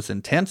schedule is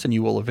intense and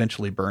you will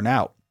eventually burn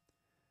out.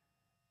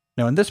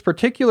 Now, in this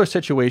particular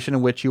situation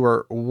in which you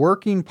are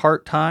working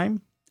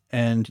part-time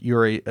and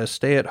you're a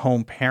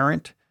stay-at-home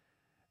parent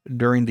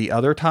during the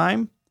other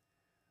time,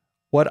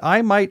 what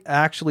I might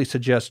actually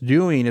suggest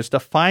doing is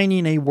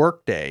defining a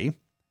workday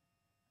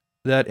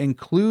that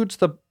includes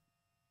the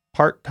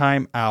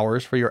part-time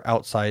hours for your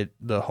outside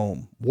the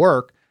home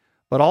work,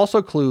 but also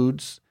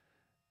includes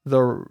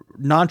the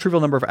non-trivial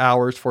number of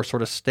hours for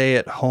sort of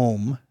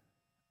stay-at-home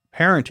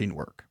parenting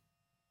work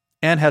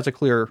and has a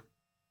clear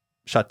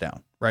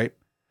shutdown, right?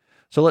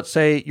 So let's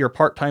say your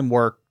part-time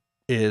work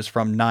is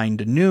from 9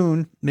 to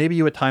noon. Maybe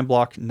you would time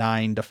block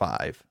 9 to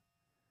 5.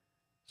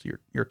 So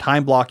you're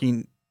time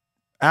blocking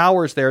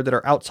hours there that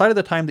are outside of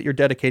the time that you're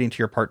dedicating to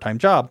your part-time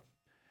job,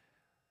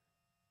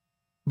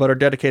 but are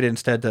dedicated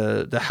instead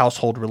to the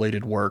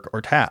household-related work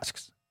or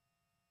tasks.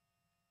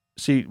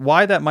 See,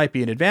 why that might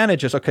be an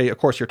advantage is, okay, of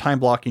course, you're time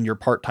blocking your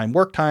part-time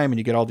work time and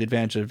you get all the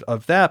advantage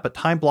of that, but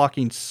time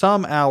blocking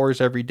some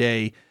hours every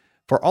day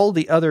for all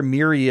the other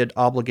myriad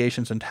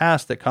obligations and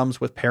tasks that comes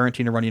with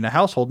parenting and running a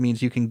household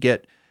means you can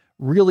get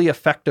really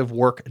effective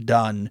work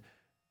done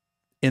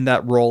in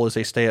that role as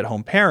a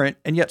stay-at-home parent,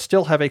 and yet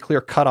still have a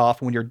clear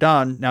cutoff. When you're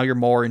done, now you're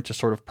more into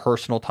sort of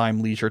personal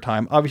time, leisure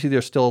time. Obviously,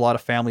 there's still a lot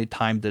of family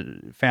time,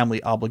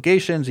 family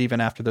obligations, even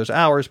after those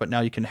hours, but now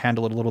you can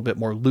handle it a little bit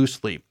more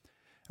loosely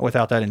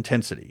without that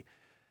intensity.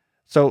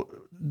 So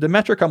the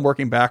metric I'm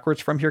working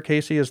backwards from here,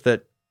 Casey, is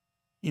that,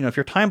 if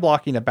you're time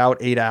blocking about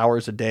 8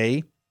 hours a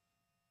day,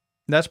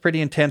 that's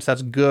pretty intense.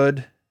 That's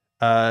good.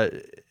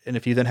 And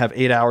if you then have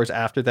 8 hours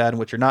after that in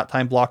which you're not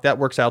time blocked, that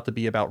works out to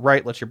be about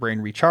right. Lets your brain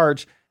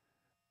recharge.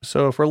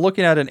 So if we're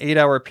looking at an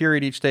 8-hour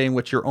period each day in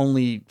which you're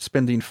only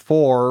spending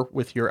 4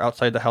 with your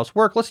outside the house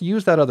work, let's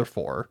use that other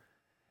 4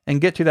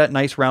 and get to that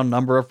nice round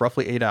number of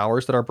roughly 8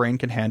 hours that our brain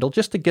can handle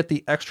just to get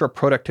the extra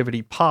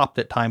productivity pop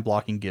that time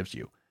blocking gives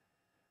you.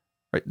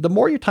 Right? The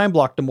more you time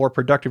block, the more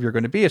productive you're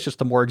going to be. It's just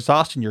the more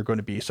exhausted you're going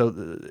to be.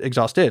 So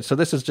exhausted. So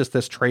this is just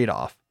this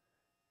trade-off.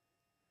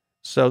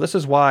 So this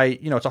is why,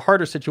 it's a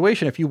harder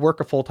situation if you work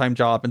a full-time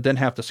job and then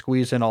have to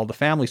squeeze in all the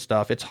family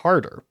stuff. It's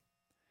harder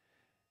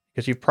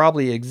because you've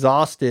probably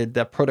exhausted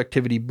that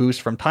productivity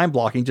boost from time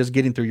blocking, just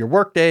getting through your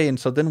workday. And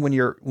so then when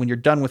you're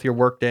done with your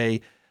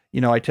workday,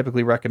 I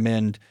typically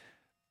recommend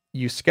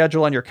you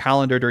schedule on your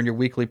calendar during your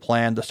weekly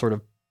plan the sort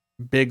of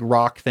big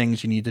rock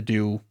things you need to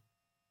do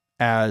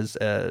as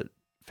a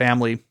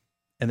family,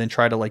 and then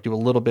try to do a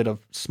little bit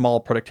of small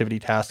productivity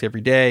tasks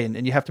every day.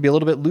 And you have to be a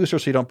little bit looser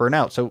so you don't burn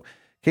out. So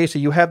Casey,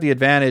 you have the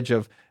advantage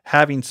of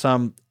having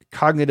some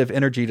cognitive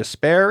energy to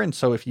spare. And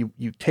so if you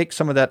take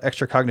some of that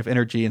extra cognitive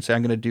energy and say,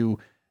 I'm going to do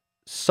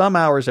some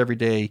hours every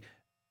day,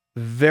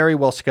 very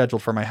well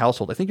scheduled for my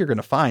household, I think you're going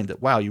to find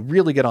that, wow, you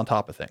really get on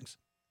top of things.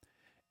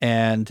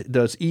 And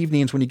those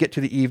evenings, when you get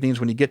to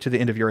the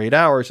end of your 8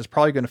 hours, it's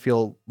probably going to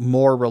feel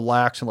more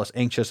relaxed and less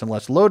anxious and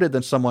less loaded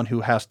than someone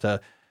who has to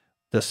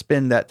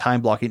spend that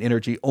time blocking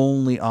energy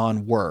only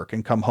on work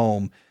and come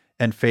home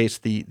and face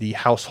the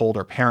household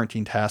or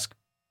parenting task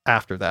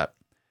after that.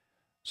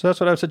 So that's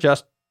what I would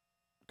suggest.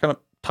 Kind of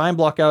time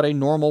block out a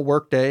normal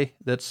work day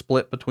that's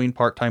split between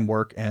part-time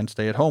work and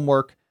stay-at-home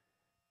work,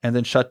 and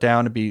then shut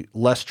down and be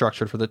less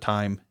structured for the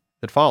time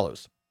that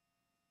follows.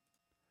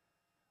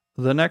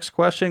 The next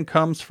question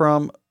comes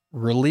from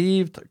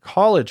Relieved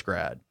College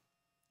Grad,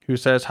 who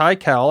says, "Hi,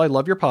 Cal. I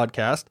love your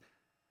podcast.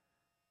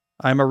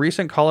 I'm a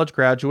recent college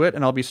graduate,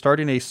 and I'll be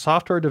starting a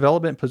software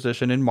development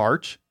position in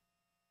March.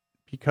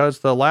 Because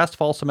the last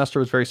fall semester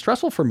was very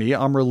stressful for me,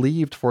 I'm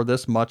relieved for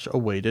this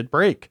much-awaited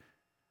break.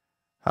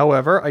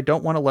 However, I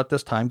don't want to let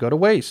this time go to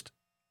waste.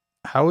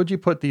 How would you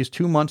put these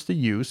 2 months to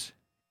use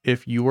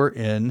if you were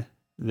in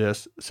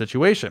this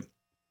situation?"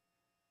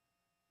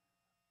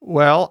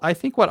 Well, I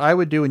think what I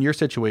would do in your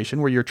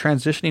situation where you're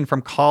transitioning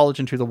from college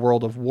into the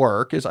world of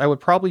work is I would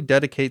probably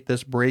dedicate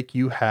this break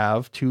you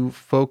have to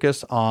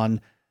focus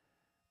on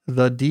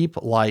the deep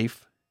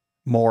life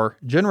more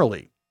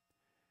generally.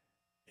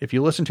 If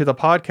you listen to the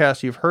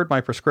podcast, you've heard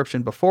my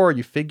prescription before.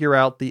 You figure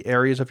out the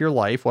areas of your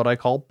life, what I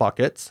call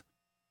buckets,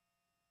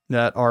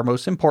 that are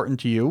most important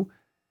to you.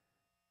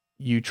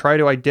 You try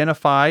to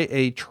identify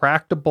a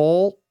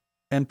tractable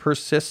and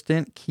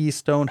persistent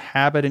keystone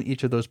habit in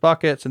each of those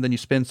buckets, and then you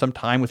spend some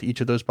time with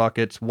each of those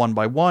buckets one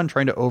by one,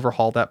 trying to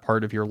overhaul that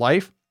part of your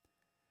life.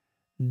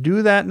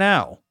 Do that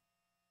now.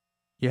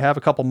 You have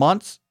a couple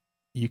months.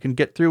 You can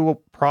get through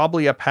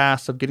probably a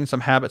pass of getting some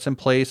habits in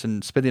place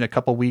and spending a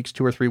couple weeks,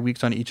 2 or 3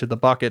 weeks on each of the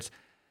buckets.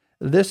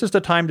 This is the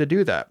time to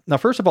do that. Now,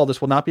 first of all,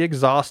 this will not be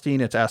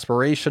exhausting. It's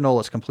aspirational.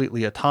 It's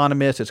completely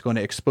autonomous. It's going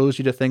to expose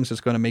you to things. It's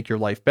going to make your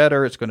life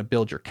better. It's going to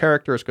build your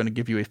character. It's going to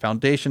give you a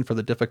foundation for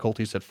the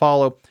difficulties that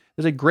follow.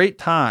 It's a great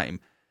time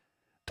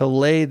to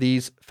lay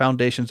these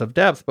foundations of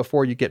depth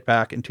before you get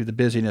back into the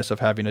busyness of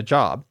having a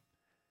job.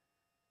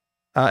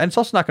 And it's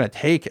also not going to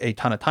take a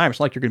ton of time. It's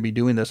not like you're going to be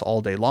doing this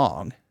all day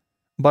long.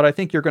 But I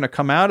think you're going to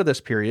come out of this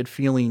period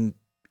feeling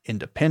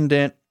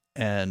independent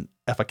and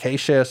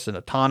efficacious and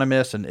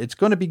autonomous, and it's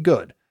going to be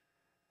good.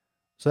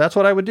 So that's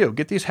what I would do.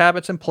 Get these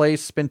habits in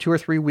place, spend 2 or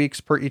 3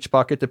 weeks per each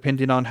bucket,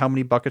 depending on how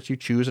many buckets you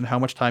choose and how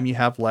much time you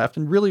have left,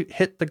 and really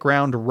hit the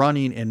ground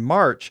running in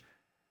March,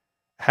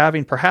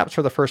 having perhaps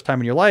for the first time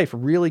in your life,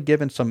 really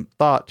given some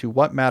thought to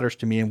what matters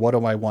to me and what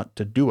do I want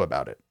to do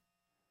about it.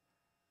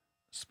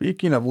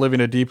 Speaking of living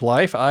a deep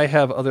life, I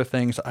have other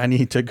things I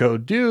need to go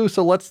do.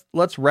 So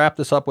let's wrap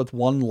this up with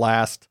one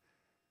last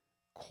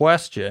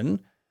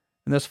question.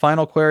 And this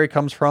final query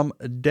comes from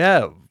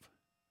Dev,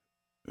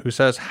 who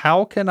says,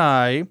 "How can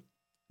I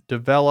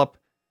develop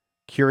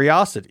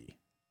curiosity?"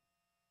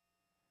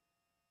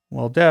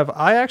 Well, Dev,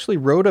 I actually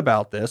wrote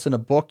about this in a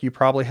book you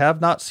probably have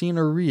not seen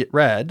or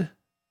read,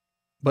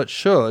 but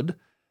should.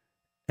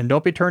 And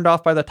don't be turned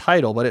off by the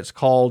title, but it's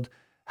called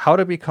How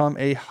to Become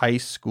a High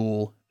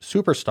School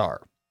Superstar.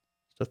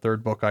 It's the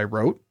 3rd book I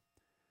wrote.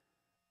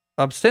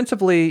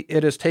 Ostensibly,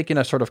 it is taking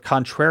a sort of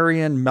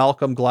contrarian,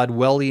 Malcolm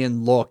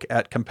Gladwellian look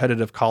at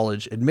competitive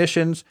college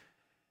admissions.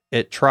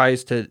 It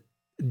tries to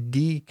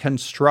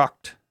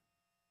deconstruct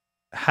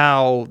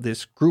how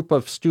this group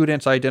of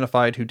students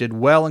identified who did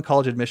well in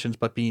college admissions,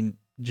 but being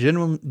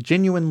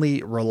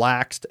genuinely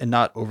relaxed and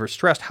not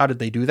overstressed. How did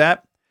they do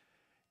that?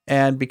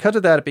 And because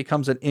of that, it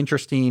becomes an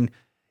interesting,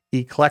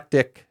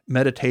 eclectic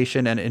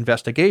meditation and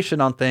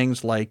investigation on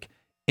things like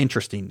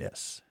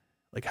interestingness.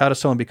 Like, how does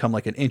someone become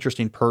like an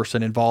interesting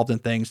person involved in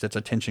things that's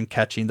attention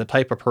catching? The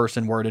type of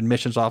person where an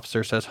admissions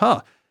officer says,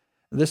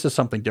 this is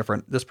something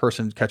different. This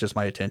person catches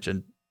my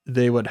attention.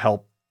 They would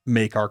help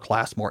make our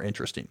class more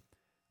interesting.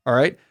 All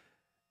right.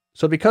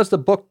 So because the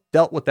book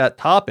dealt with that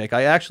topic,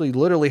 I actually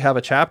literally have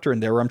a chapter in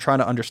there where I'm trying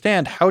to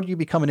understand, how do you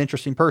become an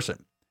interesting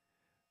person?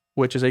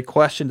 Which is a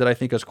question that I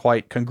think is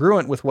quite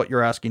congruent with what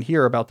you're asking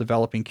here about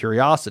developing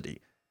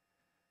curiosity.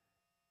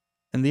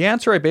 And the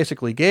answer I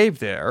basically gave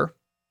there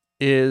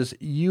is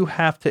you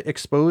have to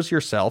expose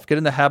yourself, get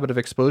in the habit of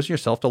exposing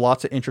yourself to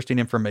lots of interesting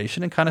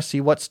information and kind of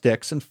see what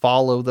sticks and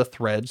follow the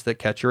threads that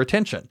catch your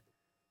attention.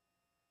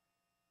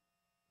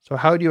 So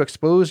how do you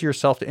expose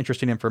yourself to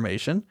interesting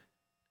information?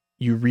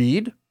 You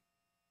read.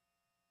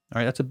 All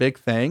right, that's a big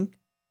thing.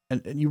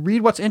 and you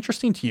read what's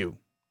interesting to you.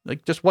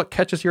 Like just what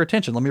catches your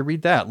attention. Let me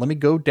read that. Let me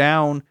go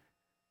down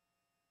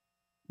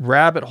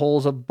rabbit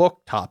holes of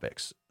book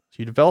topics. So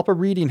you develop a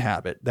reading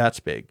habit. That's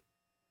big.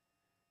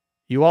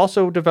 You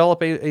also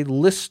develop a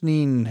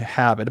listening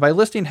habit. By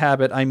listening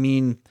habit, I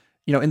mean,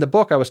 in the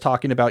book I was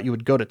talking about, you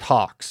would go to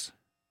talks.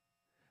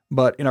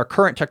 But in our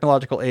current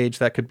technological age,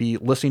 that could be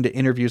listening to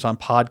interviews on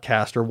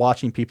podcasts or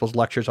watching people's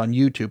lectures on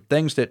YouTube,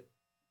 things that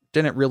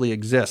didn't really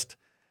exist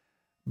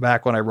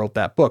back when I wrote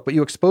that book. But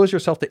you expose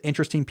yourself to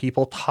interesting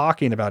people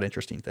talking about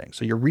interesting things.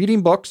 So you're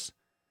reading books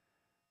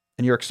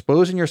and you're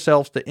exposing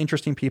yourselves to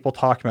interesting people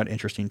talking about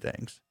interesting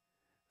things.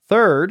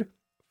 Third,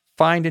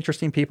 find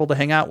interesting people to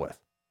hang out with.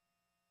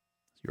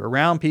 You're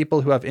around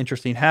people who have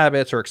interesting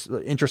habits or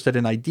interested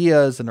in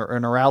ideas and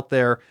are out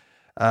there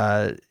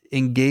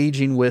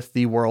engaging with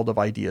the world of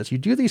ideas. You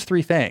do these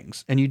three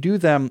things and you do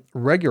them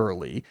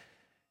regularly.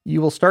 You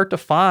will start to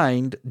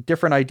find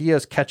different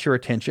ideas catch your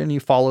attention. You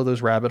follow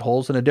those rabbit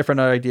holes, and a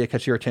different idea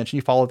catches your attention.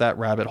 You follow that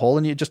rabbit hole,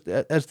 and you just,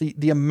 as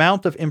the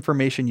amount of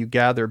information you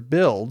gather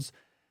builds,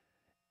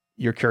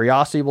 your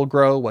curiosity will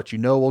grow, what you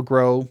know will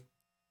grow,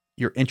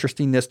 your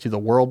interestingness to the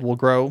world will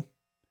grow.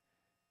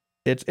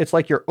 It's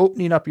like you're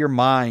opening up your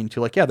mind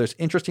to there's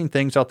interesting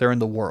things out there in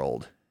the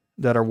world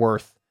that are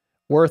worth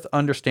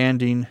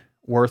understanding,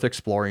 worth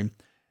exploring.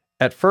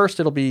 At first,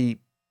 it'll be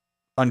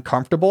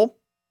uncomfortable.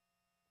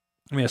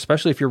 I mean,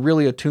 especially if you're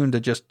really attuned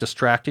to just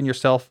distracting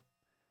yourself,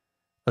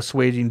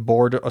 assuaging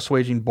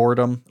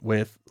boredom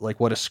with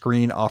what a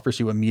screen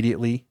offers you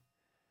immediately.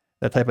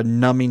 That type of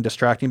numbing,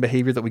 distracting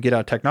behavior that we get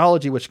out of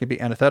technology, which can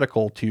be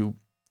antithetical to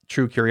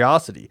true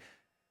curiosity.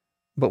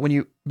 But when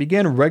you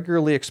begin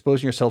regularly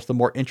exposing yourself to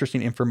more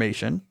interesting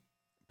information,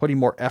 putting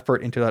more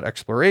effort into that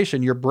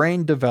exploration, your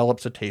brain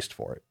develops a taste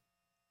for it.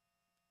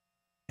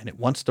 And it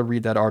wants to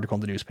read that article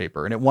in the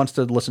newspaper, and it wants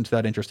to listen to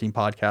that interesting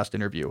podcast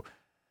interview,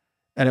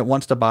 and it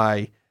wants to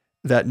buy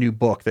that new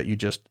book that you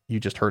just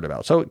heard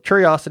about. So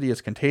curiosity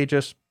is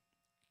contagious.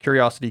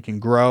 Curiosity can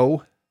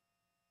grow.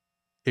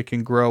 It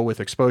can grow with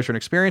exposure and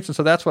experience. And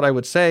so that's what I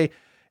would say.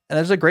 And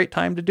it's a great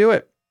time to do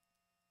it.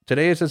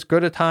 Today is as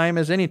good a time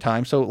as any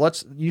time. So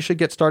you should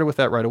get started with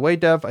that right away,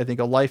 Dev. I think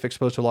a life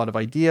exposed to a lot of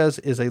ideas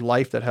is a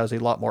life that has a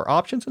lot more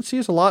options and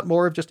sees a lot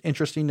more of just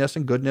interestingness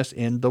and goodness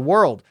in the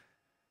world.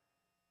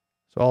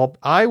 So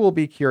I will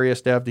be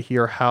curious, Dev, to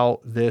hear how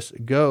this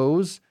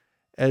goes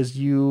as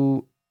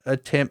you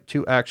attempt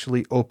to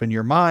actually open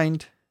your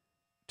mind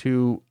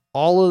to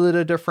all of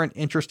the different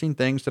interesting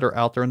things that are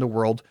out there in the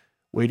world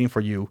waiting for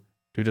you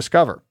to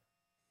discover.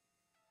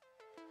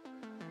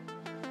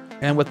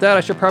 And with that,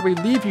 I should probably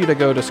leave you to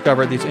go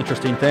discover these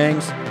interesting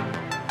things.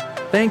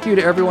 Thank you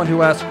to everyone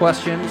who asked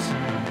questions.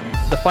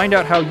 To find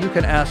out how you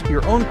can ask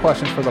your own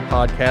questions for the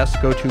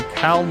podcast, go to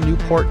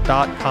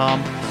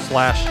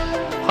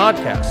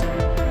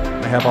calnewport.com/podcast.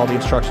 I have all the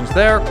instructions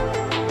there.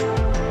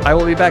 I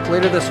will be back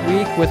later this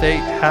week with a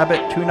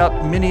habit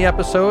tune-up mini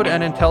episode.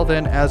 And until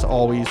then, as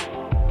always,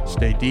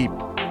 stay deep.